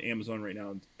on Amazon right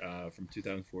now from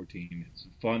 2014. It's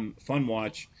a fun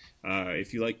watch.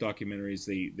 If you like documentaries,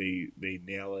 they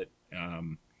nail it.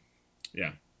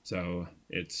 So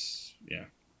it's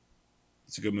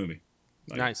a good movie.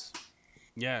 Nice.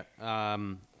 Yeah,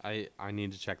 I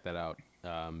need to check that out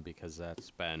because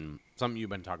that's been something you've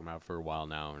been talking about for a while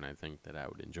now, and I think that I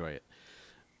would enjoy it.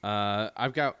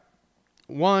 I've got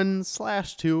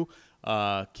 1/2.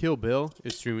 Kill Bill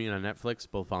is streaming on Netflix,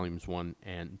 both volumes 1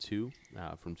 and 2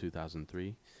 from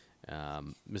 2003.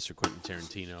 Mr. Quentin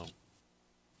Tarantino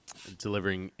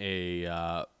delivering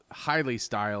a highly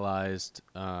stylized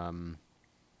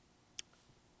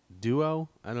duo.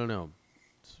 I don't know,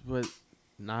 but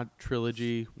not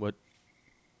trilogy. What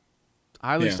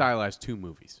highly stylized 2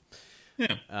 movies.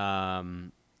 Yeah.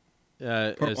 Part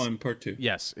 1, part 2.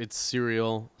 Yes, it's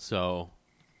serial. So,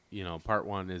 part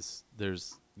 1 is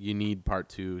you need part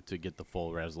 2 to get the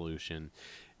full resolution,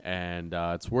 and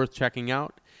it's worth checking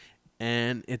out.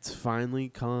 And it's finally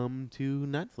come to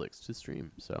Netflix to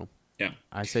stream. So yeah,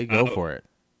 I say go for it.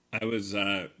 I was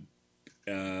one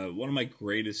of my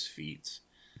greatest feats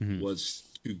was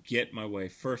to get my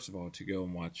wife, first of all, to go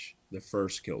and watch the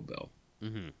first Kill Bill.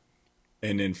 Mm-hmm.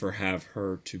 And then have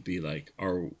her to be like,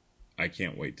 I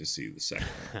can't wait to see the second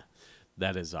one.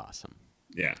 That is awesome.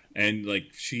 Yeah. And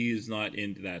like, she is not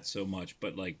into that so much,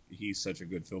 but like, he's such a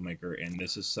good filmmaker. And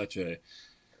this is such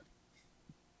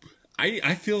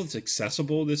I feel it's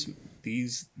accessible, this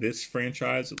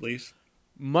franchise, at least.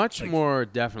 Much more,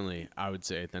 definitely, I would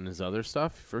say, than his other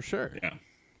stuff, for sure. Yeah.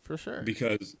 For sure.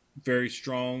 Because very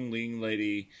strong, leading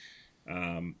lady.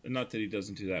 Not that he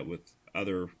doesn't do that with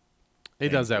other... He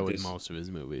does that with most of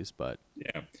his movies, but...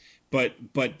 Yeah. But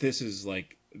this is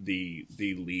like the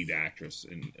lead actress,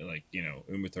 and like,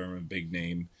 Uma Thurman, big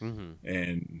name. Mm-hmm.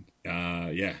 And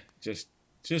just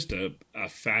a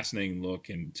fascinating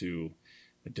look into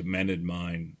a demented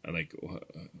mind. Like,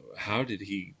 how did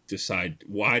he decide?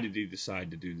 Why did he decide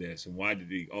to do this? And why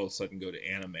did he all of a sudden go to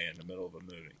anime in the middle of a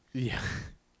movie? Yeah,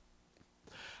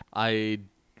 I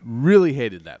really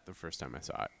hated that the first time I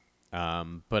saw it.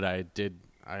 But I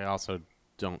also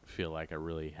don't feel like I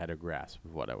really had a grasp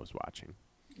of what I was watching.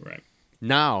 Right.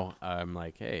 Now I'm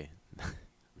like, hey,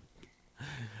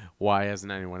 why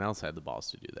hasn't anyone else had the balls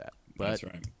to do that? But that's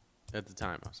right. At the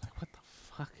time, I was like, what the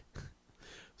fuck?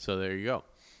 So there you go.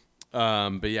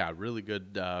 But yeah, really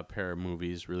good pair of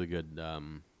movies, really good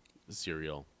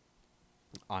serial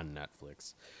on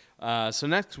Netflix. So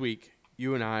next week,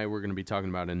 you and I, we're going to be talking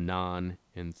about Anon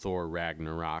in Thor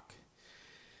Ragnarok.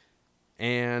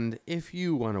 And if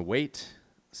you want to wait,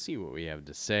 see what we have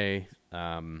to say,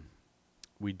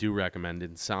 we do recommend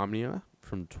Insomnia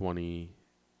from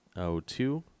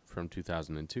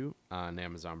 2002 on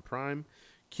Amazon Prime,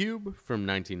 Cube from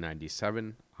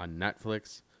 1997 on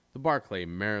Netflix, The Barclay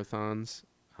Marathons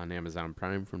on Amazon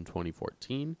Prime from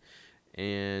 2014,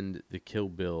 and the Kill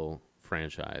Bill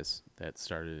franchise that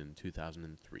started in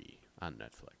 2003 on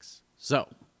Netflix. So,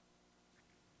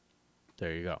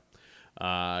 there you go.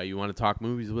 You want to talk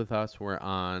movies with us? We're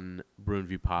on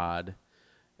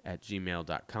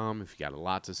BruinViewPod@gmail.com if you got a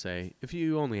lot to say. If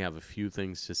you only have a few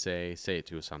things to say it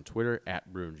to us on Twitter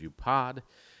 @BruinViewPod.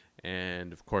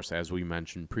 And, of course, as we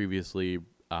mentioned previously,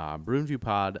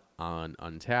 BruinViewPod on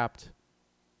Untapped.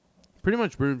 Pretty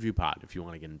much BruinViewPod if you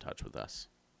want to get in touch with us.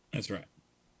 That's right.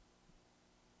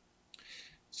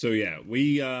 So,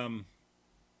 we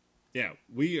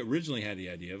originally had the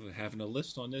idea of having a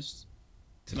list on this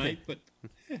tonight, but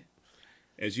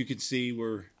as you can see,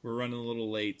 we're running a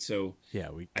little late. So yeah,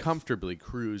 we comfortably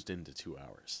cruised into 2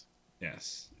 hours.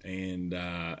 Yes, and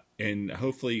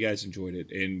hopefully you guys enjoyed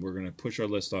it. And we're gonna push our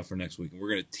list off for next week, and we're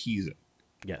gonna tease it.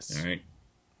 Yes. All right.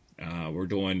 We're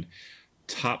doing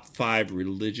top 5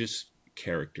 religious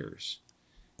characters,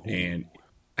 and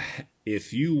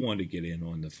if you want to get in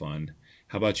on the fun,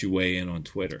 how about you weigh in on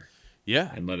Twitter?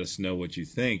 Yeah, and let us know what you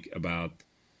think about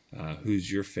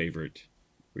who's your favorite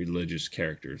religious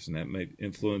characters, and that might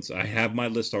influence. I have my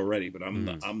list already, but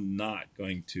I'm not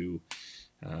going to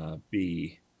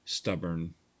be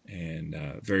stubborn and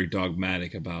very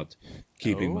dogmatic about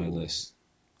keeping my list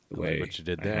the way what you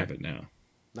did I there. have it now.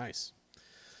 Nice.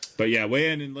 But yeah,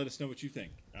 weigh in and let us know what you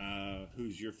think.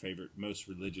 Who's your favorite, most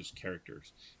religious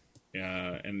characters?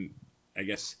 And I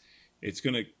guess it's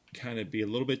going to kind of be a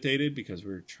little bit dated because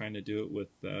we're trying to do it with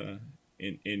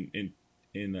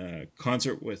in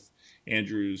concert with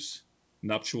Andrew's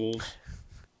nuptials.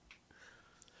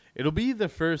 It'll be the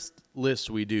first list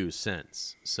we do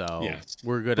since, so yes.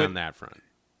 We're good on that front.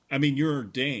 I mean, you're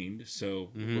ordained,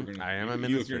 so I am a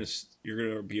minister. You're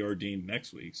gonna be ordained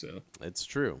next week, so it's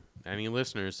true. Any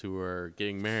listeners who are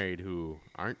getting married who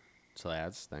aren't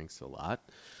slads, thanks a lot.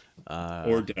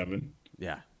 Or Devin.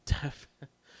 Yeah,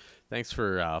 thanks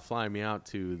for flying me out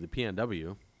to the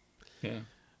PNW. Yeah.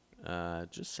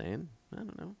 Just saying. I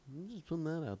don't know. I'm just putting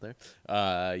that out there.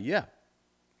 Yeah,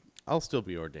 I'll still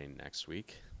be ordained next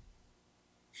week.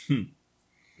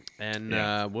 And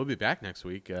we'll be back next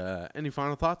week. Any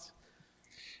final thoughts?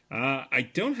 I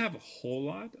don't have a whole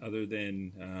lot other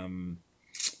than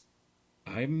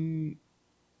I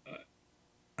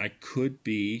could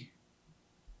be.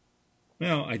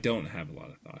 Well, I don't have a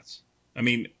lot of thoughts. I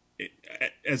mean,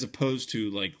 as opposed to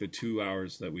like the 2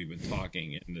 hours that we've been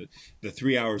talking and the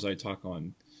 3 hours I talk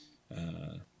on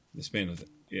the span of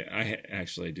I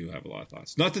actually do have a lot of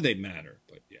thoughts. Not that they matter,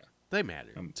 but yeah, They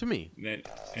matter to me.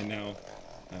 And now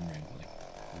I'm rambling.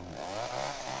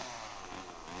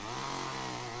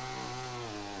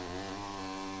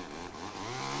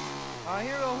 I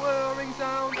hear a whirring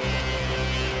sound,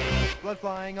 blood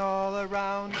flying all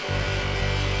around.